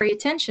getting free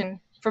attention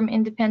from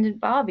independent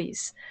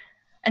Barbies.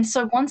 And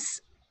so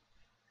once,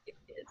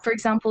 for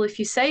example, if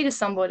you say to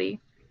somebody,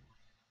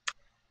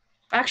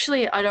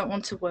 actually, I don't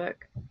want to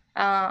work.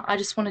 I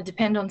just want to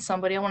depend on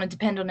somebody. I want to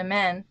depend on a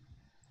man.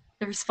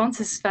 The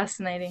response is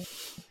fascinating.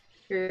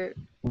 You're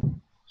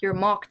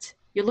mocked.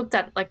 You're looked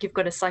at like you've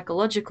got a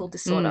psychological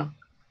disorder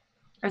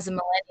as a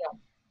millennial.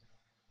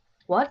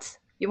 What?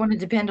 You want to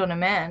depend on a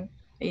man?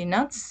 Are you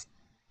nuts?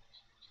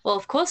 Well,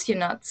 of course you're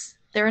nuts.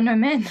 There are no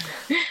men.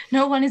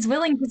 No one is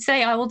willing to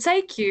say, I will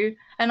take you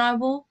and I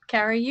will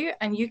carry you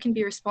and you can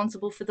be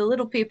responsible for the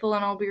little people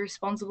and I'll be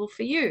responsible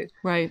for you.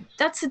 Right.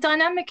 That's the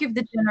dynamic of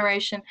the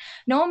generation.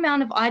 No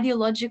amount of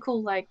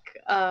ideological like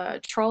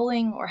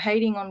trolling or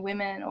hating on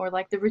women or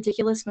like the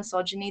ridiculous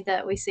misogyny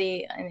that we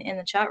see in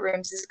the chat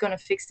rooms is going to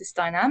fix this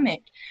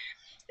dynamic.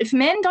 If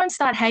men don't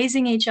start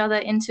hazing each other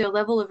into a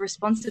level of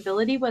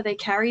responsibility where they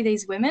carry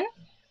these women,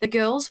 the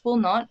girls will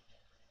not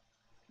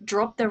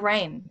drop the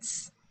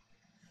reins.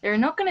 They're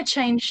not going to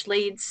change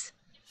leads.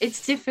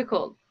 It's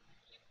difficult.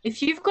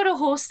 If you've got a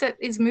horse that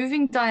is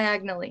moving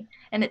diagonally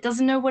and it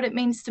doesn't know what it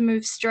means to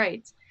move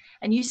straight,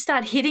 and you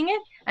start hitting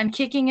it and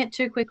kicking it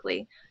too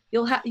quickly,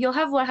 you'll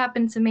have what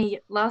happened to me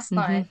last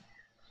night,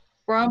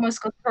 where I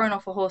almost got thrown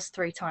off a horse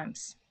 3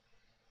 times.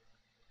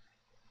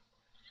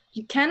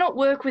 You cannot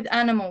work with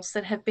animals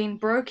that have been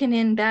broken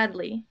in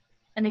badly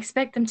and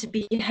expect them to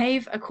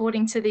behave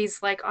according to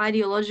these like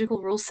ideological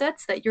rule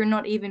sets that you're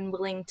not even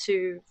willing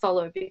to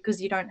follow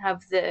because you don't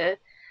have the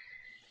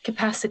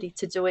capacity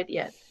to do it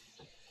yet.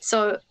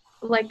 So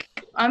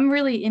like I'm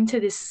really into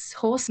this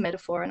horse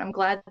metaphor, and I'm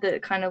glad that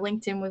it kind of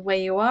linked in with where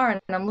you are,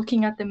 and I'm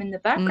looking at them in the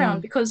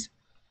background because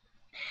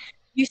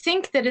you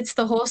think that it's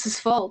the horse's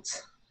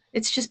fault.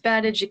 It's just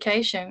bad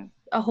education.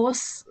 A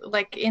horse,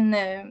 like in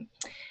the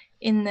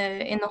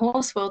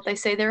horse world, they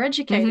say they're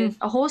educated.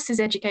 A horse is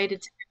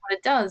educated to do what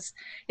it does.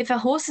 If a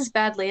horse is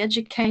badly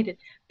educated,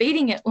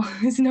 beating it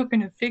is not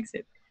going to fix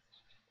it.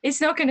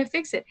 It's not going to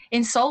fix it.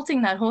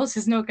 Insulting that horse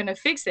is not going to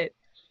fix it.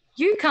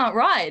 You can't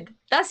ride.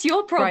 That's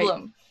your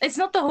problem. Right. It's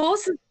not the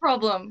horse's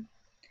problem.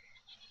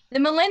 The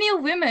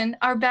millennial women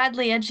are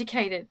badly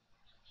educated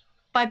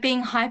by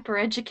being hyper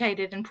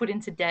educated and put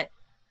into debt.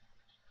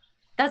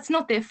 That's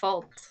not their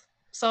fault.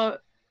 So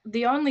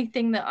the only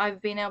thing that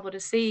I've been able to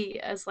see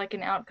as like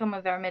an outcome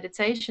of our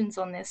meditations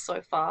on this so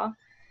far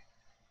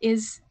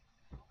is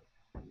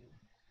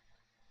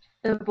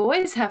the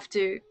boys have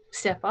to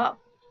step up.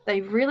 They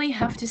really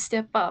have to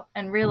step up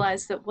and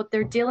realize that what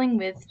they're dealing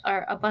with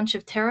are a bunch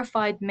of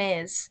terrified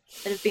mares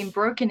that have been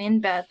broken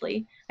in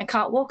badly and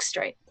can't walk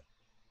straight.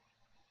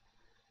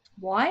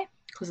 Why?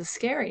 Because it's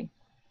scary.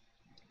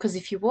 Because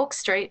if you walk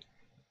straight,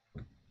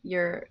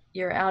 you're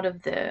out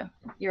of the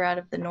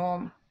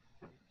norm.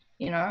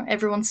 You know,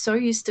 everyone's so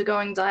used to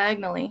going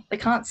diagonally, they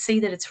can't see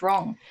that it's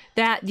wrong.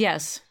 That,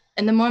 yes.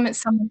 And the moment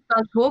someone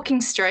starts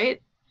walking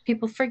straight,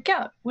 people freak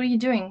out. What are you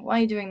doing? Why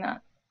are you doing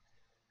that?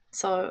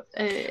 So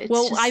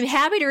I'm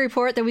happy to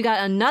report that we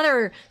got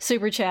another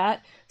super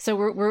chat. So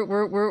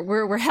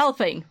we're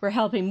helping. We're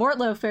helping.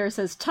 Mortlow Fair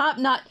says top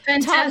notch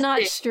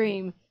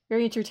stream.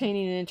 Very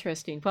entertaining and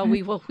interesting. Well,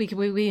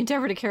 we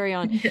endeavor to carry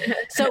on.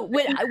 So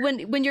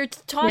when you're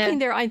talking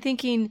there, I'm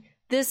thinking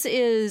this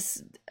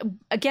is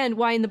again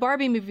why in the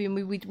Barbie movie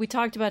we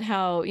talked about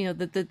how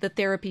the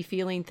therapy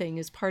feeling thing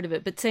is part of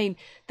it, but saying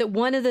that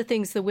one of the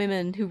things the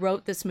women who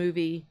wrote this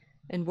movie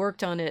and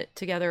worked on it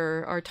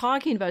together are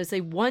talking about, is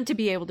they want to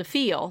be able to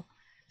feel.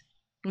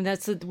 And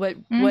that's what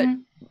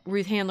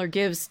Ruth Handler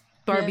gives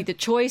Barbie the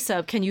choice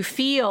of. Can you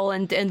feel?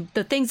 And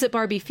the things that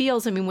Barbie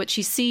feels, I mean, what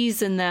she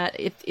sees in that,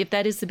 if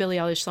that is the Billie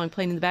Eilish song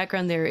playing in the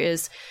background there,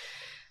 is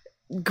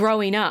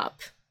growing up.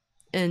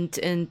 And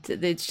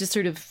it's just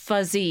sort of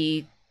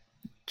fuzzy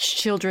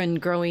children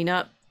growing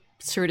up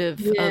sort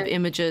of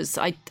images.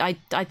 I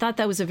thought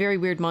that was a very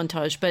weird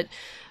montage, but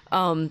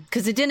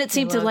because it didn't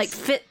seem to like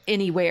fit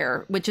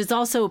anywhere, which is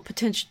also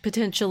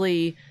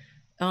potentially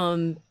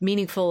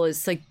meaningful.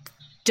 Is like,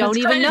 don't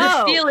even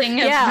know. Feeling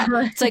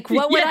it's like,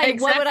 what would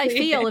what would I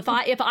feel if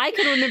I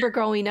could remember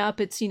growing up?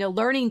 It's, you know,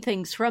 learning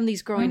things from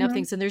these growing up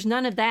things, and there's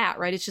none of that,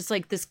 right? It's just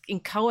like this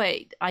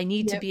inchoate. I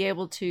need to be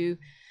able to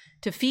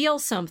feel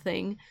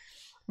something,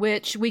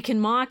 which we can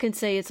mock and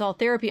say it's all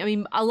therapy. I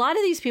mean, a lot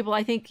of these people,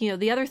 I think, you know,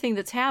 the other thing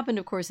that's happened,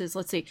 of course, is,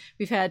 let's see,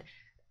 we've had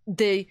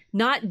the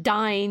not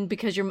dying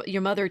because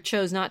your mother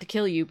chose not to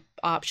kill you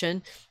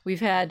option.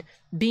 We've had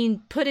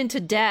being put into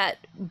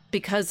debt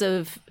because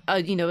of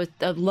a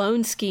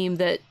loan scheme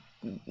that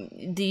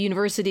the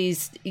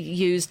universities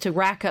use to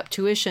rack up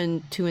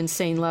tuition to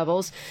insane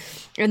levels.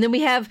 And then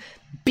we have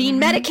being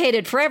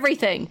medicated for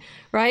everything,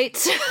 right?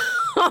 So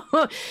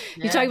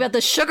you talk about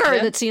the sugar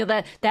that's, you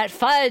know, that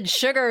fudge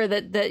sugar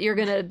that you're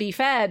going to be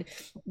fed.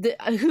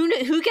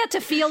 Who get to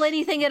feel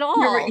anything at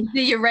all?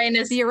 The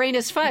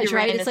Uranus fudge,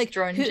 right? It's like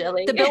drone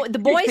jelly. The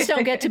boys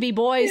don't get to be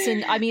boys.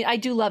 And I mean, I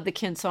do love the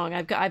Kin song.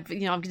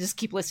 I'm just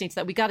keep listening to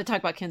that. We got to talk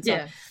about Kin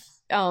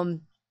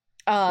song.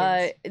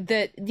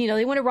 That, you know,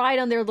 they want to ride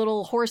on their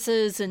little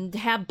horses and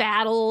have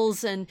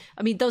battles. And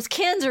I mean, those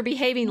Kins are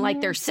behaving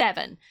like they're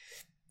 7.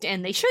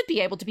 And they should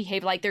be able to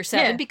behave like they're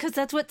 7 because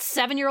that's what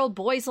 7-year-old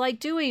boys like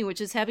doing, which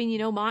is having, you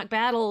know, mock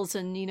battles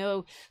and, you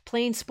know,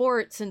 playing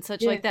sports and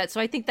such like that. So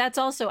I think that's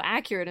also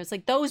accurate. It's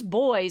like those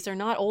boys are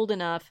not old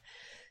enough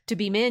to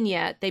be men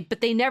yet.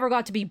 But they never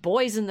got to be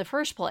boys in the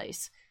first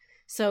place.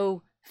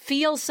 So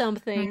feel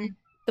something.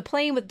 The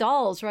playing with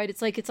dolls, right?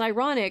 It's like, it's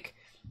ironic,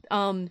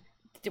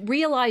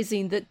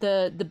 realizing that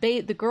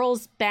the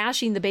girls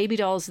bashing the baby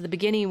dolls at the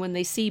beginning when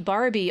they see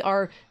Barbie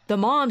are the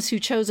moms who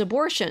chose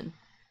abortion.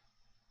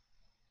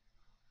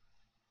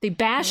 They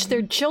bash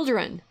their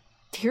children.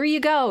 Here you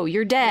go.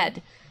 You're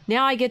dead.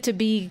 Now I get to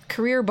be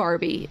career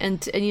Barbie.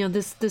 And you know,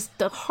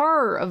 the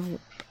horror of,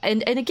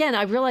 and again,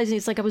 I realized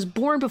it's like I was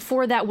born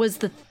before that was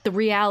the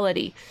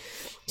reality.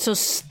 So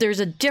there's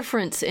a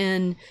difference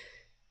in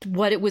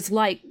what it was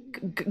like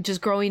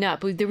just growing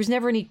up. There was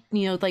never any,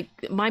 you know, like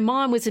my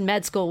mom was in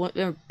med school,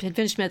 or had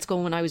finished med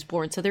school when I was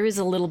born. So there is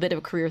a little bit of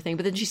a career thing,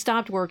 but then she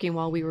stopped working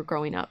while we were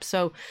growing up.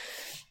 So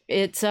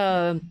it's,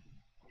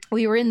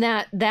 we were in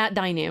that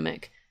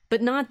dynamic,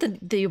 but not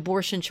the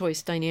abortion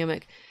choice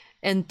dynamic.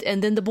 And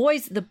then the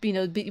boys, you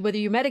know, whether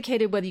you're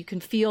medicated, whether you can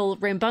feel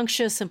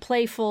rambunctious and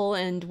playful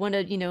and want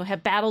to, you know,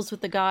 have battles with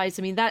the guys.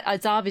 I mean, that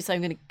it's obviously,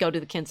 I'm going to go to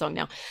the Kin song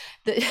now.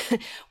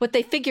 What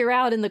they figure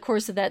out in the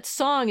course of that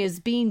song is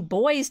being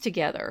boys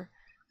together,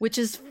 which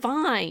is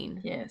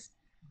fine. Yes.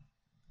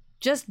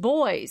 Just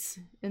boys.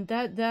 And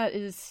that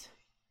is,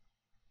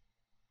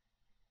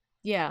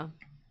 yeah.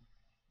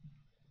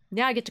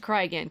 Now I get to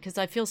cry again because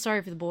I feel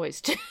sorry for the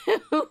boys too.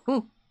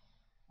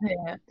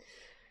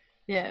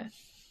 Yeah.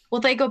 Well,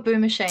 they got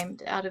boomer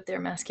shamed out of their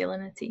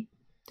masculinity.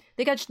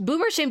 They got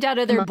boomer shamed out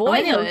of their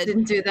boyhood.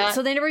 Didn't do that.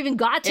 So they never even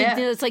got to, you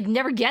know, it's like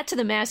never get to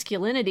the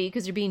masculinity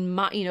because you're being,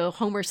 you know,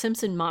 Homer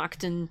Simpson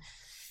mocked and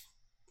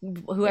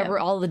whoever,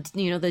 all the,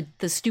 you know,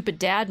 the stupid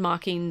dad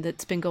mocking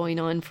that's been going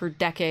on for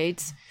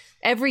decades.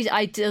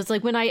 It's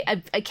like when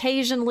I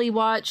occasionally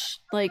watch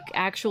like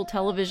actual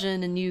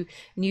television and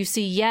you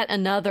see yet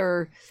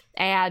another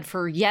ad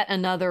for yet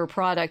another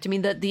product. I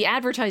mean, the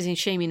advertising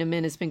shaming of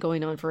men has been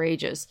going on for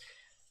ages.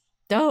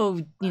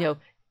 Oh, you know,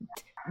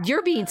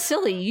 you're being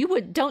silly.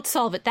 Don't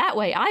solve it that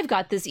way. I've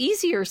got this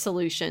easier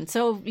solution.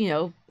 So, you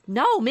know,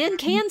 no, men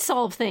can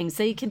solve things.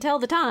 They can tell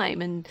the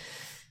time and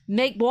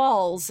make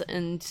walls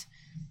and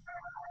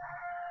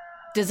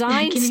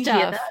design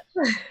stuff.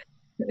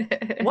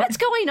 What's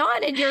going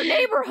on in your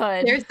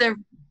neighborhood? There's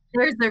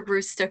the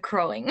rooster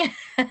crowing.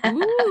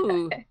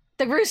 Ooh,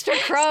 the rooster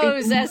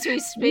crows as we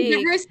speak.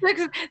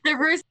 The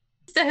rooster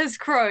has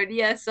crowed.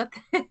 Yes,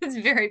 it's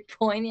very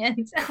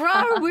poignant.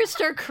 Crow,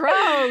 rooster,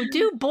 crow.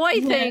 Do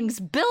boy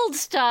things. Build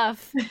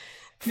stuff.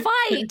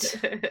 Fight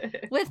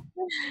with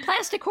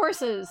plastic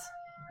horses.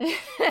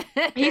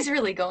 He's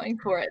really going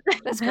for it.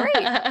 That's great.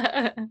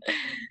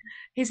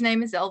 His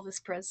name is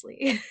Elvis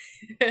Presley.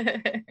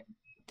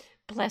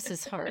 Bless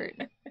his heart.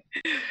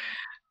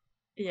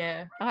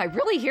 Yeah. Oh, I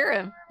really hear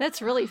him. That's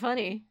really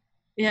funny.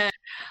 Yeah.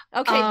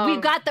 Okay,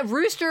 we've got the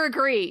rooster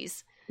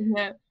agrees.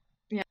 Yeah.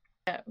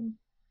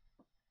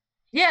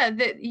 Yeah,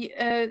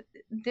 they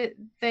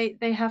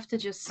have to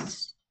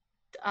just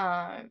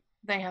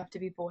they have to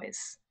be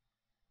boys.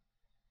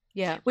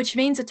 Yeah. Which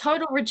means a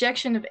total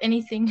rejection of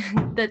anything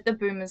that the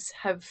boomers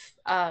have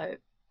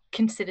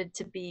considered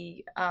to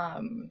be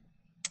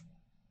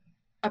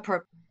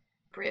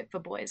appropriate for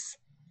boys.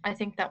 I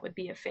think that would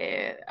be a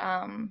fair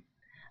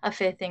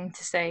thing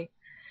to say.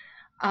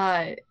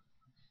 uh,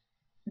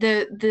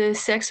 the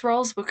sex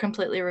roles were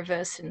completely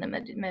reversed in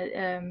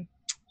the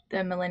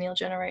millennial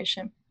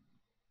generation.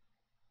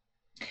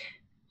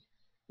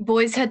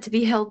 Boys had to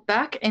be held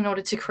back in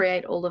order to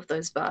create all of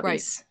those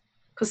Barbies,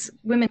 because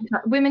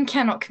women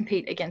cannot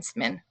compete against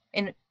men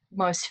in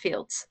most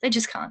fields. They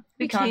just can't.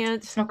 We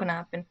can't. It's not going to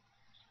happen.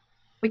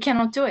 We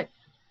cannot do it.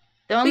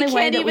 The only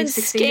way that we've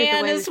succeeded, we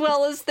can't even scan as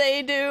well as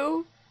they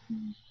do.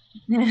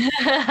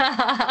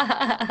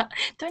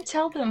 Don't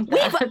tell them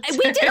that.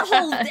 We did a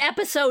whole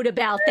episode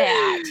about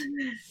that.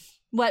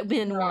 What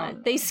men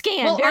want. They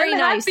scan very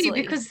nicely.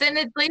 Happy because then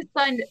at least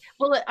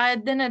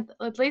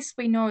at least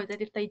we know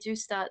that if they do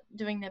start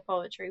doing their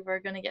poetry, we're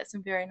going to get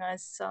some very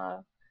nice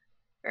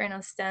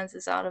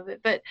stanzas out of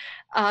it. But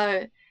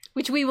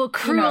which we will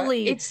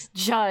cruelly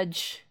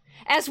judge.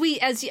 As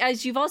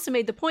you've also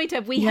made the point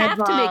of, we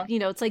have to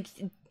make, it's like,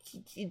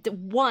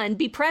 one,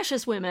 be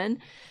precious women,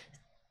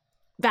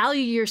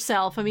 value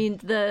yourself. I mean,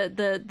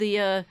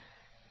 the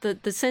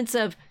sense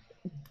of,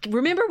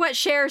 remember what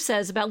Cher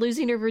says about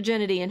losing her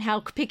virginity and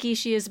how picky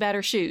she is about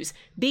her shoes.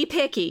 Be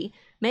picky.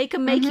 Make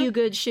them make you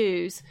good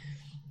shoes,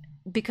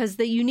 because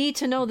you need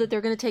to know that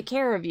they're going to take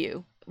care of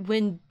you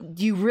when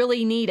you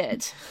really need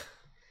it.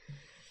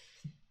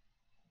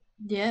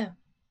 Yeah.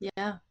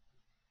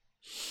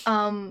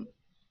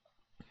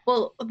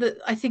 Well,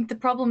 I think the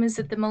problem is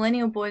that the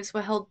millennial boys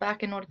were held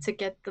back in order to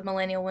get the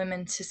millennial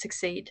women to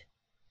succeed.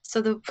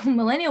 So the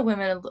millennial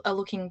women are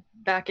looking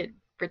back at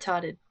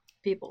retarded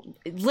people.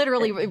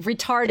 Literally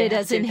retarded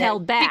as in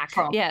held back.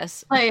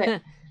 Yes. Oh, yeah.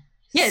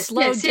 Yes.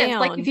 Slow down.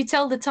 Like if you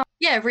tell the time,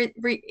 in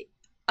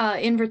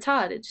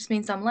retard, it just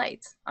means I'm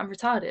late. I'm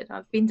retarded.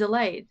 I've been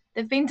delayed.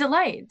 They've been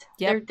delayed.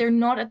 Yep. They're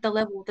not at the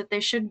level that they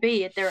should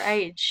be at their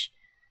age.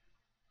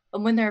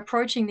 And when they're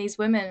approaching these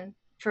women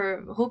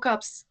for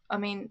hookups, I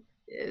mean,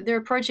 they're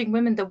approaching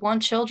women that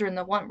want children,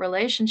 that want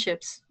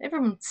relationships.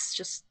 Everyone's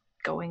just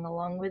going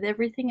along with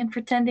everything and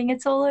pretending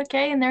it's all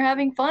okay and they're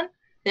having fun.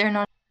 They're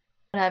not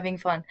having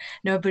fun.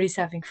 Nobody's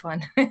having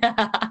fun.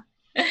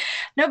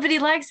 Nobody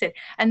likes it,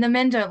 and the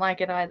men don't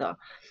like it either.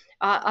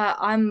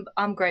 I'm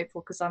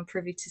grateful because I'm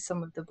privy to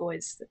some of the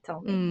boys that tell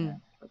me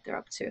what they're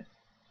up to.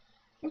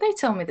 They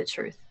tell me the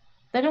truth.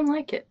 They don't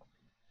like it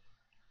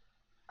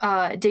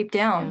deep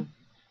down,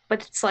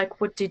 but it's like,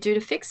 what do you do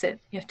to fix it?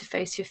 You have to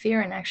face your fear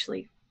and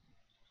actually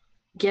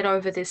get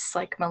over this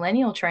like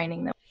millennial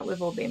training that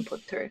we've all been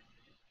put through.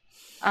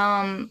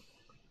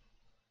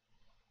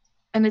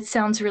 And it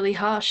sounds really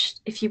harsh.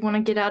 If you want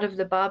to get out of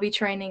the Barbie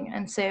training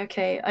and say,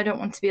 okay, I don't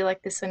want to be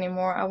like this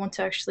anymore, I want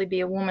to actually be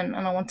a woman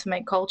and I want to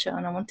make culture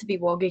and I want to be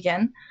woke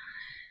again,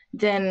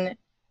 then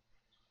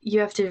you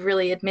have to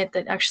really admit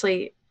that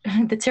actually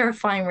the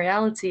terrifying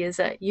reality is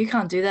that you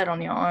can't do that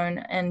on your own,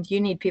 and you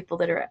need people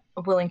that are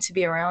willing to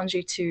be around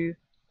you to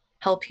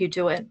help you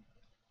do it.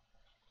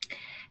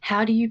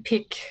 How do you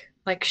pick,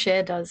 like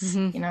Cher does,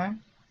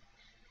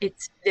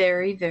 It's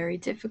very, very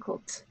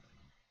difficult,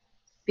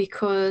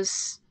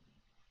 because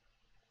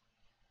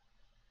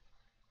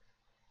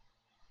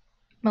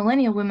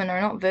millennial women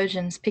are not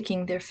virgins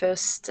picking their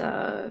first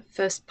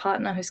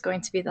partner who's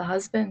going to be the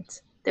husband.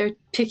 They're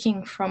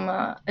picking from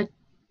a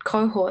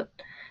cohort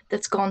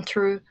that's gone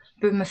through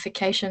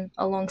boomification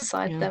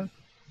alongside them.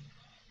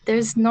 There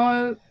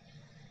are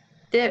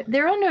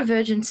no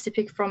virgins to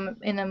pick from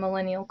in a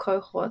millennial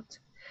cohort,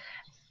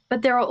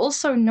 but there are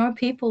also no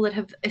people that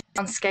have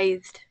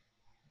unscathed.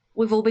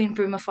 We've all been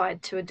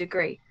boomified to a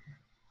degree.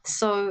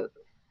 So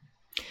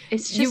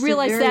it's just, you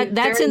realize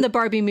that's in the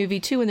Barbie movie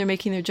too, when they're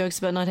making their jokes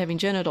about not having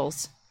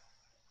genitals.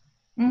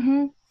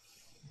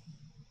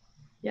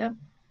 Yeah.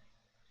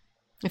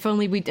 If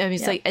only we,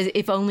 it's like,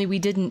 if only we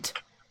didn't.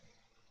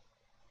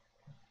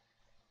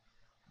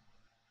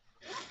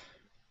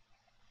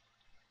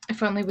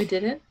 If only we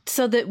did it.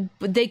 So that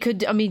they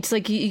could, it's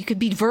like you could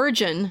be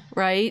virgin,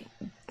 right?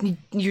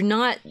 You're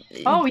not.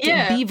 Oh,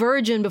 yeah. Be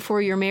virgin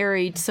before you're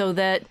married, so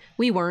that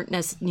we weren't,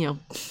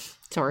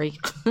 sorry.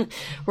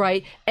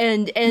 Right.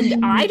 And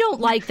I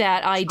don't like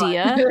that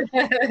idea.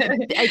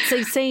 It's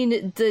like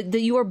saying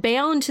that you are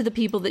bound to the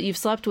people that you've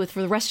slept with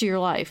for the rest of your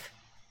life.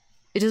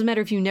 It doesn't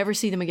matter if you never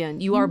see them again.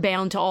 You are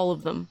bound to all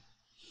of them.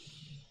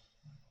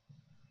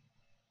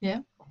 Yeah.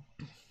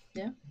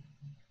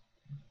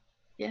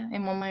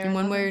 In one way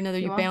or another,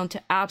 you're bound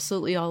to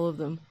absolutely all of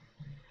them.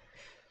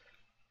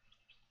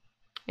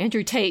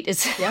 Andrew Tate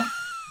is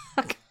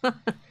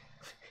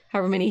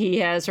however many he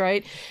has,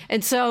 right?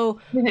 And so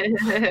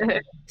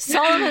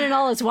Solomon and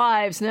all his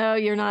wives. No,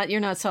 you're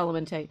not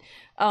Solomon Tate.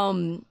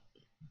 That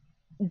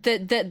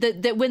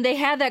when they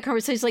have that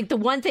conversation, it's like the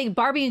one thing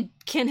Barbie and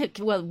Ken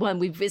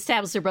we've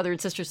established they're brother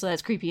and sister, so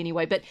that's creepy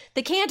anyway. But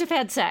they can't have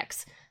had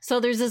sex. So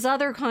there's this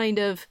other kind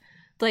of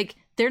like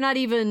they're not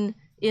even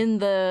in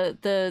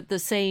the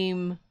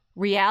same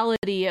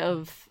reality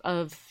of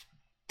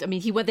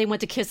they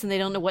went to kiss and they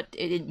don't know what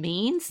it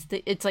means.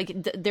 It's like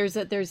there's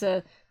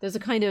a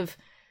kind of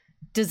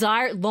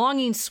desire,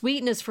 longing,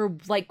 sweetness for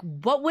like,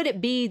 what would it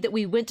be that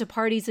we went to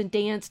parties and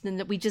danced and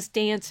that we just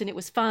danced and it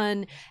was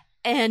fun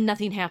and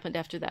nothing happened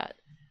after that.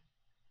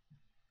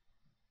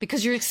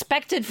 because you're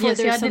expected for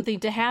there's something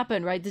to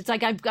happen, right? It's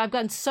like I've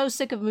gotten so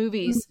sick of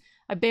movies.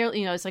 I barely,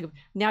 you know, it's like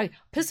now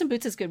Puss in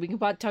Boots is good. We can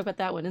talk about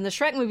that one, and the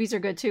Shrek movies are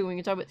good too. We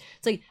can talk about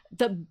it's like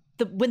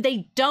the when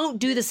they don't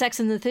do the Sex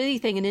and the City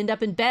thing and end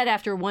up in bed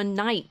after one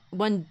night,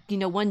 one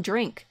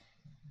drink.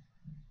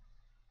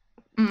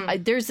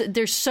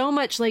 There's so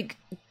much like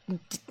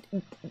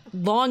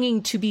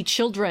longing to be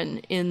children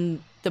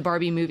in the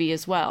Barbie movie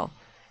as well.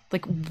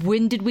 Like,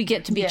 when did we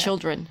get to be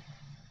children?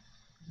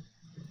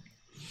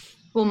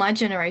 Well, my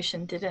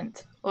generation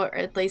didn't, or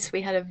at least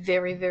we had a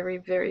very, very,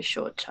 very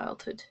short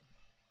childhood.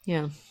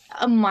 Yeah,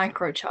 a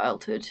micro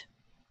childhood.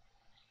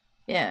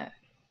 Yeah,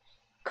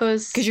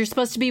 because you're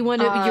supposed to be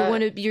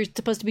you're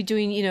supposed to be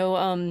doing, you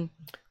know,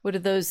 what are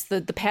those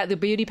the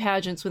beauty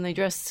pageants when they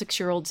dress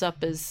 6-year-olds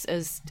up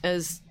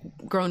as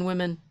grown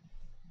women.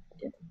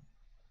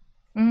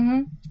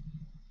 Mm-hmm.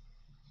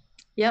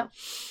 Yep.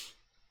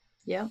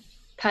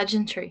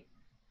 Pageantry.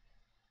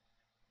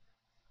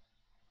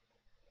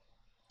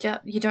 Yeah,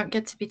 you don't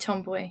get to be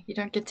tomboy. You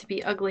don't get to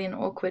be ugly and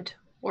awkward,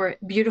 or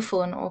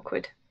beautiful and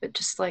awkward, but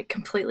just like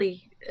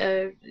completely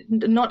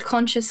not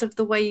conscious of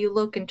the way you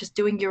look and just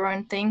doing your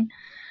own thing.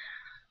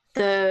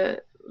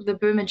 The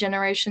boomer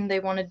generation, they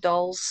wanted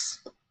dolls.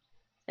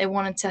 They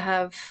wanted to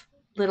have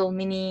little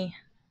mini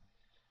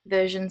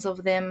versions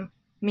of them,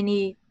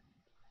 mini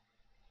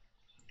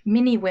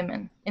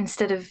women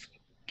instead of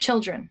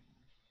children.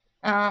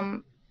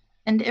 And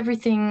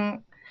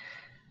everything,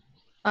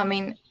 I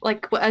mean,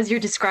 like as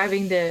you're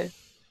describing the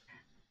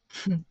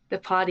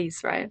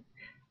parties, right?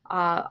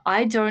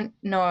 I don't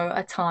know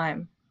a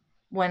time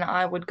when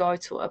I would go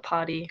to a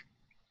party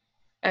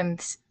and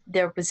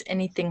there was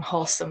anything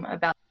wholesome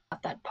about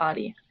that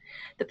party.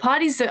 The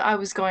parties that I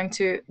was going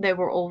to, they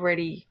were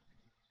already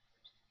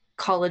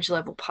college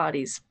level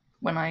parties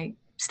when I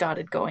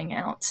started going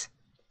out.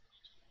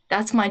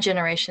 That's my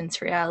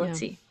generation's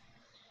reality. Yeah.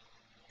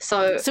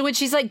 So when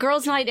she's like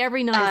girls' night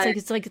every night,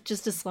 it's like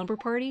just a slumber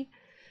party.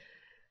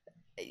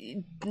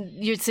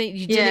 You're saying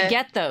you didn't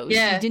get those. You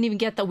didn't even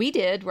get we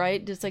did,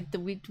 right? Just like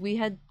we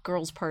had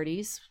girls'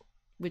 parties,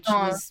 which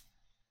was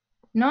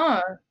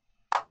No,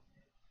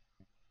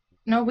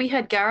 we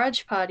had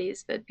garage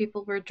parties, but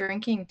people were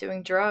drinking,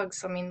 doing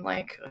drugs. I mean,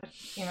 like,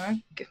 you know,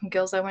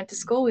 girls I went to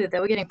school with, they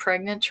were getting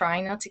pregnant,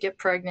 trying not to get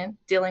pregnant,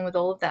 dealing with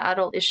all of the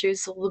adult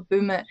issues, all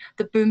the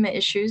boomer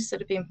issues that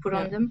have been put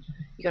on them.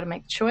 You got to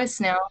make a choice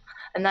now.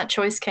 And that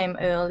choice came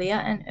earlier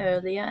and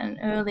earlier and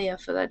earlier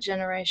for that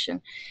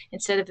generation.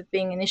 Instead of it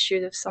being an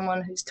issue of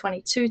someone who's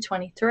 22,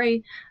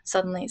 23,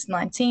 suddenly it's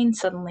 19,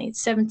 suddenly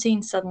it's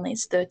 17, suddenly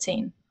it's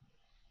 13.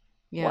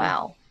 Yeah.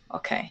 Wow.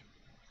 Okay.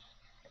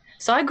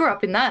 So I grew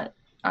up in that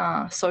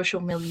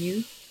social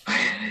milieu.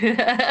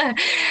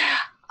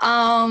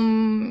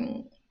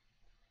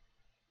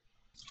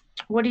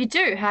 What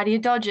do? How do you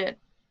dodge it?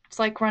 It's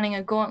like running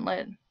a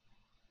gauntlet.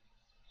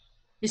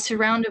 You're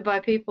surrounded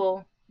by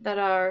people that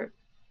are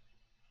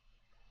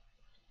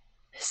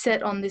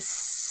set on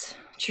this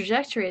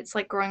trajectory. It's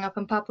like growing up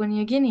in Papua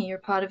New Guinea. You're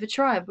part of a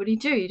tribe. What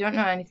do? You don't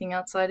know anything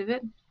outside of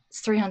it. It's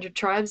 300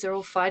 tribes. They're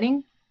all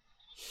fighting.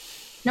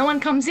 No one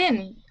comes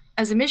in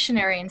as a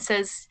missionary and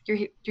says,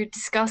 you're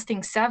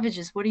disgusting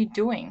savages, what are you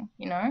doing?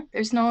 You know,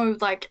 there's no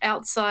like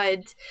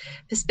outside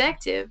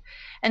perspective.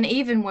 And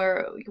even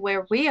where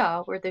we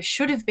are, where there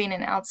should have been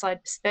an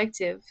outside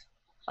perspective,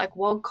 like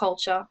world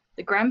culture,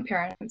 the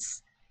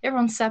grandparents,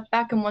 everyone sat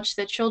back and watched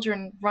their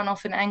children run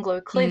off an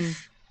Anglo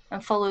cliff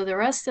and follow the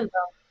rest of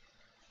them.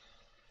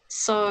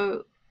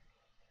 So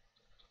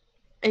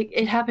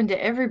it happened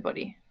to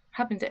everybody.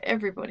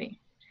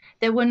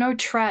 There were no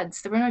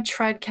trads. There were no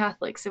trad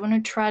Catholics. There were no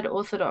trad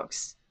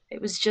Orthodox.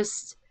 It was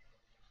just,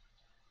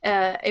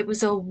 it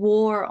was a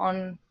war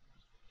on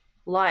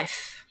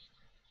life.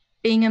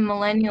 Being a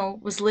millennial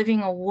was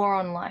living a war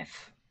on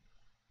life.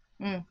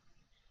 And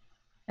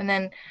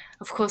then,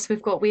 of course,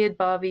 we've got Weird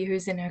Barbie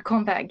who's in her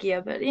combat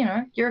gear, but, you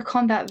know, you're a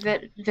combat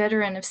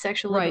veteran of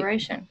sexual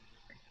liberation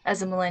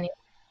as a millennial.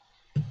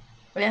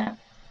 Yeah.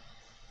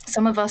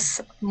 Some of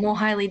us more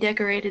highly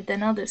decorated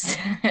than others.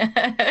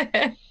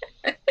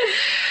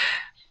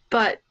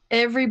 But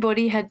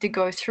everybody had to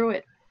go through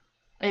it.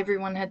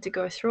 Everyone had to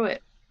go through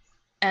it.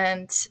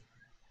 And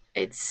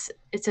it's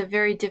a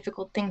very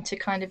difficult thing to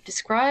kind of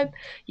describe.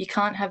 You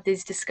can't have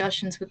these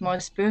discussions with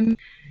most boom.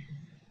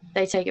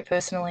 They take it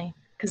personally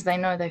because they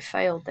know they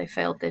failed. They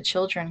failed their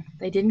children.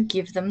 They didn't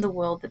give them the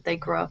world that they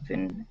grew up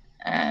in.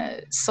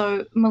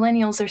 So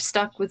millennials are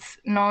stuck with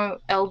no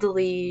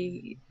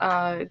elderly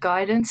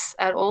guidance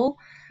at all.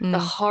 The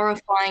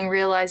horrifying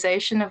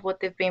realization of what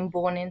they've been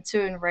born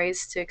into and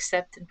raised to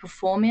accept and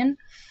perform in.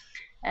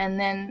 And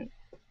then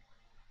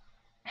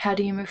how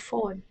do you move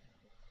forward?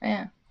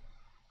 Yeah.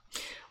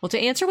 Well, to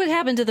answer what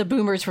happened to the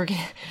boomers,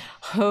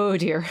 oh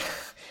dear,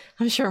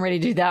 I'm sure I'm ready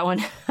to do that one.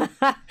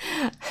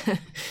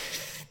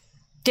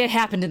 It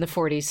happened in the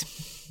 40s.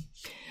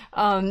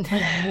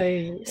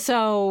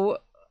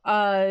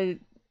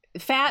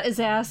 Fat is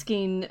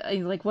asking,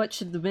 like, what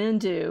should the men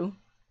do?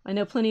 I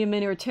know plenty of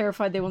men who are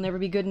terrified they will never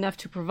be good enough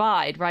to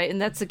provide, right?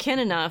 And that's a kin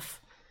enough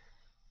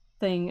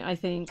thing, I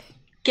think.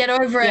 Get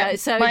over Yeah, it.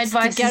 so My it's to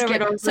advice is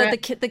get over so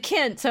it. the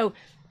kin. So,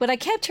 but I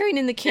kept hearing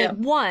in the kin Yeah.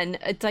 one.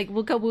 It's like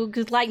we'll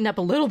just lighten up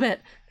a little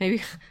bit,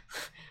 maybe.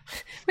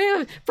 Bring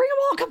them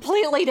all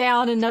completely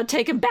down and no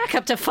take them back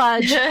up to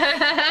fudge.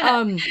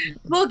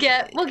 We'll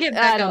get back.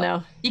 I don't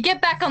know. You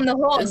get back on the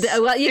horse.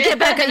 Well, you get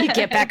back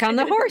on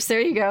the horse. There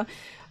you go.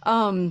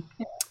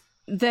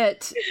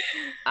 That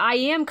I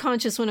am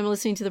conscious when I'm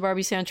listening to the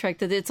Barbie soundtrack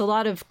that it's a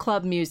lot of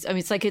club music. I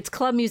mean, it's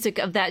club music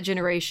of that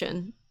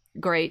generation.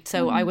 Great.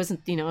 So I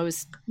wasn't, I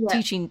was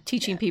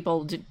teaching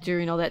people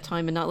during all that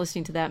time and not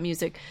listening to that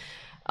music.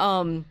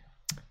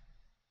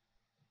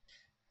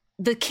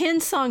 The Ken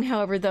song,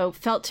 however, though,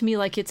 felt to me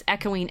like it's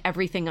echoing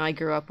everything I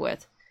grew up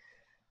with,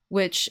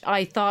 which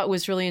I thought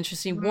was really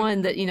interesting.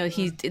 One, that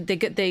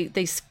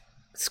they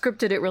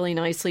scripted it really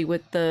nicely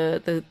with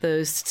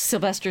the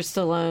Sylvester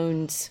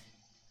Stallone's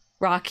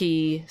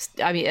Rocky.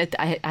 I mean,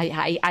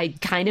 I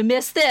kind of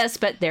missed this,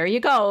 but there you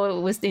go.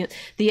 It was the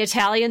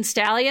Italian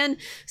stallion.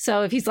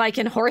 So if he's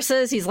liking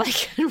horses, he's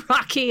liking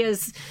Rocky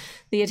as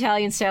the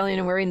Italian stallion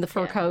and wearing the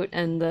fur coat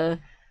and the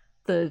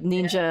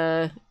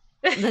ninja.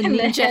 The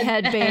ninja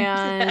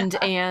headband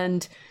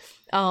and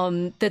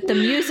that the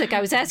music. I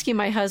was asking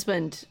my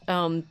husband,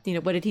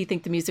 what did he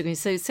think the music was?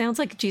 He said, it sounds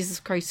like Jesus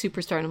Christ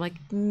Superstar. And I'm like,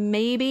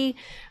 maybe.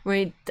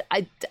 Right.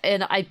 I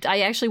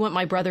actually want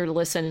my brother to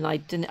listen, and I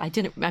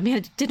didn't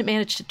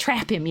manage to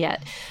trap him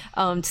yet.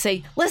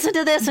 Say, listen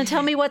to this and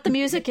tell me what the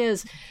music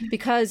is,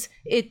 because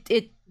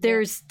it's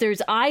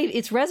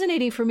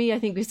resonating for me, I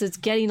think, because it's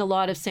getting a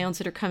lot of sounds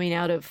that are coming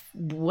out of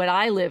what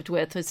I lived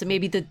with. So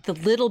maybe the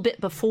little bit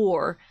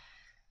before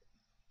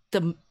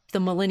the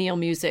millennial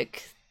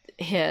music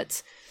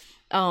hits.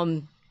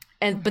 But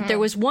there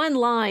was one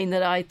line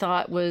that I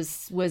thought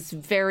was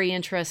very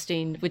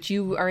interesting, which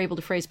you are able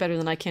to phrase better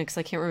than I can because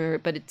I can't remember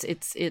it, but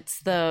it's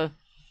the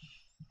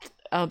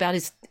about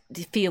his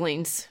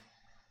feelings.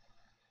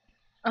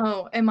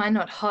 Oh, am I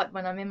not hot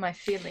when I'm in my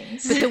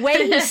feelings? But the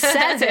way he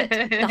says it,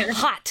 the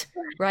hot,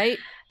 right?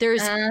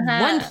 There's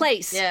one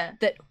place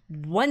that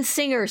one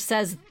singer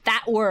says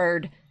that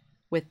word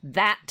with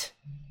that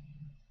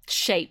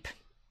shape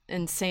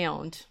and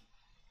sound.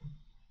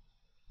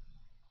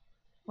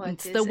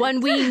 It's the one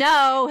we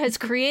know has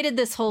created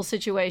this whole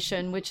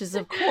situation, which is,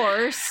 of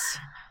course...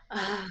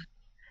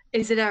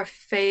 is it our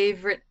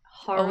favorite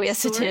horror Oh, yes,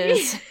 story? it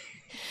is.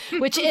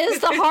 Which is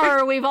the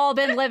horror we've all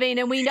been living,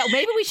 and we know.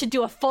 Maybe we should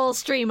do a full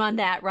stream on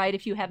that, right?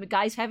 If you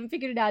guys haven't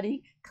figured it out,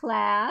 any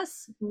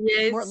class,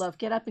 Yes. more love,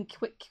 get up and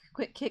quick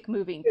kick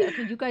moving.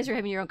 Okay, you guys are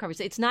having your own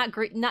conversation. It's not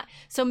great.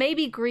 So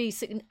maybe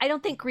Grease. I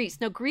don't think Grease.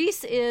 No,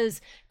 Grease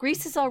is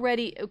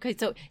already okay.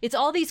 So it's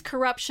all these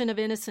corruption of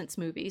innocence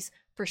movies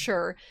for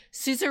sure.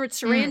 Susan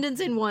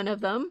Sarandon's in one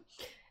of them,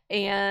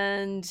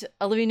 and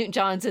Olivia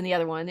Newton-John's in the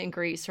other one in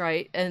Grease,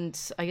 right? And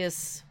I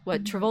guess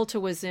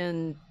Travolta was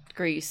in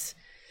Grease.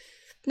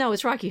 No,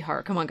 it's Rocky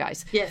Horror. Come on,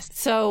 guys. Yes.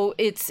 So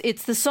it's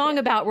the song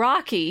about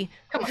Rocky,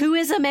 who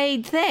is a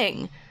made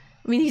thing.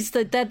 I mean,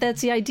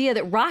 that's the idea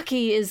that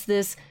Rocky is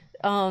this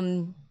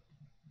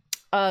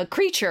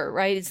creature,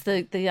 right? It's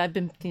the I've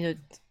been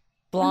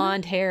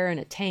blonde hair and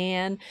a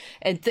tan,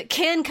 and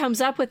Ken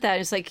comes up with that.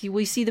 It's like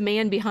we see the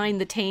man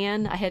behind the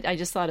tan. I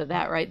just thought of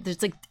that, right?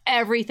 There's like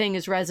everything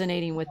is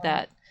resonating with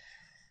that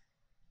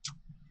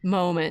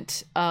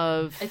moment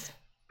of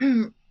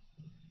the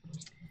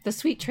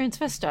sweet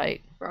transvestite.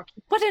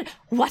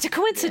 What a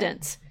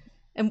coincidence. Yeah.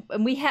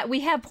 And we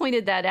have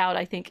pointed that out,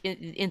 I think,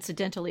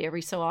 incidentally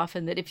every so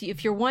often, that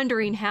if you're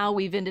wondering how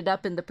we've ended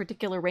up in the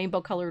particular rainbow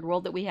colored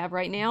world that we have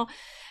right now,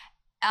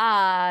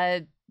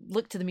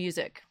 look to the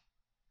music.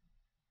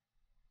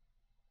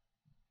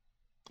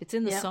 It's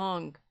in the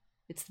song.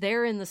 It's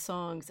there in the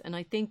songs. And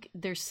I think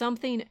there's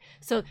something.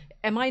 So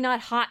am I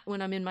not hot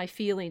when I'm in my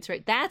feelings,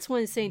 right? That's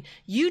when it's saying,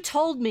 you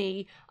told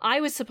me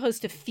I was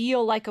supposed to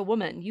feel like a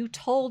woman. You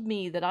told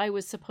me that I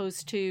was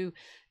supposed to,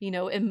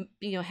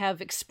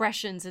 have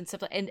expressions and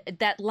stuff. And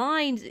that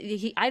line,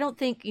 I don't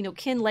think,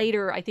 Ken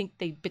later, I think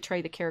they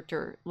betray the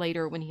character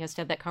later when he has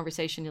to have that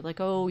conversation. You're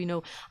like,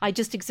 oh, I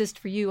just exist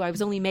for you. I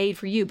was only made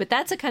for you. But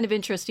that's a kind of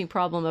interesting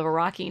problem of a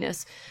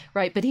rockiness,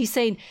 right? But he's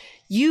saying,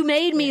 you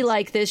made me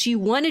like this. You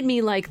wanted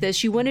me like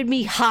this. You wanted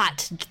me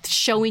hot,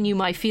 showing you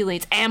my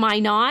feelings. Am I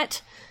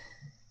not?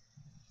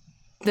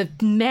 The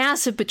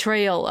massive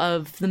betrayal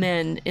of the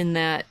men in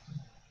that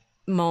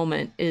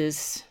moment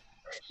is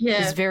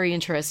very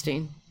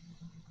interesting.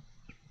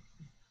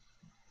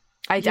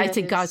 I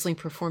think Gosling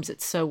performs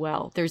it so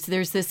well. There's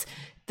this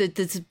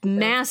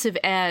massive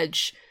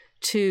edge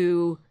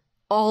to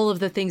all of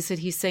the things that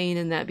he's saying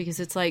in that, because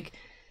it's like,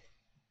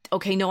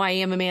 okay, no, I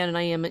am a man and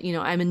I am,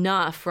 I'm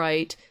enough,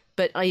 right?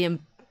 But I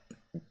am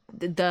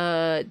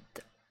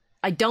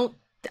I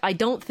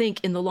don't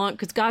think in the long,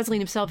 because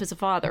Gosling himself is a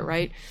father,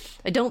 right?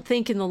 I don't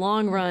think in the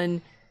long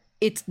run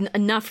it's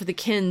enough for the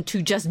Ken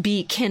to just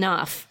be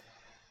Ken-ough.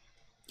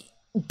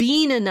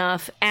 Being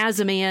enough as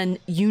a man,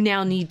 you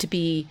now need to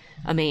be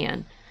a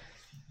man.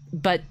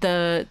 But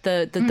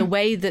the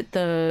way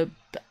that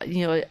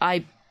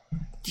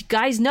you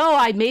guys know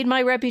I made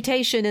my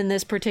reputation in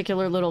this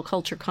particular little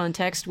culture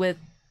context with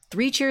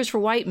 3 cheers for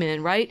white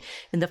men, right?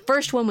 And the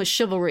first one was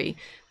chivalry,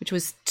 which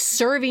was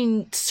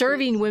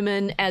serving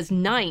women as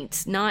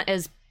knights, not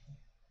as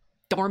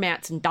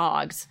doormats and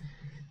dogs.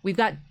 We've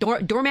got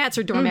doormats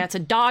are doormats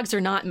and dogs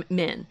are not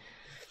men.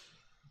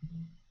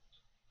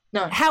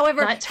 No.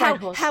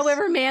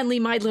 However manly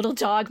my little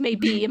dog may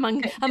be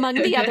among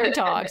the other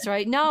dogs,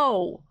 right?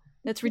 No,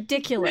 that's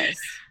ridiculous.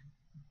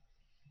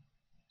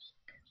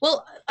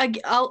 Well,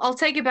 I'll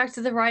take it back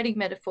to the riding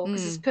metaphor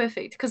because it's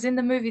perfect. Because in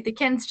the movie, the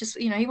Ken's just,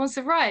 he wants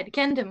to ride.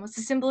 Kendom. What's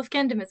the symbol of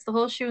Kendom? It's the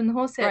horseshoe and the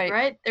horse head,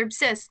 right? They're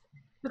obsessed.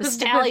 The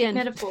stallion.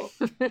 Metaphor.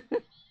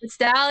 The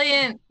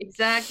stallion.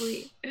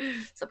 Exactly.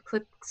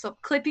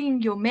 Stop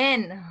clipping your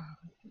men,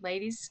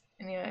 ladies.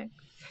 Anyway,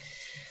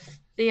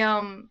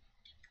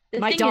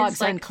 my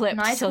dog's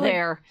unclipped, so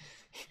there.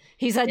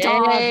 He's a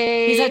dog.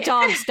 Yay. He's a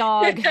dog's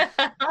dog.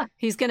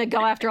 He's gonna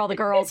go after all the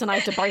girls, and I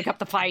have to break up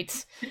the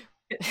fights.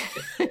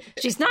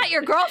 She's not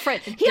your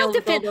girlfriend. He'll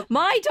defend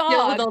my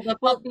dog. All the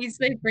puppies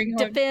they bring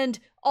home. Defend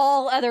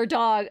all other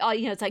dog.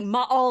 It's like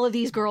all of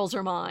these girls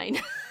are mine.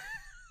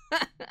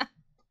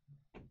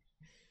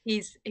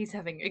 He's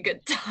having a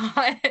good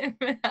time.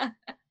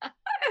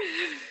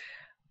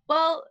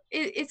 Well,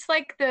 it's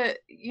like the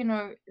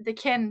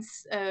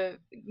Kens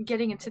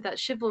getting into that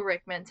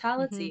chivalric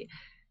mentality.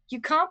 You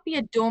can't be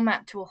a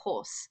doormat to a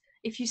horse.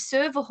 If you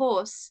serve a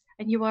horse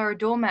and you are a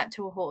doormat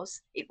to a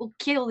horse, it will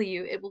kill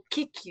you, it will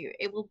kick you,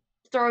 it will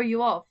throw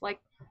you off. Like,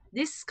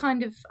 this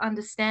kind of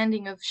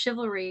understanding of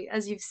chivalry,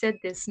 as you've said,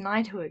 this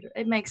knighthood,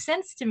 it makes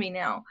sense to me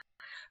now.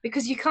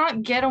 Because you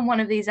can't get on one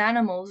of these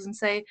animals and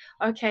say,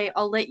 okay,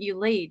 I'll let you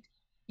lead.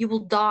 You will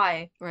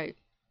die. Right.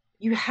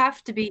 You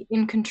have to be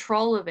in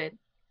control of it,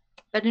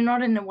 but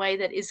not in a way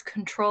that is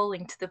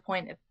controlling to the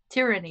point of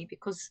tyranny,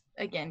 because,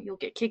 again, you'll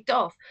get kicked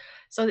off.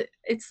 So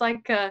it's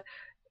like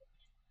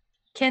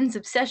Ken's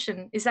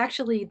obsession is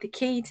actually the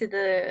key to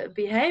the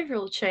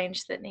behavioral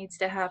change that needs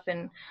to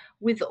happen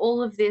with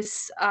all of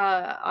this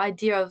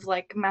idea of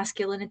like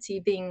masculinity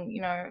being,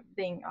 we're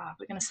going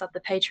to start the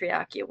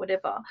patriarchy or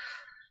whatever.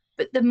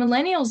 But the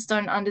millennials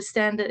don't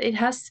understand that it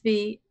has to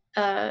be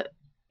a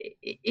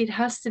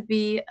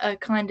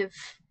kind of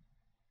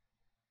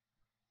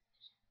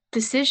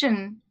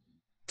decision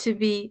to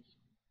be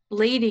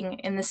leading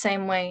in the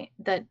same way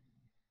that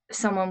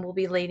someone will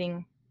be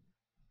leading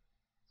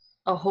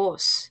a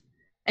horse.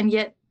 And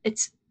yet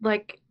it's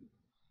like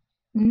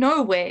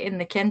nowhere in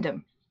the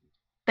kingdom.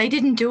 They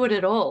didn't do it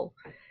at all.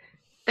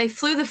 They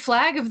flew the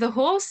flag of the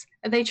horse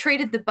and they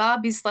treated the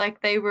Barbies like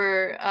they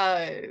were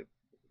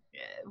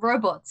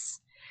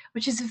robots,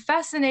 which is a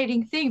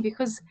fascinating thing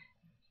because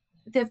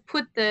they've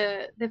put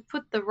the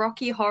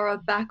Rocky Horror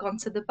back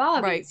onto the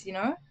Barbies,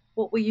 right.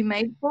 What were you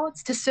made for?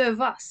 It's to serve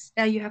us.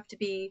 Now you have to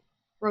be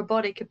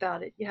robotic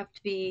about it. You have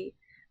to be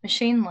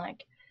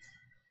machine-like.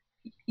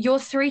 Your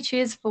 3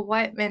 cheers for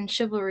white men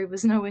chivalry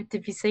was nowhere to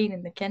be seen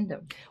in the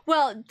kingdom.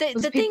 Well,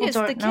 the thing is,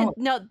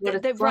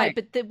 right.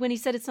 But when he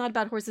said it's not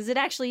about horses, it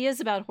actually is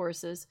about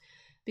horses,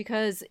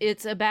 because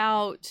it's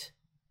about,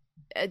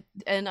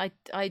 and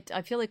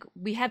I feel like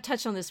we have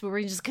touched on this, but we're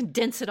going to just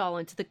condense it all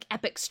into the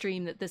epic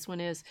stream that this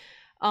one is.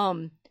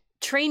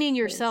 Training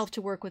yourself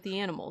to work with the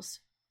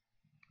animals.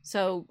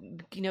 So,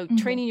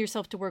 training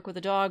yourself to work with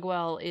a dog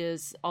well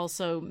is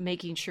also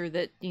making sure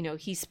that,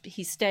 he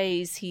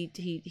stays,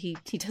 he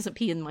doesn't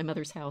pee in my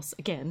mother's house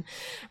again,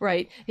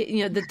 right?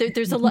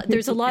 There's a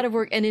lot of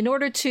work. And in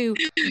order to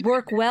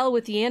work well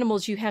with the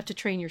animals, you have to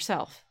train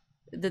yourself.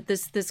 That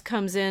this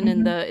comes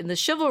in the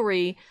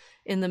chivalry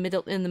in the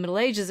Middle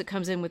Ages, it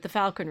comes in with the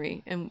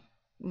falconry. And,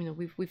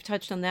 we've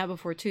touched on that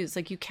before too. It's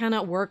like, you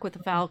cannot work with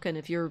a falcon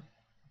if you're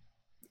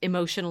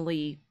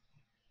emotionally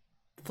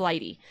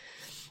flighty,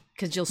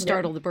 because you'll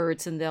startle the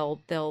birds and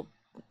they'll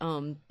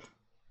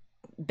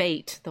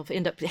bait. They'll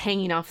end up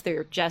hanging off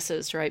their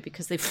jesses, right?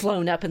 Because they've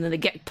flown up and then they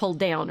get pulled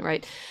down,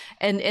 right?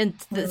 And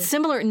the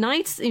similar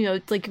knights,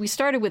 like we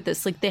started with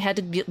this, like they had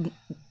to be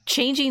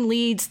changing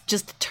leads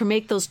just to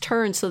make those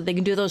turns so that they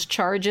can do those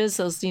charges,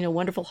 those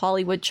wonderful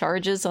Hollywood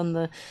charges on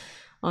the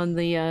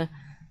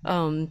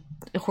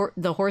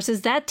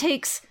horses. That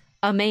takes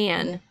a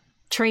man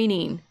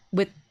training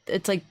with.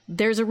 It's like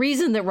there's a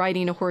reason that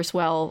riding a horse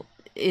well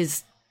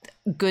is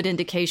good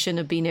indication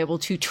of being able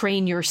to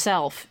train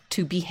yourself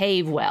to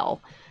behave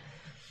well.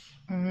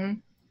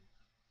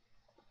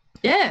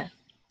 Yeah.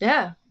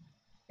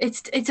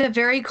 It's a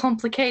very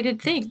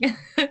complicated thing.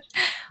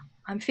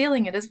 I'm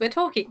feeling it as we're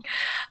talking.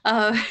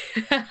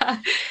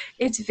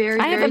 It's very.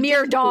 I have a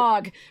mere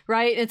dog,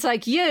 right? It's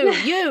like you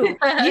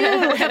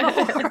have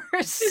a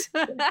horse.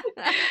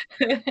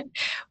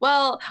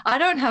 Well, I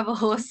don't have a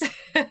horse.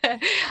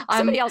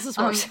 Somebody else's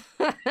horse.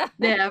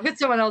 Yeah, I've got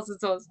someone else's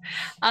horse.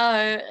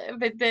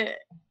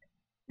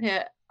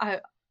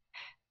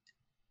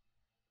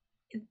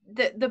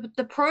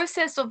 The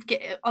process of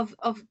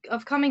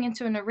coming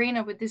into an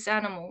arena with this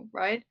animal,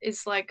 right,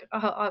 is like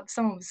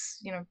someone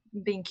was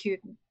being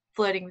cute,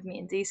 flirting with me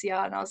in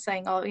DCR, and I was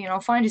saying, I'll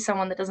find you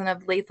someone that doesn't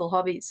have lethal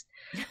hobbies.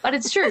 But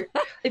it's true.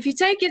 If you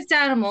take this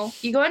animal,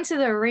 you go into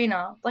the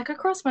arena, like I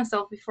cross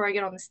myself before I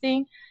get on this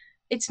thing,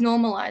 it's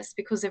normalized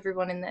because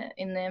everyone in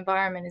the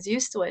environment is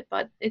used to it,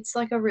 but it's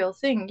like a real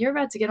thing. You're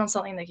about to get on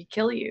something that could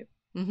kill you.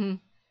 Mm-hmm.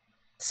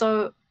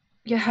 So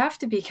you have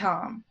to be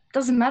calm.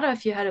 Doesn't matter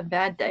if you had a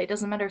bad day.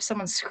 Doesn't matter if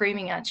someone's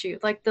screaming at you.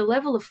 Like, the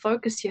level of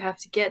focus you have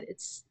to get,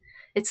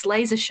 it's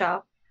laser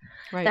sharp.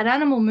 Right. That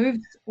animal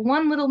moves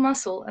one little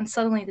muscle and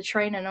suddenly the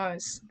trainer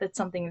knows that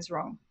something is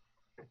wrong.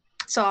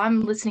 So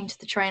I'm listening to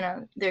the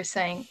trainer. They're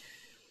saying,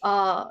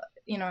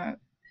 you know,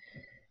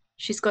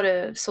 she's got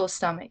a sore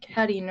stomach.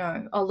 How do you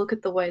know? Oh, look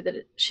at the way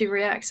that she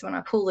reacts when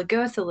I pull the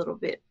girth a little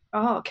bit.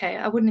 Oh, okay.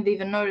 I wouldn't have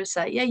even noticed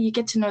that. Yeah, you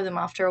get to know them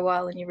after a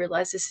while and you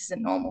realize this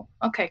isn't normal.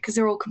 Okay, because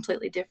they're all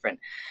completely different.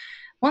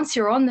 Once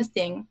you're on the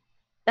thing,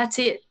 that's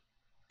it.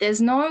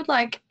 There's no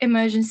like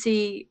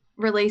emergency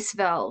release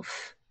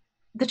valve.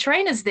 The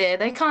trainer's there.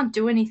 They can't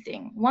do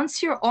anything.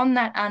 Once you're on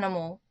that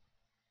animal,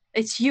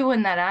 it's you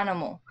and that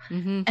animal.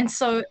 Mm-hmm. And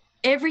so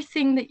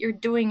everything that you're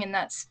doing in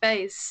that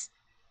space,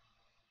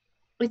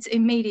 it's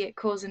immediate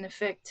cause and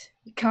effect.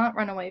 You can't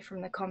run away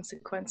from the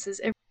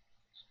consequences.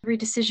 Every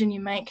decision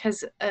you make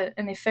has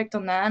an effect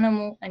on the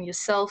animal and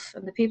yourself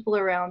and the people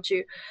around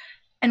you.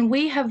 And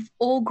we have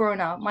all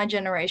grown up, my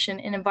generation,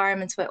 in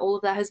environments where all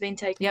of that has been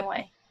taken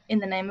away in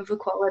the name of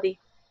equality.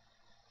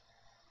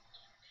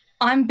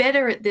 I'm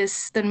better at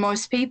this than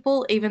most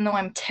people, even though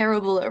I'm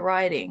terrible at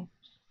riding,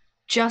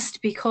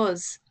 just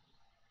because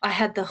I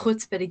had the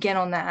chutzpah to get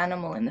on that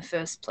animal in the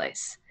first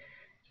place.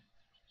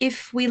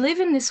 If we live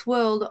in this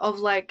world of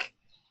like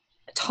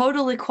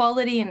total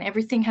equality and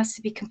everything has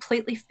to be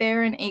completely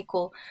fair and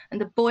equal,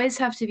 and the boys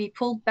have to be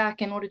pulled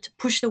back in order to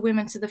push the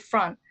women to the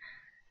front,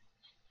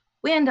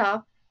 we end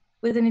up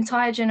with an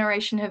entire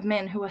generation of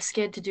men who are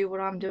scared to do what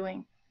I'm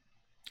doing.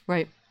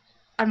 Right.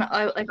 And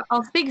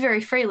I'll speak very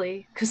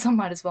freely because I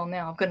might as well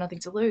now. I've got nothing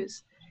to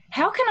lose.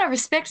 How can I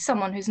respect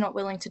someone who's not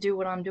willing to do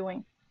what I'm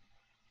doing?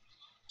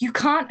 You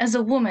can't, as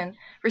a woman,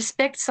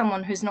 respect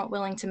someone who's not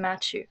willing to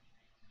match you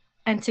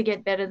and to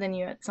get better than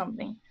you at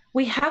something.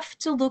 We have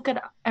to look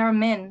at our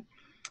men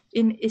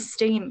in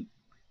esteem.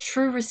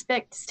 True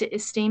respect is to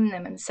esteem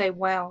them and say,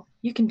 wow,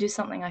 you can do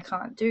something I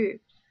can't do.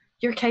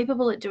 You're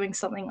capable at doing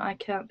something I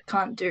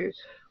can't do,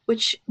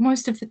 which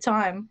most of the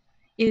time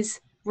is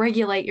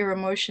regulate your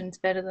emotions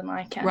better than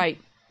I can. Right.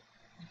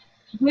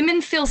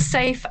 Women feel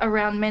safe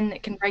around men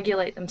that can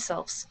regulate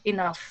themselves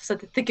enough so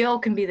that the girl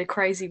can be the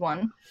crazy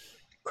one,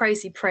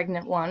 crazy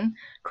pregnant one,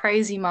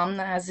 crazy mum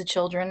that has the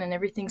children and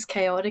everything's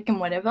chaotic and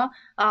whatever.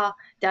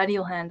 Daddy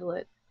will handle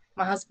it.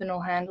 My husband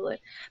will handle it.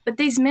 But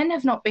these men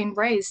have not been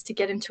raised to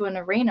get into an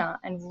arena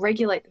and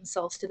regulate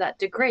themselves to that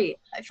degree.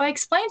 If I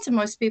explain to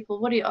most people,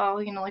 what are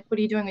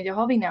you doing with your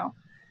hobby now?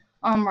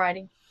 I'm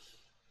writing.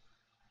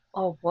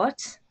 Oh,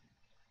 what?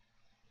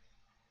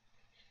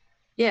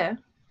 Yeah.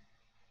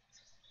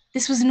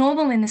 This was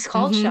normal in this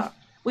culture. Mm-hmm.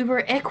 We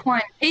were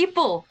equine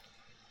people.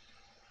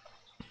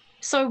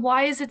 So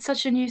why is it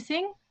such a new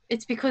thing?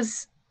 It's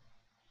because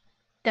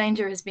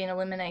danger has been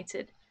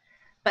eliminated.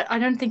 But I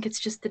don't think it's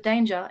just the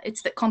danger.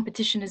 It's that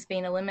competition has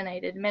been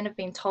eliminated. Men have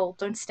been told,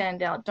 don't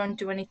stand out, don't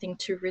do anything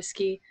too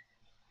risky,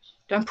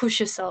 don't push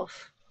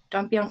yourself,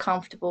 don't be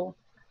uncomfortable,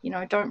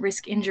 don't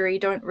risk injury,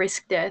 don't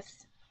risk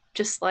death.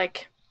 Just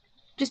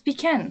be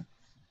Ken.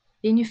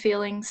 Be in your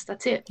feelings,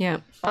 that's it. Yeah.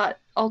 But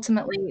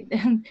ultimately,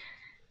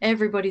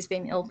 everybody's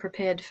been ill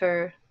prepared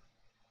for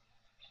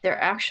their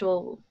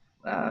actual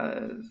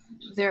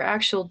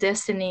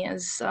destiny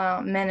as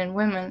men and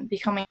women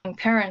becoming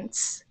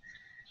parents.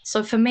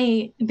 So for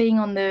me, being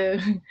on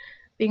the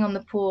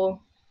poor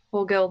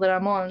girl that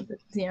I'm on,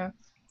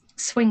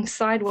 swing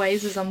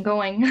sideways as I'm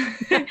going,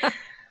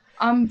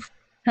 I'm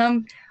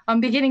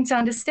beginning to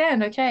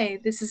understand. Okay,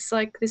 this is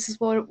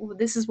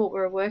what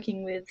we're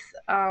working with.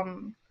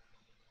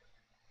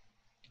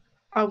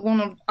 I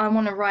want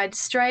to ride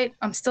straight.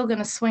 I'm still going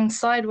to swing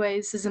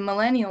sideways as a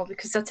millennial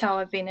because that's how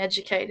I've been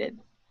educated.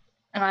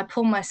 And I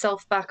pull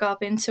myself back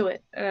up into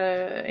it,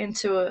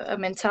 into a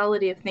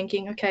mentality of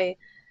thinking, okay,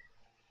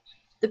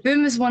 the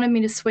boomers wanted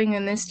me to swing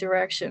in this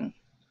direction.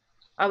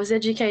 I was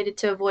educated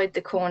to avoid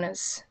the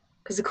corners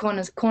because the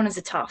corners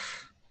are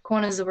tough.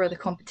 Corners are where the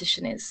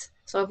competition is.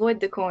 So avoid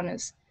the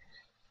corners.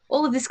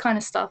 All of this kind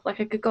of stuff. Like,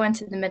 I could go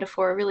into the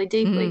metaphor really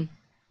deeply.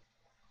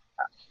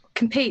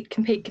 Mm-hmm.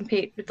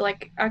 Compete. But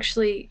like,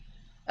 actually,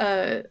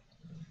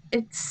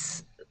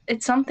 it's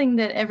something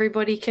that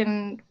everybody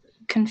can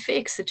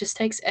fix. It just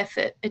takes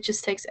effort.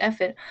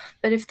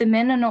 But if the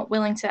men are not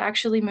willing to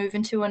actually move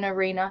into an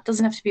arena, it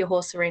doesn't have to be a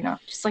horse arena,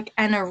 just like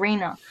an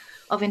arena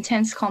of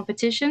intense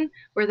competition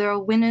where there are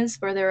winners,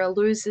 where there are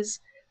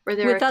losers, where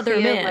there with are other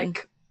clear, men.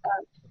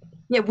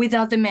 With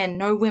other men,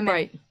 no women.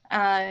 Right.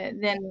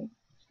 Then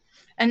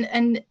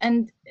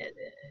and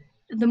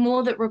the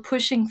more that we're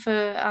pushing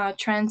for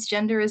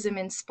transgenderism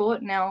in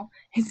sport now,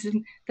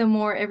 the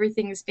more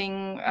everything is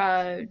being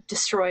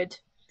destroyed.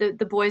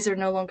 The boys are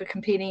no longer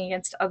competing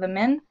against other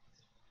men.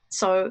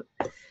 So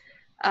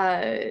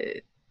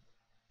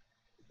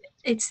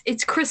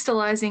it's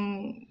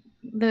crystallizing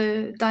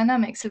the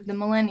dynamics of the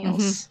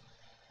millennials,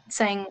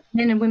 saying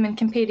men and women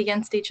compete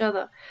against each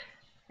other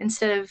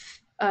instead of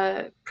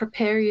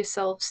prepare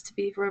yourselves to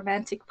be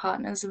romantic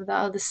partners of the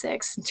other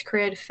sex and to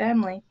create a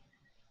family.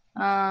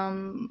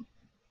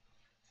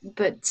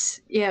 But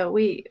yeah,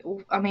 we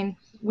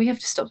have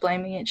to stop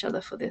blaming each other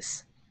for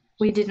this.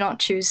 We did not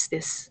choose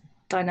this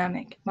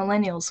dynamic.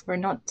 Millennials were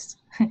not,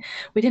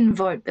 we didn't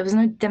vote. There was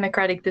no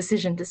democratic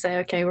decision to say,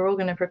 okay, we're all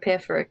going to prepare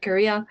for a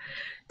career,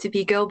 to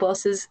be girl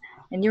bosses,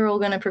 and you're all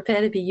going to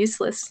prepare to be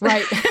useless.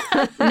 Right.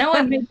 No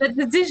one made that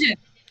decision.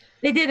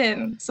 They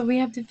didn't. So we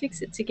have to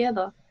fix it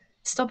together.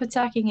 Stop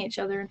attacking each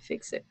other and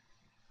fix it.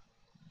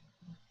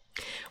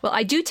 Well,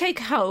 I do take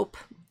hope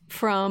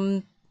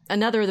from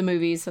another of the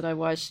movies that I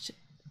watched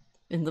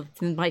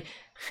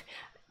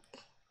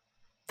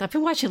I've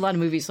been watching a lot of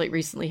movies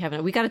recently, haven't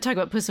I? We got to talk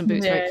about Puss in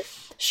Boots, right?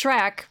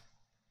 Shrek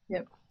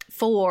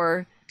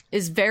 4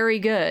 is very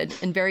good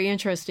and very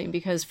interesting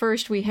because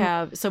first we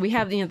have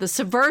the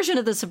subversion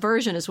of the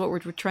subversion is what we're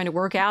trying to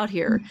work out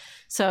here.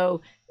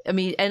 So, I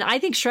mean, and I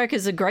think Shrek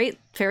is a great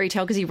fairy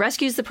tale because he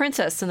rescues the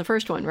princess in the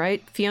first one,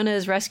 right? Fiona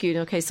is rescued.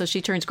 Okay, so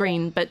she turns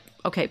green, but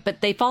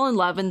they fall in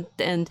love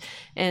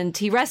and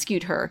he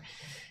rescued her.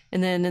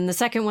 And then in the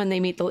second one,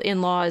 they meet the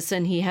in-laws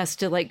and he has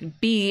to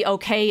be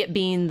okay at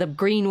being the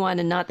green one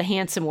and not the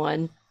handsome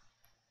one.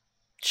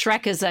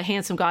 Shrek is a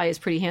handsome guy, is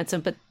pretty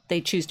handsome, but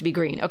they choose to be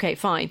green. Okay,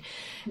 fine.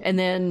 And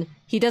then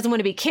he doesn't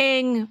want to be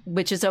king,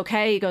 which is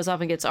okay. He goes off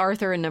and gets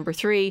Arthur in number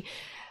 3,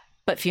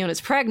 but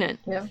Fiona's pregnant.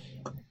 Yeah.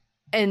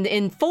 And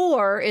in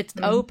 4, it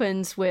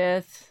opens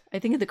with, I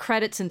think in the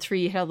credits in 3,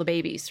 you had all the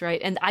babies,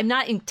 right? And I'm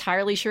not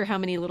entirely sure how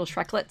many little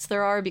Shreklets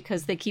there are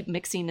because they keep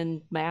mixing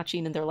and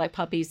matching and they're like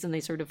puppies and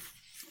they sort of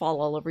fall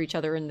all over each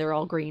other and they're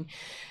all green.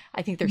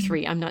 I think they're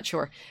 3. I'm not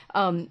sure.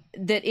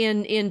 That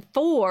in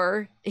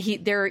 4,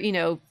 they're,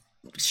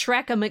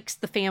 Shrek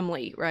amongst the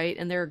family, right?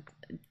 And they're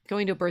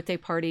going to a birthday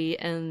party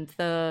and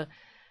the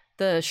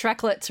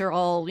Shreklets are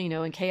all,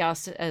 in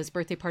chaos as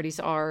birthday parties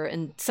are.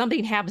 And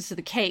something happens to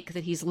the cake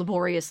that he's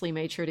laboriously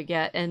made sure to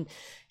get. And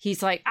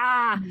he's like,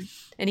 and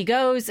he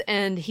goes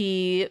and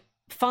he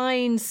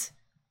finds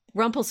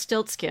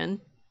Rumpelstiltskin,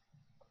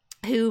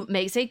 who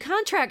makes a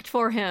contract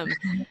for him.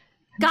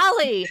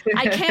 Golly,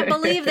 I can't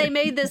believe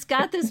they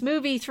got this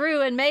movie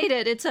through and made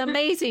it. It's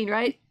amazing,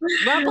 right?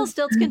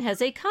 Rumpelstiltskin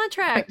has a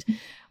contract,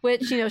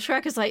 which,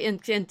 Shrek is like, and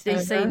they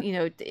say,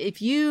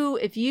 if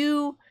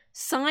you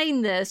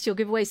sign this, you'll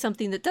give away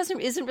something that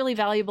isn't really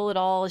valuable at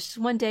all. It's just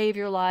one day of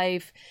your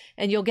life,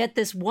 and you'll get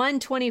this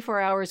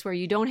 24 hours where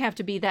you don't have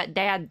to be that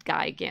dad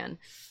guy again.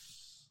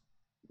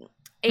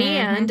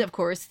 And of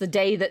course, the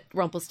day that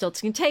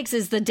Rumpelstiltskin takes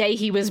is the day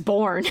he was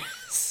born.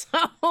 So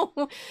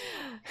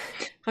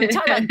I'm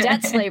talking about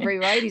debt slavery,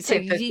 right? He's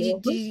like, you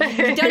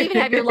don't even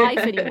have your life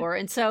anymore.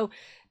 And so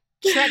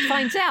Shrek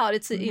finds out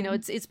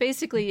it's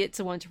basically It's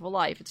a Wonderful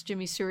Life. It's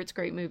Jimmy Stewart's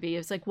great movie.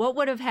 It's like, what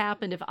would have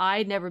happened if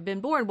I'd never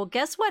been born? Well,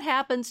 guess what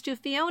happens to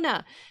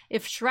Fiona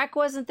if Shrek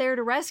wasn't there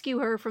to rescue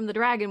her from the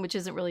dragon, which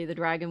isn't really the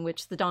dragon,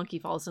 which the donkey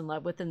falls in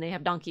love with, and they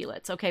have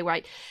donkeylets. Okay,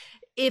 right.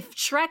 If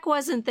Shrek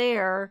wasn't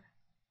there,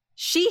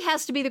 she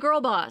has to be the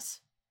girl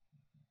boss.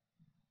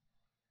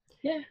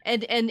 Yeah.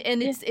 And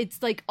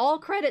it's like all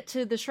credit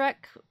to the Shrek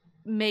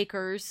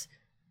makers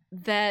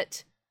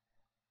that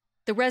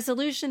the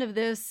resolution of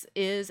this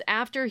is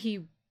after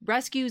he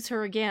rescues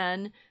her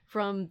again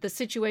from the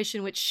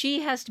situation which she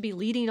has to be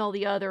leading all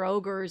the other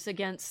ogres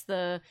against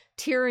the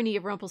tyranny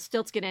of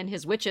Rumpelstiltskin and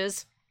his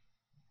witches.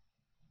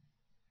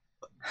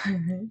 I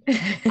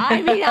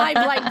mean, I'm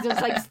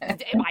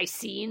am I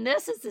seeing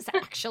this? Is this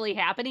actually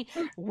happening?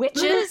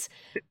 Witches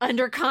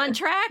under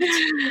contract?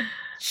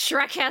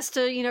 Shrek has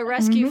to,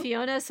 rescue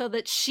Fiona so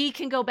that she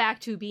can go back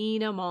to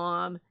being a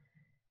mom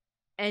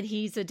and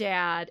he's a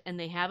dad and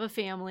they have a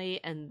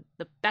family, and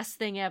the best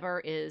thing ever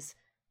is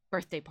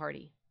birthday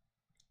party.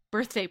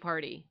 Birthday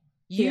party.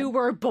 You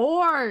were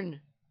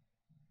born.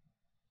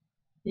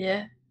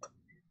 Yeah.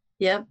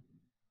 Yep.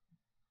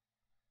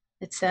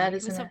 It's sad,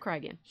 isn't it? What's up, cry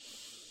again?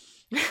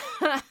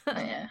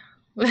 Yeah.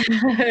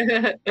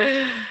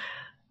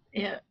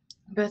 Yeah.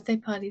 Birthday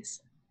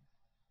parties.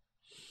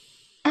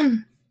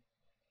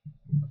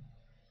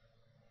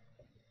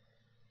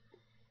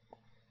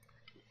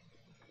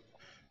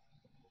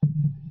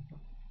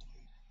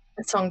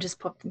 A song just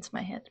popped into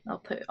my head.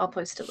 I'll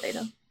post it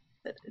later.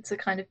 But it's a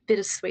kind of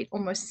bittersweet,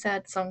 almost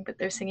sad song, but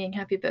they're singing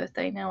happy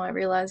birthday. Now I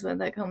realize where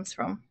that comes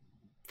from.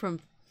 From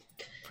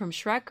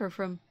Shrek or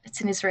from?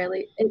 It's an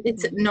Israeli.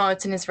 It's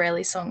an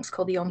Israeli song. It's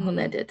called Yom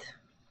Holedet,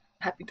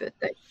 Happy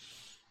Birthday.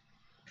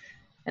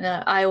 And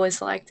I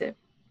always liked it.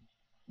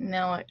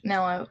 Now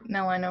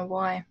I know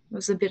why. It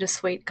was a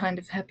bittersweet kind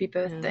of happy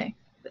birthday.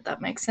 But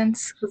that makes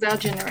sense because our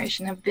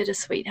generation have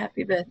bittersweet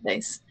happy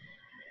birthdays.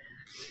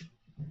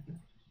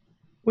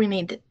 We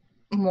need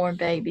more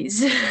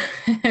babies.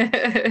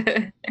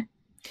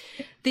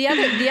 The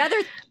other,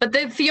 but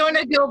the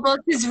Fiona girl boss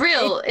is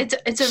real. It's a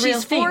real thing.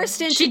 She's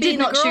forced into being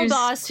the girl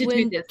boss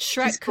when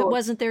Shrek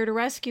wasn't there to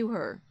rescue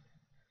her.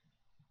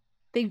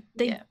 They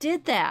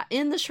did that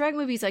in the Shrek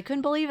movies. I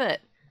couldn't believe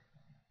it.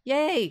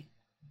 Yay!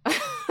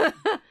 I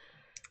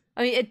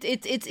mean,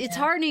 it's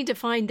heartening to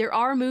find there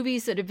are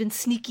movies that have been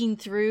sneaking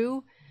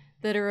through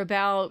that are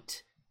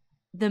about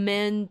the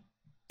men.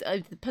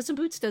 Puss in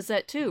Boots does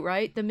that too,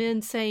 right? The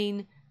men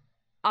saying,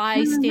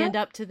 I stand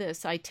up to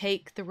this. I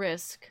take the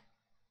risk.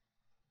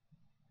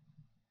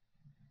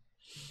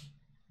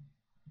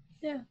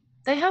 Yeah,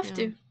 they have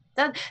to.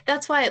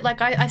 That's why,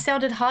 like, I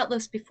sounded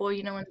heartless before,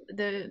 you know, when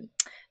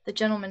the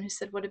gentleman who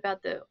said, what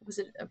about was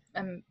it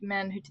a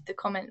man who did the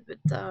comment, but,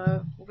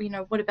 you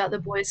know, what about the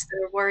boys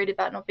that are worried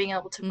about not being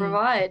able to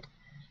provide?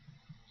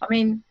 I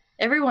mean,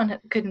 everyone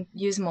could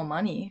use more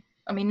money.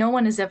 I mean, no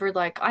one is ever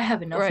like, I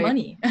have enough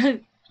money.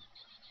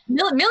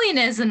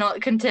 Millionaires are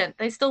not content.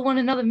 They still want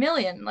another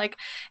million. Like,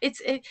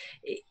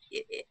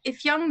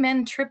 if young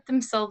men trip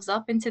themselves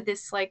up into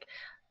this, like,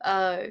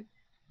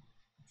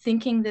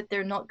 thinking that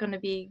they're not going to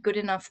be good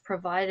enough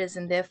providers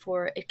and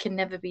therefore it can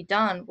never be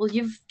done, well,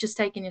 you've just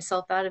taken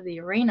yourself out of the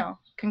arena.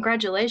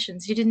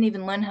 Congratulations. You didn't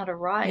even learn how to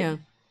ride. Yeah.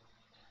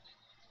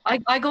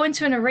 I go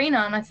into an arena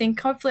and I think,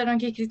 hopefully I don't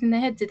get kicked in the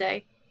head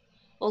today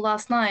or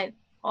last night.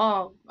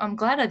 Oh, I'm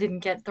glad I didn't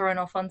get thrown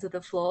off onto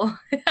the floor.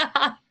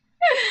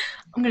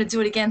 I'm going to do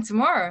it again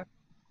tomorrow.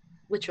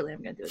 Literally,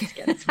 I'm going to do it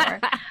again tomorrow.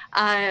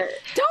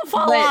 Don't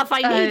fall off.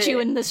 I need you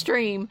in the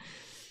stream.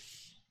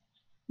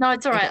 No,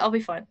 it's all right. I'll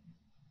be fine.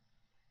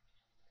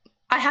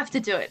 I have to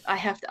do it. I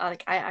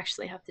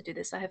actually have to do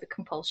this. I have a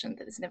compulsion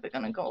that is never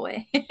going to go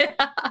away.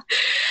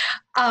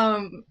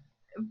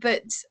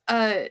 But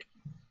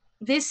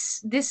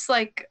this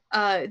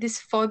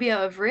phobia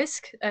of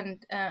risk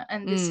and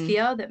this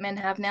fear that men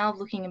have now of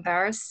looking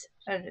embarrassed,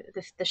 and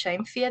the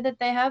shame fear that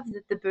they have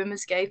that the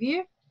boomers gave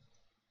you,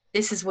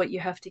 this is what you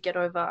have to get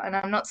over. And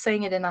I'm not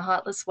saying it in a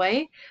heartless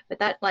way, but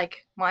that,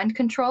 like, mind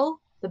control,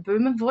 the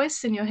boomer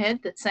voice in your head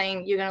that's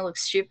saying you're going to look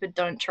stupid,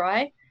 don't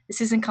try,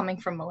 this isn't coming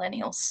from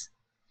millennials.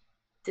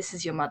 This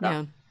is your mother.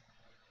 Yeah.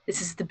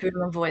 This is the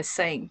boomer voice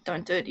saying,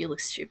 don't do it, you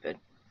look stupid.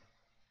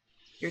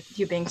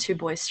 You're being too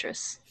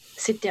boisterous.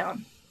 Sit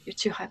down. You're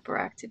too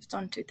hyperactive.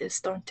 Don't do this,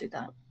 don't do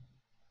that.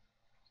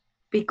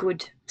 Be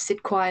good.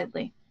 Sit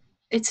quietly.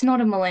 It's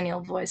not a millennial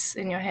voice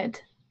in your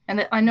head.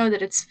 And I know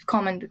that it's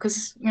common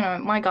because, you know,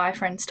 my guy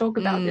friends talk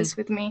about this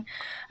with me,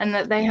 and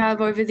that they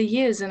have over the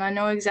years, and I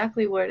know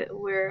exactly where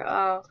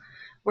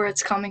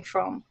it's coming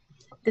from.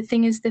 The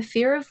thing is, the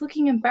fear of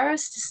looking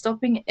embarrassed is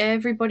stopping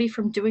everybody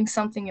from doing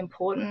something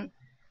important.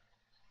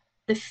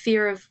 The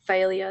fear of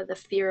failure, the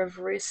fear of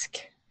risk.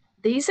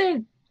 These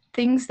are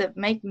things that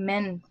make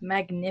men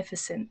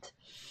magnificent.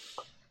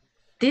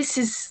 This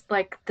is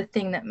like the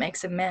thing that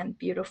makes a man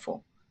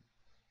beautiful,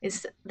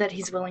 is that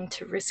he's willing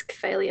to risk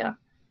failure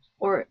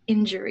or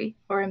injury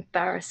or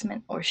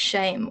embarrassment or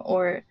shame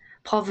or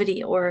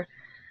poverty or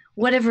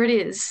whatever it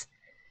is,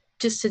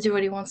 just to do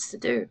what he wants to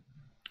do.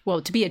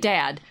 Well, to be a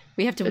dad,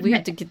 we have to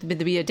get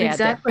to be a dad.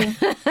 Exactly.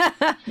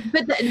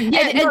 But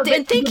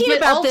thinking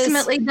about this,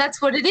 ultimately,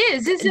 that's what it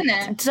is, isn't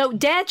it? So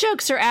dad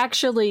jokes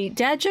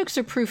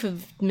are proof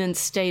of men's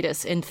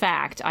status. In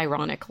fact,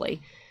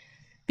 ironically,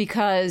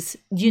 because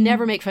you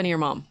never make fun of your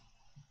mom.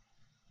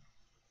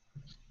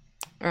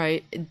 All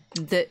right,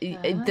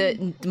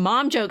 the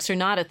mom jokes are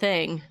not a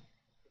thing.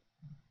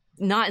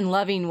 Not in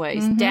loving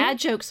ways. Dad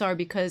jokes are,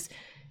 because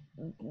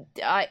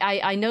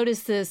I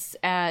noticed this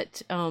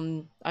at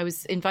I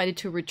was invited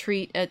to a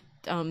retreat at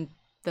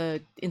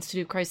the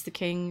Institute of Christ the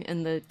King,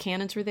 and the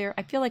canons were there.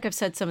 I feel like I've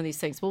said some of these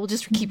things, but we'll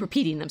just keep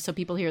repeating them so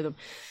people hear them.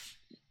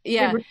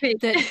 Yeah,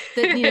 that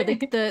you know,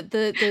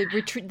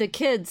 the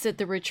kids at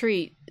the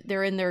retreat,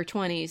 they're in their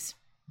 20s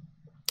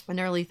and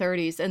early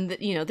 30s, and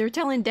you know, they're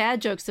telling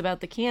dad jokes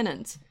about the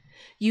canons.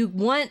 You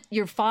want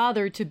your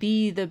father to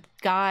be the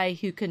guy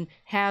who can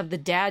have the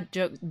dad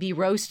joke, be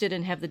roasted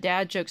and have the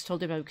dad jokes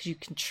told about, because you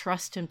can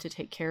trust him to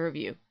take care of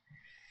you.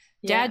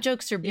 Yeah. Dad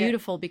jokes are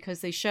beautiful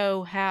because they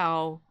show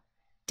how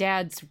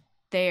dad's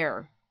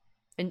there,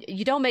 and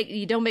you don't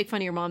make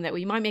fun of your mom that way.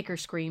 You might make her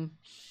scream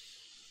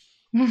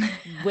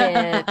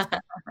with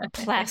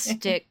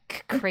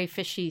plastic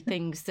crayfishy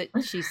things that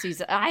she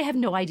sees. I have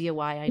no idea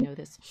why I know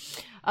this.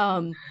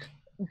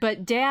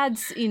 But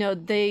dads, you know,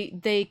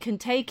 they can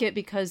take it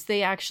because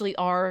they actually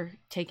are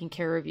taking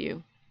care of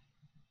you.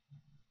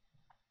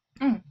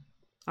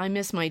 I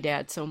miss my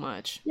dad so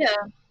much. Yeah.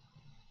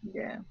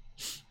 Yeah.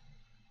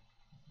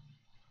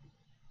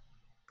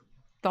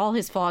 All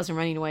his flaws and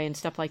running away and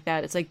stuff like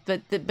that. It's like,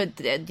 but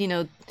you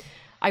know,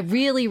 I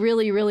really,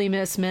 really, really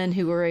miss men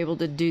who were able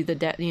to do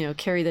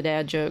carry the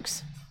dad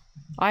jokes.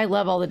 I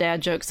love all the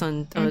dad jokes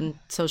on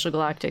Social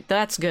Galactic.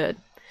 That's good.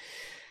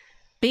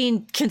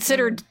 Being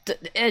considered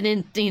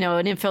an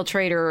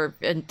infiltrator,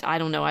 and I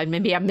don't know,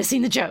 maybe I'm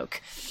missing the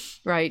joke,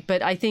 right?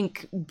 But I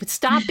think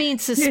stop being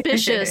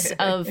suspicious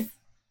of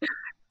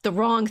the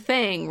wrong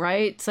thing,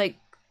 right? It's like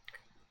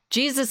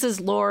Jesus is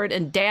Lord,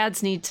 and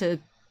dads need to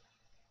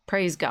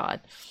praise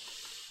God,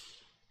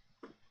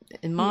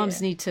 and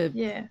moms need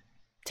to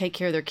take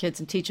care of their kids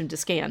and teach them to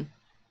scan.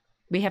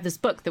 We have this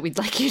book that we'd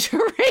like you to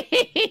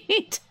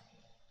read.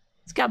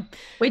 It's got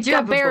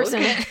bears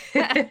in it.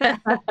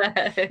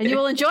 And you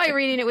will enjoy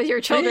reading it with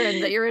your children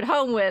that you're at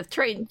home with,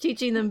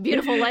 teaching them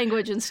beautiful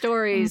language and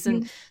stories,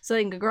 and so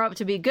they can grow up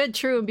to be good,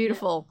 true, and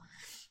beautiful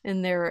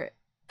in their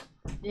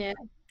Yeah.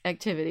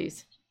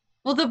 activities.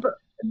 Well,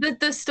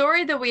 the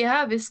story that we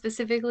have is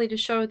specifically to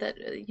show that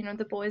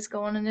the boys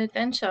go on an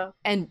adventure,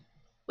 And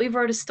we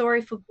wrote a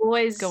story for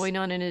boys going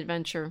on an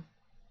adventure.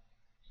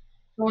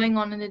 going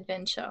on an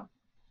adventure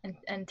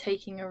and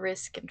taking a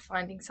risk and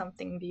finding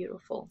something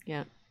beautiful.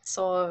 Yeah.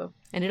 So.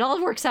 And it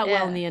all works out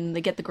well in the end. They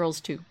get the girls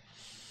too.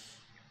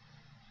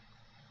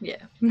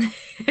 Yeah.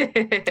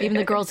 Even though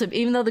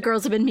the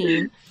girls have been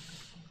mean.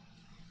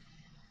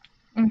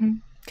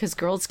 Because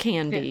girls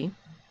can be.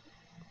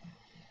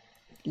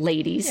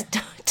 Ladies,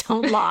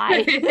 don't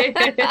lie.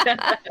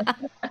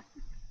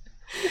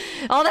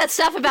 All that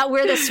stuff about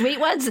we're the sweet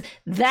ones,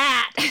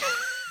 that.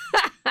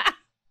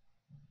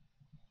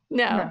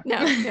 No. We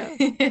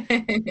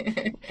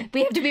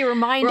have to be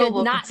reminded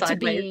not to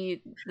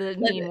be the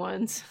mean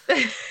ones.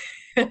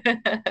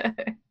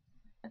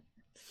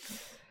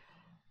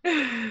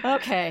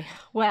 Okay,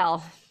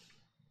 well,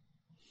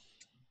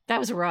 that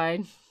was a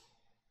ride.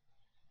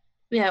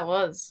 Yeah, it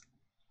was.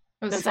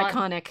 It was fun.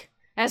 Iconic,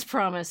 as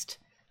promised.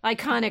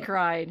 Iconic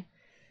ride.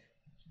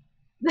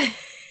 Are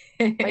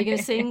you gonna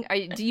sing?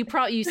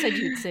 You said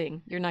you'd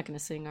sing. You're not gonna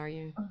sing, are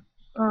you?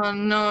 Oh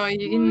no!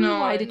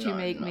 Why did you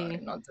make me?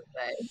 Not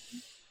today.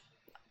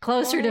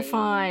 Closer to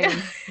fine.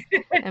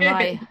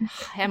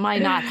 Am I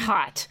not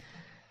hot?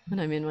 When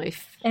I'm in my.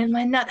 Am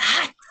I not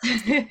hot?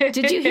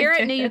 Did you hear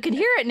it? No, you can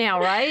hear it now,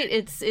 right?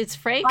 It's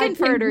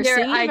Frankenfurter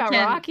singing about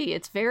Rocky.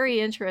 It's very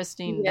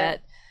interesting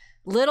that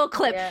little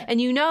clip, and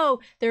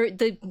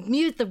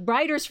the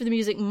writers for the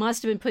music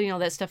must have been putting all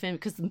that stuff in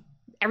because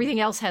everything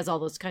else has all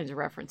those kinds of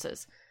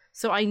references.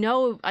 So I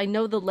know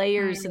the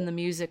layers in the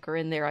music are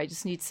in there. I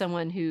just need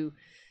someone who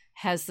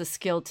has the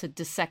skill to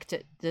dissect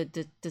it.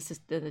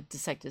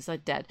 Dissect is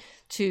not dead.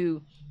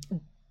 To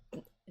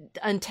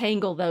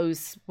untangle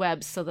those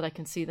webs so that I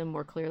can see them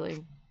more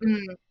clearly.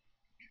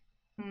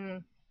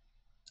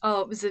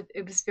 Oh,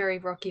 it was very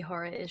Rocky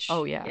Horror-ish.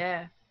 Oh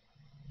yeah.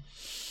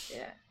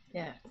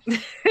 Yeah.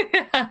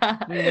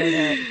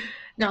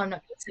 No, I'm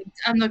not gonna sing.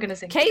 I'm not gonna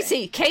sing.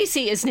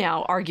 Casey is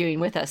now arguing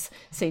with us,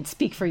 saying,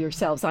 "Speak for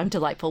yourselves. I'm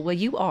delightful." Well,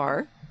 you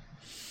are.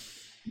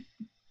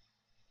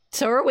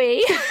 So are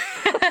we.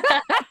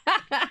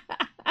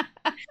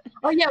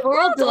 Oh yeah, we're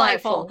all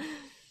delightful.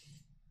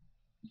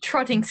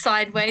 Trotting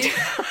sideways,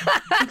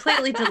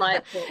 completely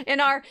delightful in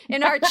our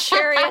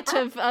chariot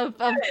of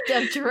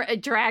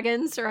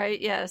dragons,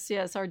 right? Yes,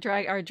 our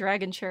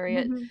dragon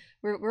chariot.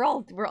 We're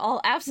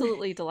all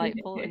absolutely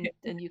delightful,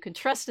 and you can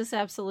trust us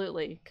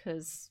absolutely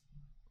because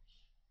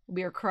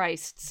we are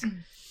Christ's.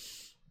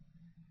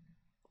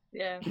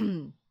 Yeah.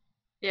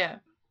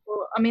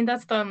 Well, I mean,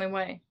 that's the only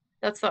way.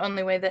 That's the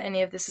only way that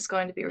any of this is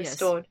going to be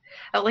restored.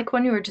 Yes. Like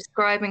when you were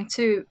describing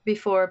too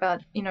before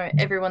about,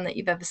 everyone that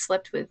you've ever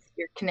slept with,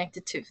 you're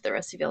connected to for the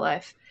rest of your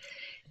life.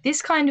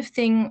 This kind of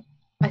thing,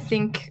 I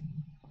think,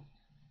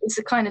 is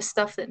the kind of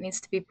stuff that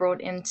needs to be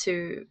brought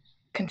into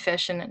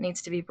confession. It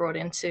needs to be brought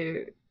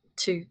into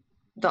the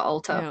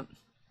altar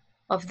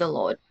of the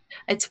Lord.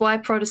 It's why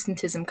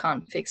Protestantism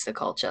can't fix the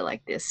culture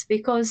like this,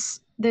 because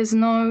there's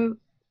no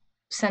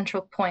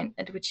central point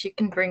at which you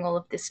can bring all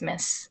of this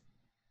mess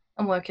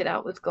and work it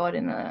out with God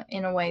in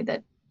a way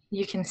that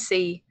you can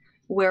see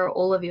where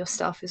all of your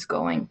stuff is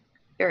going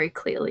very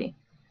clearly.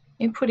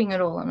 You're putting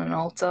it all on an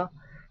altar.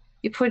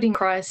 You're putting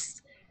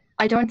Christ.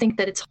 I don't think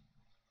that it's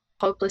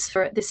hopeless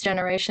for this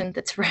generation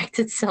that's wrecked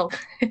itself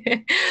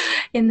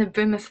in the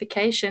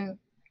boomification.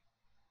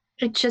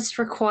 It just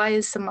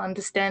requires some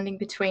understanding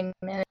between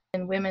men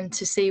and women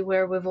to see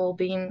where we've all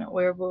been,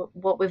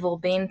 what we've all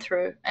been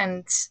through,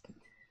 and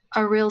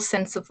a real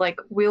sense of like,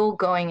 we're all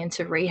going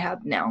into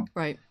rehab now.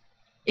 Right.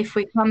 If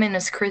we come in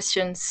as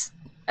Christians,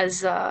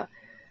 as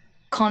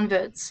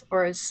converts,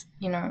 or as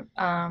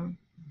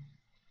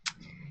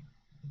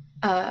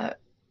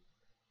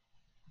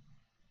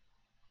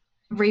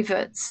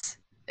reverts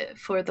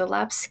for the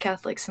lapsed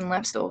Catholics and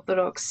lapsed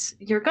Orthodox,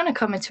 you're going to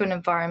come into an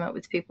environment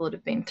with people that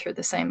have been through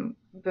the same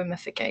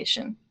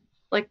boomification.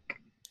 Like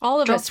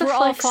all of us, we're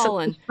all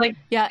fallen. Of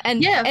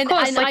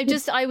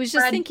course. I was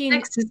just thinking,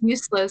 sex is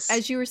useless.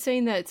 As you were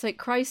saying that, it's like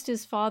Christ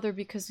is Father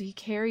because he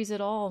carries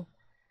it all.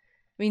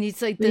 I mean,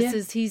 he's like,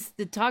 he's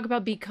the talk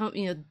about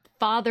becoming,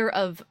 Father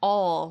of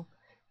all,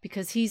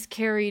 because he's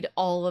carried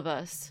all of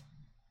us.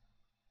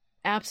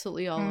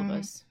 Absolutely all of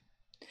us.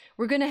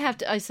 We're going to have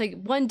to, I say,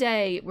 one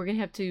day we're going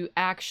to have to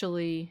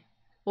actually,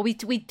 well, we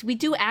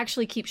do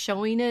actually keep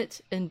showing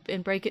it and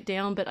break it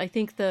down, but I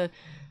think the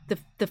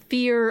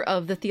fear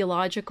of the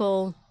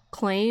theological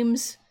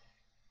claims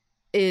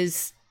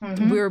is I'm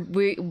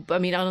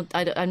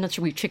not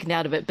sure we've chickened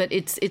out of it, but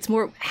it's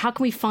more, how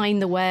can we find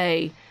the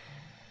way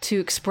to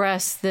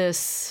express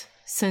this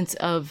sense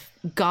of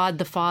God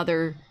the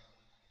Father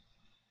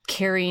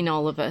carrying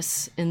all of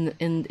us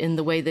in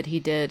the way that he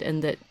did,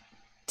 and that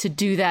to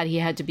do that he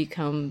had to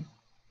become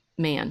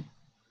man.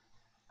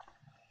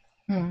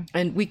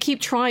 And we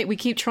keep trying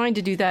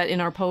to do that in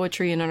our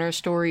poetry and in our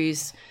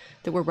stories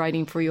that we're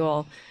writing for you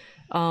all,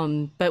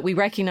 but we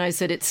recognize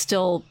that it's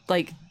still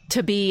like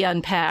to be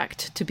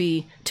unpacked, to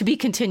be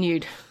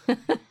continued.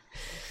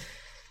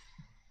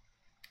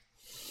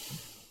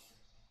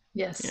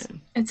 Yes, Yeah.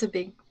 it's a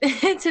big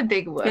it's a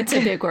big work. It's a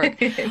big work.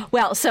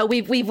 Well, so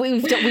we've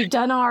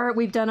done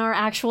our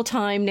actual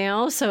time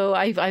now. So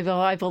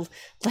I will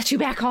let you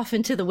back off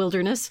into the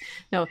wilderness.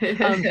 No,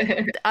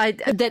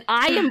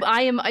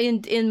 I am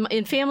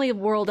in family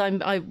world.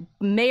 I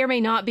may or may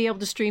not be able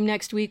to stream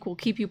next week. We'll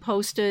keep you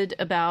posted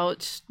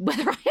about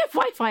whether I have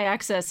Wi-Fi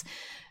access.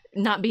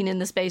 Not being in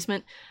this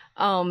basement.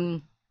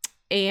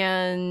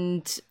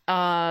 And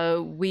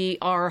we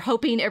are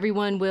hoping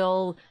everyone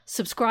will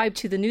subscribe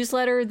to the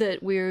newsletter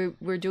that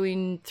we're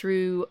doing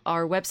through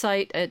our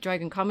website at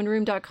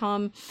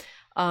dragoncommonroom.com,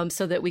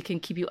 so that we can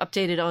keep you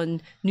updated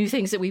on new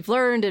things that we've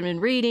learned and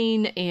been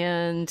reading,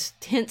 and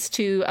hints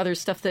to other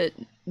stuff that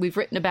we've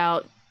written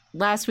about.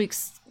 Last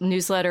week's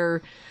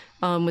newsletter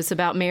was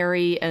about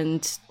Mary,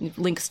 and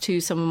links to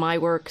some of my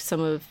work,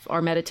 some of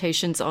our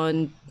meditations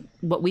on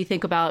what we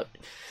think about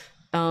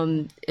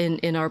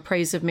in our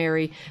praise of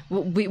Mary.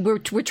 We're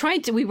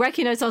trying to, we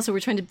recognize also we're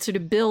trying to sort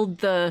of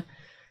build the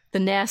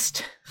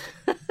nest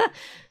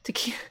to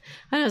keep,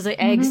 I don't know, like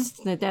eggs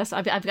in the nest.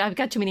 I've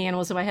got too many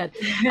animals in my head.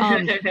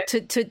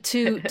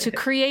 To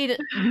create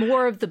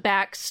more of the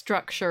back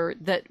structure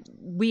that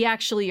we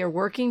actually are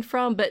working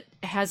from, but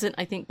hasn't,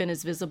 I think, been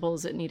as visible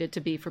as it needed to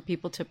be for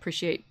people to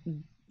appreciate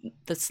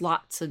the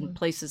slots and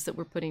places that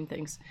we're putting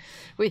things.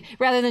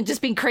 Rather than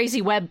just being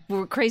crazy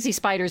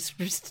spiders,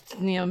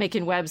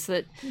 making webs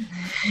that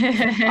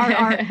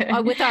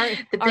are with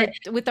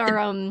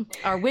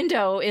our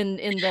window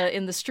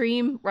in the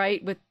stream,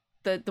 right? With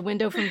the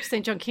window from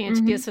St. John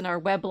Canticus and our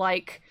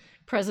web-like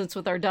presence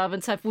with our dove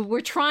and stuff.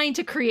 We're trying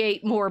to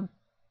create more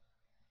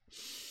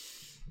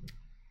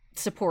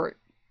support,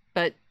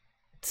 but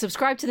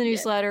subscribe to the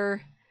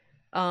newsletter.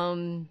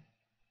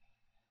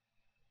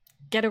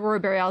 Get Aurora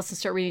Borealis and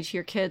start reading to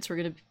your kids. We're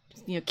going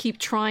to, keep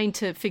trying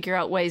to figure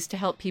out ways to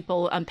help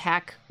people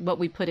unpack what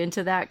we put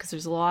into that, because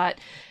there's a lot.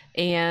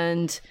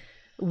 And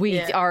we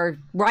are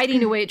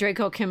writing away at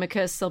Draco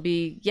Chemicus. There'll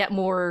be yet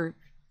more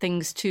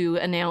things to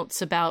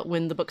announce about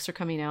when the books are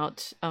coming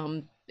out,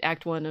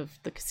 Act 1 of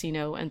the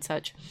Casino and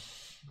such.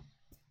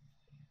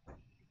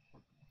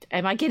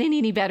 Am I getting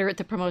any better at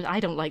the promotion? I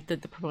don't like the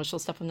promotional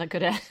stuff. I'm not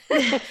good at.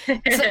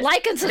 So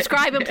like and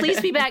subscribe, and please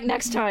be back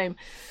next time.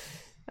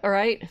 All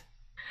right?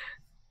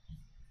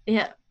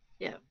 Yeah.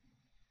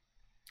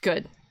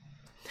 Good.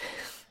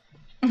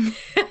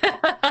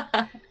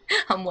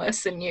 I'm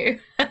worse than you.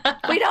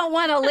 We don't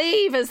want to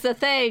leave is the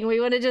thing.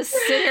 We want to just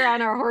sit here on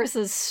our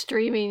horses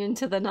streaming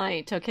into the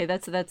night. Okay,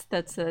 that's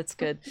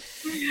good.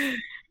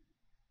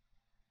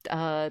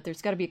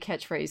 There's got to be a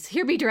catchphrase.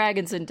 Here be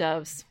dragons and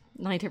doves.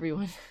 Night,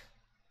 everyone.